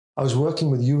 I was working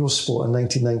with Eurosport in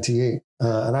 1998,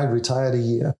 and I'd retired a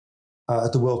year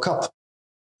at the World Cup.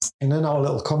 And in our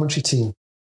little commentary team,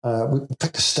 we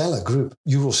picked a stellar group,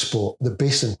 Eurosport. They're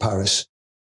based in Paris.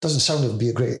 Doesn't sound like it would be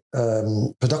a great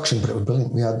production, but it was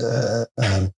brilliant. We had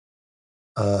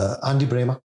Andy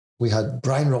Bremer, we had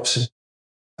Brian Robson,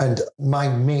 and my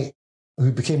mate,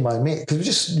 who became my mate,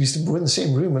 because we were in the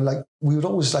same room, and we would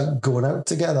always going out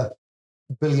together.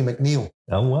 Billy McNeil.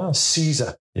 Oh, wow.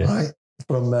 Caesar, right?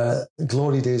 From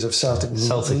glory days of Celtic.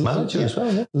 Celtic manager as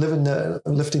well, yeah.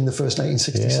 Lifting the first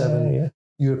 1967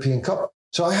 European Cup.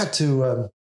 So I had to,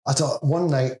 I thought one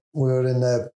night we were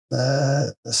in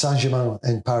Saint-Germain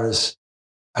in Paris,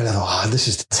 and I thought, this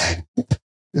is the time.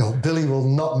 Billy will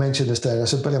not mention this day. I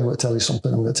said, Billy, I'm going to tell you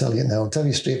something. I'm going to tell you it now. I'll tell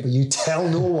you straight, but you tell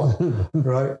no one,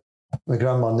 right? My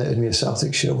grandma knitted me a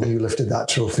Celtic shirt when you lifted that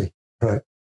trophy, right?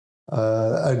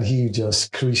 And he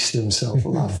just creased himself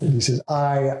laughing. He says,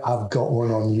 I have got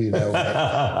one on you now, mate.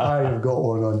 I have got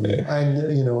one on you. And,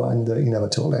 he never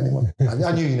told anyone.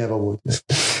 I knew he never would.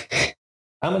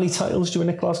 How many titles do you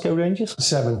win at Glasgow Rangers?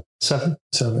 7. 7?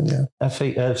 7, yeah.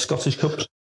 FA, Scottish Cups?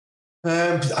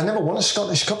 I never won a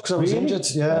Scottish Cup because I was injured.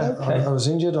 Yeah, okay. I was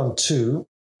injured on 2,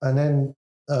 and then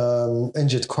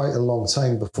injured quite a long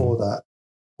time before that.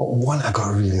 But one I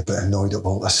got really a bit annoyed at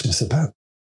Walter Smith about.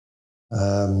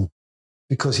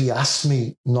 Because he asked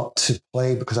me not to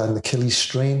play because I had an Achilles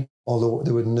strain, although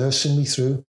they were nursing me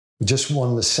through. We just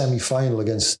won the semi-final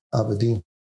against Aberdeen.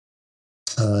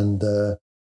 And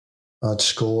I'd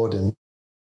scored,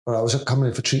 but I was coming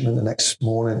in for treatment the next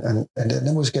morning, and then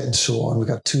I was getting sore, and we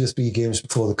got 2 or 3 games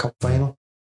before the cup final.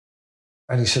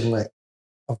 And he said, mate,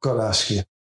 I've got to ask you,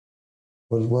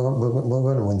 we're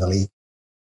going to win the league.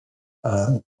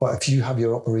 But if you have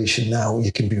your operation now,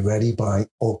 you can be ready by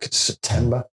August,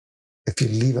 September. If you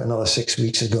leave it another 6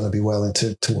 weeks, it's going to be well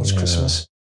towards Christmas.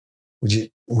 Would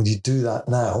you do that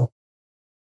now?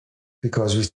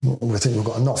 Because we think we've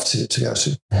got enough to go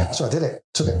to. So I did it,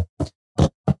 took it.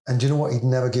 And do you know what? He'd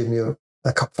never give me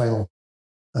a cup final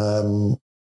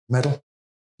medal.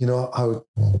 You know how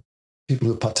people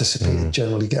who participated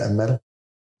generally get a medal?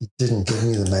 He didn't give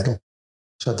me the medal.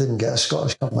 So I didn't get a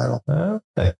Scottish Cup medal.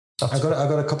 Okay. I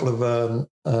got a couple of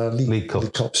league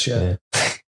cups, yeah.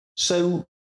 So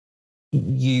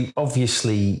you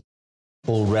obviously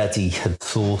already had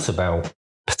thought about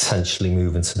potentially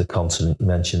moving to the continent. You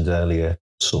mentioned earlier,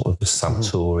 sort of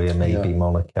Sampdoria, maybe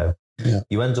Monaco. Yeah.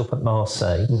 You end up at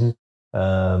Marseille,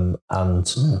 and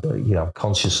I'm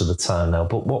conscious of the time now.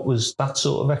 But what was that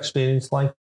sort of experience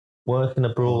like? Working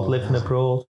abroad, living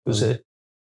abroad? Was it?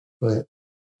 Right.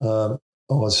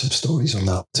 There's some stories on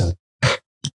that.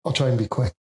 I'll try and be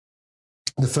quick.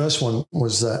 The first one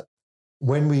was that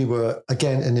when we were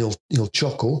again in Il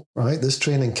Choco, right, this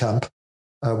training camp.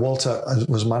 Walter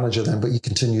was manager then, but he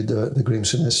continued the Graham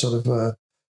Smith sort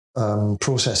of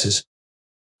processes.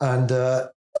 And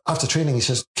after training, he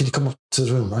says, "Can you come up to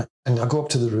the room?" Right, and I go up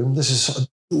to the room. This is sort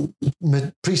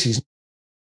of pre-season,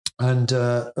 and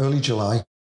early July.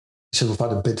 He said, "We've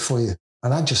had a bid for you,"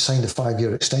 and I just signed a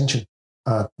 5-year extension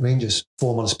at Rangers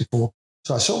 4 months before.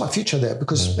 So I saw my future there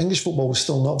because English football was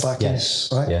still not back in,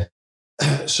 right? Yeah.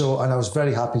 So, and I was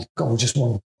very happy. God, we just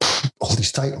won all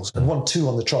these titles and won 2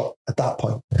 on the trot at that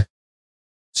point.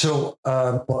 So,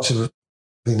 what's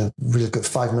been a really good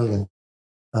 5 million,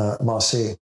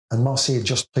 Marseille. And Marseille had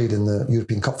just played in the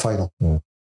European Cup final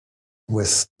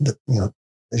with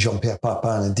Jean-Pierre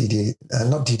Papin and Didier,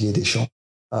 not Didier Deschamps,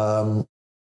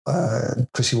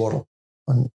 Chrissy Waddle.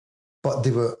 But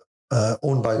they were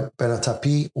owned by Bernard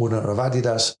Tapie, owner of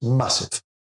Adidas, massive.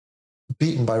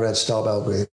 Beaten by Red Star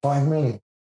Belgrade, 5 million.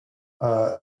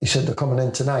 He said, they're coming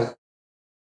in tonight.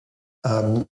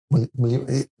 Will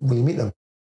you meet them?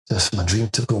 Just my dream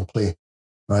to go and play,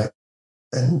 right?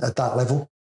 And at that level.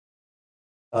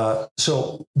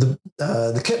 So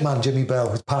the kit man, Jimmy Bell,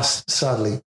 who passed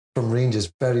sadly from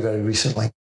Rangers very, very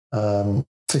recently,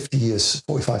 50 years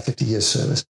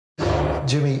service.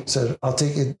 Jimmy said, I'll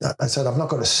take you. I said, I've not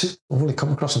got a suit. I've only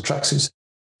come across some tracksuits.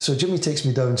 So Jimmy takes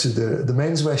me down to the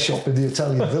menswear shop in the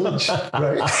Italian village,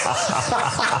 right?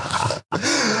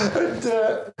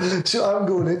 And, so I'm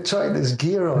going in, trying this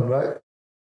gear on, right?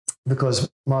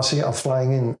 Because Marseille are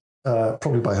flying in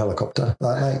probably by helicopter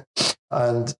that night.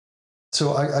 And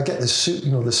so I get this suit,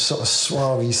 this sort of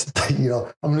suave thing,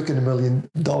 I'm looking $1 million.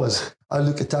 I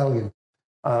look Italian.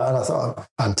 And I thought,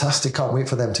 fantastic, can't wait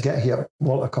for them to get here.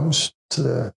 Walter comes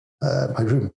to my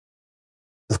room.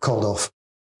 They've called off.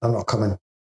 I'm not coming.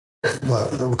 Well,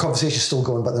 the conversation's still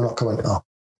going, but they're not coming. Oh,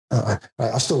 right.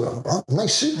 I still go,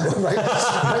 nice suit. Right.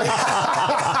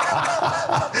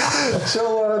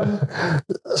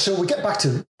 So we get back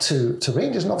to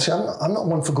Rangers, and obviously I'm not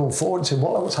one for going forward and saying,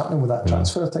 what's happening with that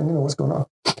transfer thing? What's going on?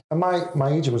 And my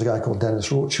agent was a guy called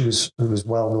Dennis Roach, who was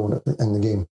well known in the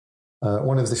game.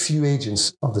 One of the few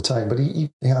agents of the time, but he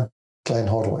had Glenn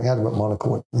Hoddle, he had him at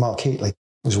Monaco. Mark Hateley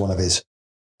was one of his.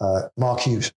 Mark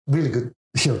Hughes, really good,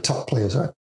 top players,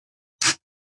 right?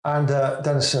 And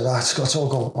Dennis said, it's all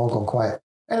gone quiet.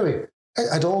 Anyway,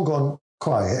 I'd all gone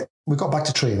quiet. We got back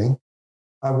to training.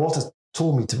 And Walter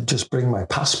told me to just bring my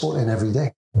passport in every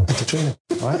day into training,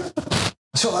 right?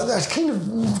 So that kind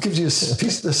of gives you a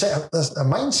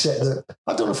mindset that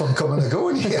I don't know if I'm coming or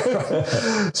going here.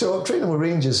 Right? So I'm training with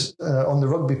Rangers on the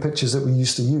rugby pitches that we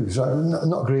used to use. Right?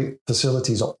 Not great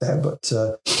facilities up there, but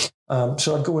so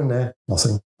I'd go in there,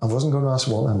 nothing. I wasn't going to ask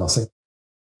Walter, nothing.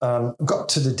 Got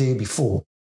to the day before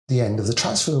the end of the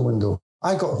transfer window.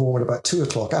 I got home at about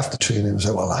 2:00 after training and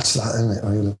said, well, that's that, isn't it?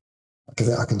 Really?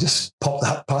 I can just pop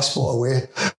that passport away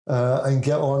and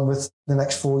get on with the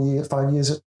next 5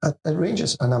 years at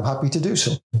Rangers, and I'm happy to do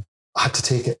so. I had to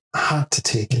take it,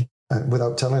 and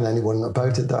without telling anyone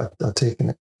about it that I'd taken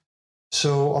it.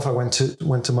 So off I went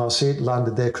to Marseille,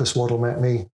 landed there. Chris Waddle met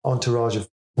me, entourage of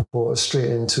reporters,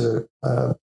 straight into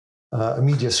a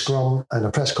media scrum and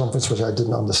a press conference, which I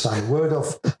didn't understand a word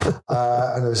of.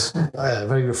 And it was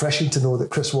very refreshing to know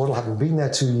that Chris Waddle, having been there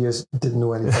 2 years, didn't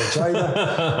know any French either.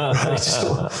 Right?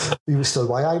 So he was still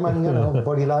YI man,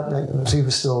 body lad. So he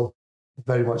was still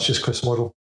very much just Chris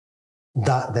Waddle.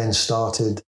 That then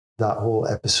started that whole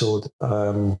episode.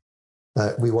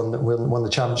 We won the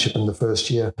championship in the first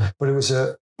year, but it was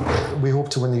we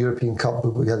hoped to win the European Cup,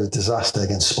 but we had a disaster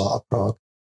against Sparta Prague,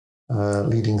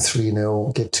 leading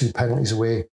 3-0, gave 2 penalties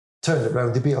away, turned it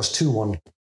around. They beat us 2-1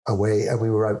 away, and we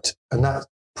were out. And that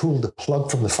pulled the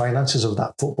plug from the finances of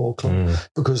that football club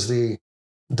because they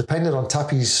depended on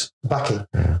Tappy's backing,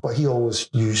 but he always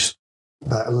used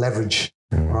that leverage.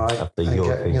 Right,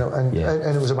 and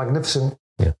it was a magnificent.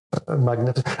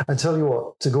 I tell you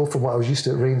what, to go from what I was used to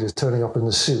at Rangers, turning up in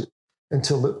the suit,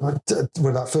 until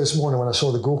when that first morning when I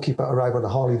saw the goalkeeper arrive on a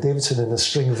Harley Davidson in a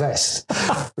string vest,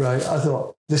 right? I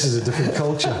thought this is a different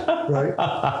culture, right?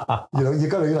 You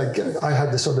got to I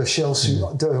had this sort of shell suit,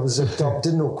 it was zipped up,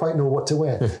 didn't quite know what to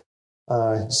wear,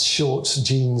 shorts,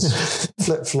 jeans,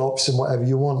 flip flops, and whatever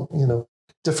you want,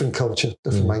 Different culture,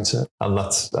 different mindset. And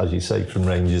that's, as you say, from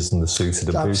Rangers and the suit to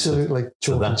the boots. Absolutely.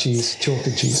 Chalk and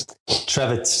cheese.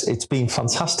 Trevor, it's been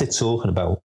fantastic talking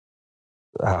about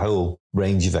a whole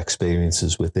range of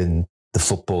experiences within the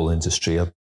football industry.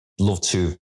 I'd love to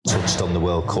have touched on the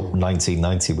World Cup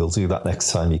 1990. We'll do that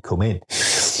next time you come in.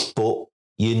 But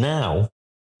you now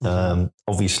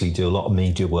obviously do a lot of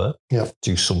media work. Yeah.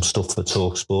 Do some stuff for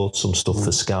TalkSport, some stuff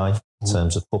for Sky in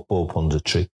terms of football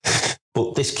punditry.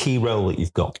 But this key role that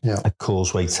you've got at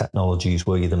Causeway Technologies,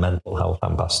 where you're the mental health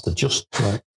ambassador, just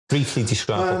briefly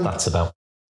describe what that's about.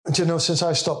 Since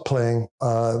I stopped playing,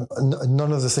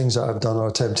 none of the things that I've done or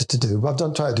attempted to do, but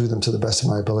I've tried to do them to the best of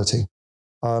my ability.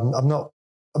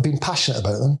 I've been passionate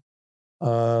about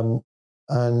them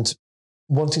and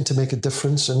wanting to make a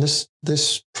difference. And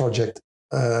this project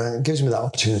gives me that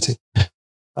opportunity.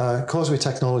 Causeway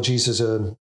Technologies is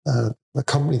a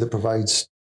company that provides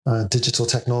digital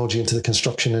technology into the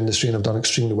construction industry and have done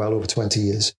extremely well over 20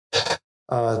 years.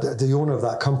 The owner of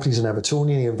that company is an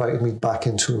Evertonian. He invited me back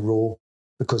into a role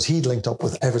because he'd linked up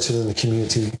with Everton and the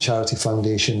Community Charity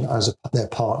Foundation as their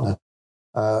partner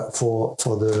for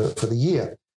the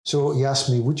year. So he asked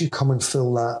me, would you come and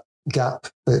fill that gap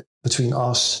between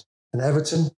us and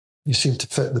Everton? You seem to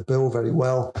fit the bill very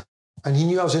well. And he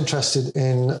knew I was interested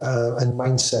in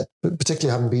mindset,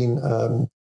 particularly having been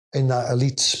in that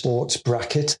elite sports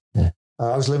bracket. Yeah.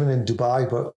 I was living in Dubai,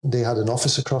 but they had an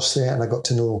office across there, and I got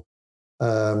to know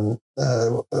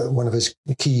one of his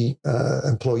key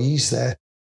employees there.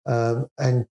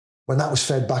 And when that was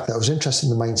fed back, that I was interested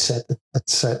in the mindset that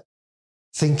set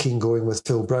thinking going with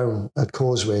Phil Brown at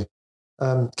Causeway.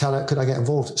 Could I get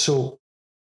involved? So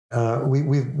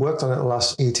we've worked on it the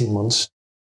last 18 months.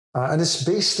 And it's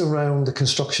based around the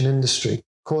construction industry.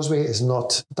 Causeway is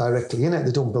not directly in it.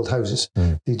 They don't build houses.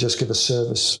 They just give a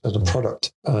service as a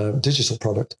product, digital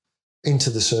product, into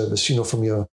the service, from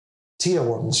your tier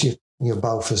ones, your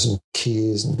Balfours and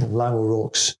Keys and Lang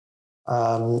O'Rourke's,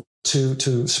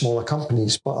 to smaller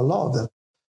companies, but a lot of them.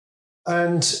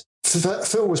 And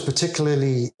Phil was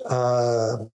particularly,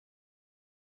 not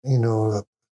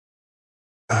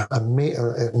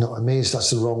amazed, that's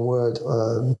the wrong word.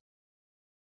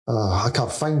 I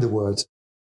can't find the word.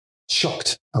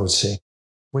 Shocked, I would say,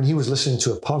 when he was listening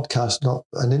to a podcast, not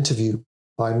an interview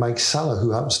by Mike Saller,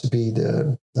 who happens to be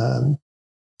the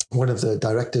one of the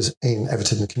directors in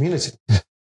Everton and the Community.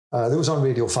 That was on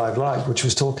Radio 5 Live, which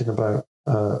was talking about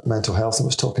mental health and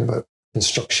was talking about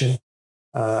construction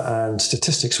and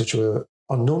statistics, which were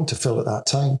unknown to Phil at that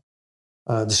time.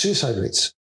 The suicide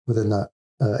rates within that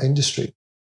industry.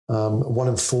 1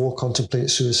 in 4 contemplate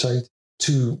suicide.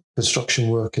 2 construction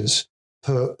workers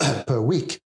per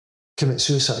week commit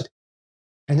suicide.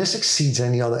 And this exceeds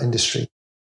any other industry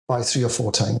by 3 or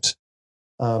 4 times.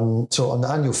 So on the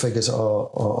annual figures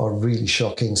are really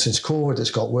shocking. Since COVID,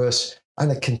 it's got worse,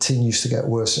 and it continues to get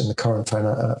worse in the current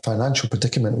financial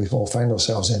predicament we've all found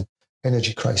ourselves in,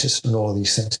 energy crisis and all of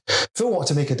these things. Phil wanted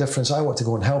to make a difference. I want to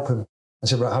go and help him. I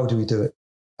said, right, how do we do it?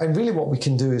 And really what we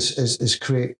can do is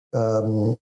create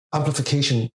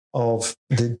amplification of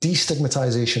the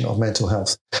destigmatization of mental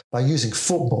health by using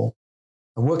football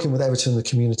and working with Everton and the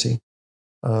Community.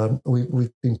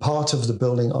 We've been part of the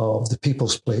building of the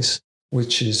People's Place,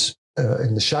 which is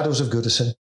in the shadows of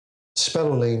Goodison,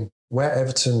 Spellow Lane, where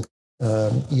Everton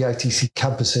EITC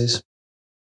campus is,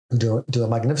 who do a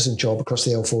magnificent job across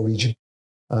the L4 region,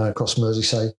 across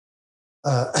Merseyside.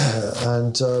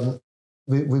 And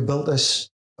we built this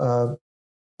a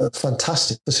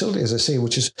fantastic facility, as I say,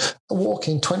 which is a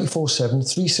walk-in 24/7,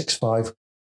 365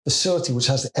 facility, which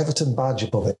has the Everton badge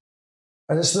above it.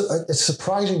 And it's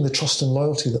surprising the trust and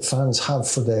loyalty that fans have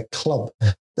for their club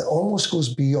that almost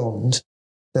goes beyond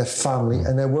their family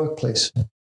and their workplace.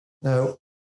 Now,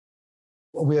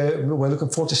 we're looking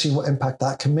forward to seeing what impact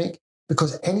that can make,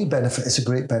 because any benefit is a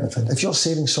great benefit. If you're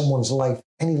saving someone's life,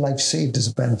 any life saved is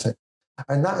a benefit.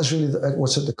 And that is really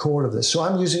what's at the core of this. So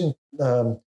I'm using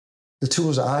the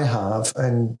tools that I have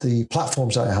and the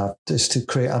platforms I have is to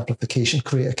create amplification,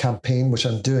 create a campaign, which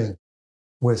I'm doing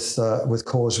with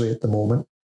Causeway at the moment.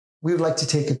 We would like to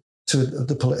take it to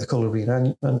the political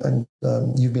arena, and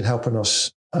you've been helping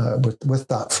us with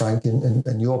that, Frank,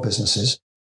 in your businesses.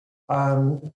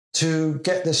 To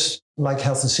get this, like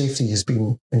health and safety has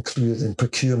been included in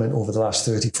procurement over the last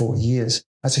 30, 40 years.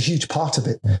 That's a huge part of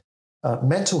it.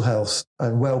 Mental health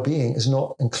and well-being is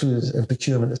not included in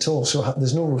procurement at all. So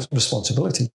there's no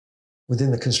responsibility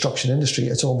within the construction industry.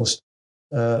 It's almost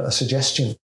a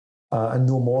suggestion and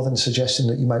no more than a suggestion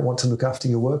that you might want to look after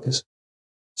your workers.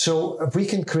 So if we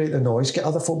can create the noise, get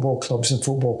other football clubs and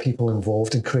football people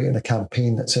involved in creating a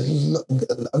campaign that said,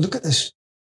 look at this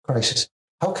crisis.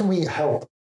 How can we help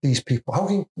these people? How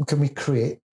can we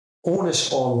create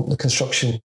onus on the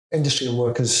construction industry and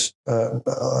workers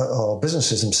or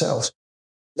businesses themselves?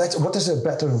 What does a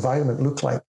better environment look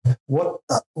like?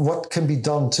 What can be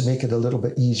done to make it a little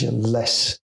bit easier,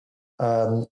 less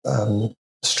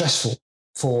stressful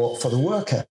for the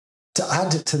worker, to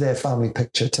add it to their family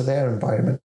picture, to their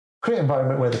environment, create an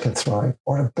environment where they can thrive,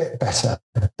 or a bit better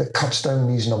that cuts down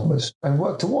these numbers and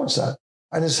work towards that.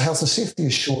 And as health and safety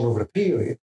is shown over a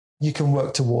period, you can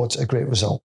work towards a great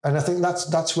result. And I think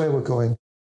that's where we're going.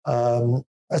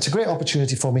 It's a great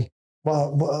opportunity for me.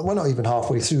 Well, we're not even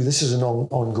halfway through. This is an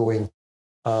ongoing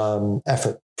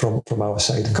effort from our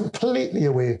side, completely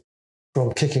away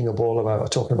from kicking a ball about or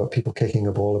talking about people kicking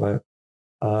a ball about.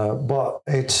 But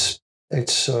it's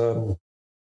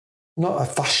not a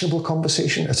fashionable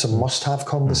conversation. It's a must-have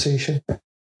conversation.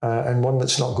 and one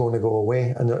that's not going to go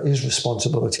away. And there is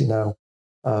responsibility now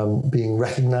being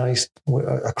recognised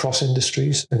across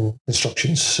industries, and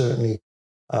construction certainly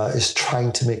is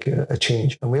trying to make a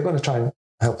change. And we're going to try and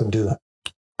help them do that.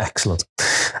 Excellent.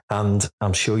 And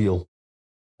I'm sure you'll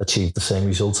achieve the same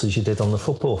results as you did on the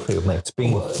football field, mate. It's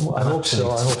been I hope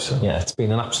so. Yeah, it's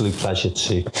been an absolute pleasure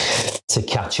to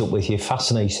catch up with you.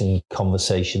 Fascinating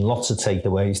conversation. Lots of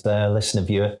takeaways there. Listen, if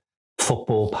you're a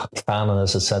football fan, and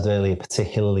as I said earlier,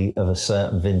 particularly of a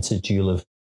certain vintage, you'll have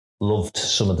loved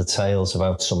some of the tales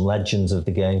about some legends of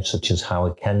the game, such as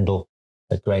Howard Kendall,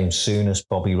 Graham Souness,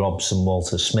 Bobby Robson,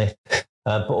 Walter Smith,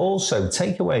 but also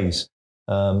takeaways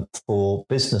for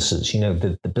businesses,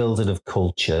 the building of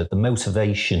culture, the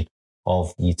motivation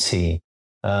of your team.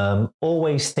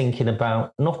 Always thinking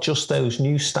about not just those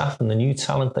new staff and the new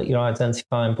talent that you're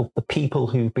identifying, but the people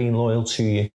who've been loyal to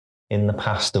you in the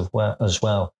past as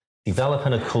well.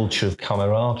 Developing a culture of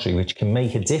camaraderie, which can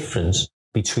make a difference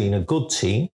between a good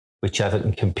team, which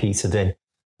Everton competed in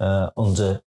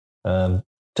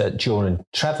during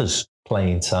Trevor's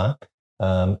playing time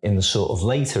in the sort of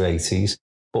later 80s.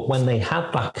 But when they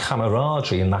had that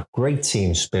camaraderie and that great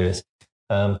team spirit,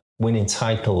 winning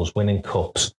titles, winning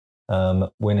cups,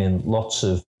 winning lots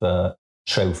of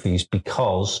trophies,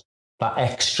 because that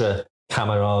extra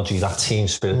camaraderie, that team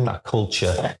spirit, that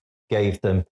culture gave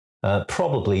them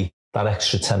probably that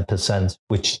extra 10%,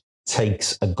 which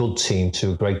takes a good team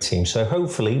to a great team. So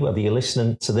hopefully, whether you're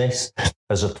listening to this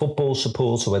as a football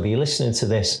supporter, whether you're listening to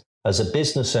this as a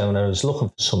business owner who's looking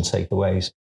for some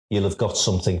takeaways, you'll have got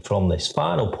something from this.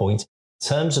 Final point, in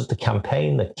terms of the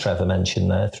campaign that Trevor mentioned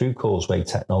there through Causeway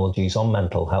Technologies on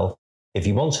mental health, if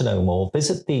you want to know more,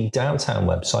 visit the Downtown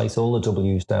website, all the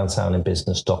W's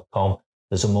downtowninbusiness.com.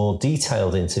 There's a more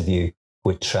detailed interview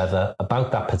with Trevor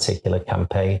about that particular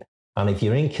campaign. And if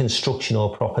you're in construction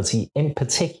or property in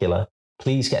particular,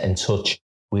 please get in touch.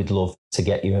 We'd love to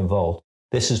get you involved.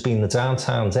 This has been the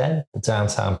Downtown Den, the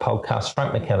Downtown Podcast.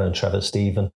 Frank McKenna and Trevor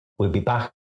Stephen. We'll be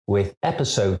back with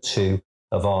episode 2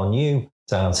 of our new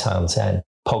Downtown Den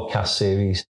podcast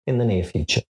series in the near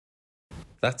future.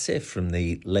 That's it from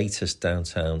the latest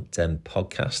Downtown Den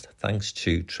podcast. Thanks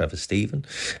to Trevor Stephen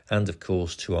and, of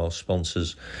course, to our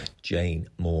sponsors, Jane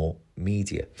Moore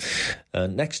Media.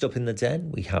 Next up in the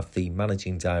Den, we have the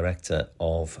Managing Director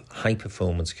of High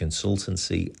Performance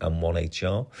Consultancy and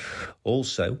 1HR.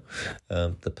 Also,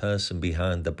 the person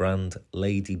behind the brand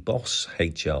Lady Boss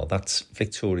HR. That's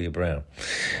Victoria Brown.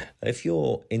 If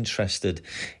you're interested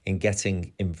in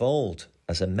getting involved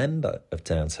as a member of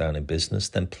Downtown in Business,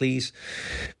 then please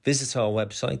visit our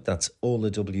website. That's all the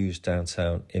W's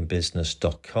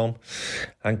downtowninbusiness.com,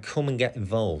 and come and get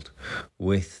involved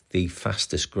with the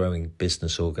fastest growing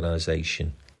business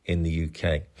organisation in the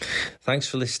UK. Thanks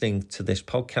for listening to this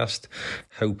podcast.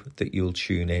 Hope that you'll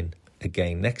tune in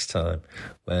again next time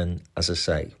when, as I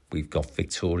say, we've got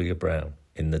Victoria Brown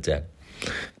in the Den.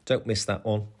 Don't miss that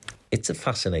one. It's a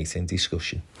fascinating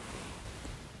discussion.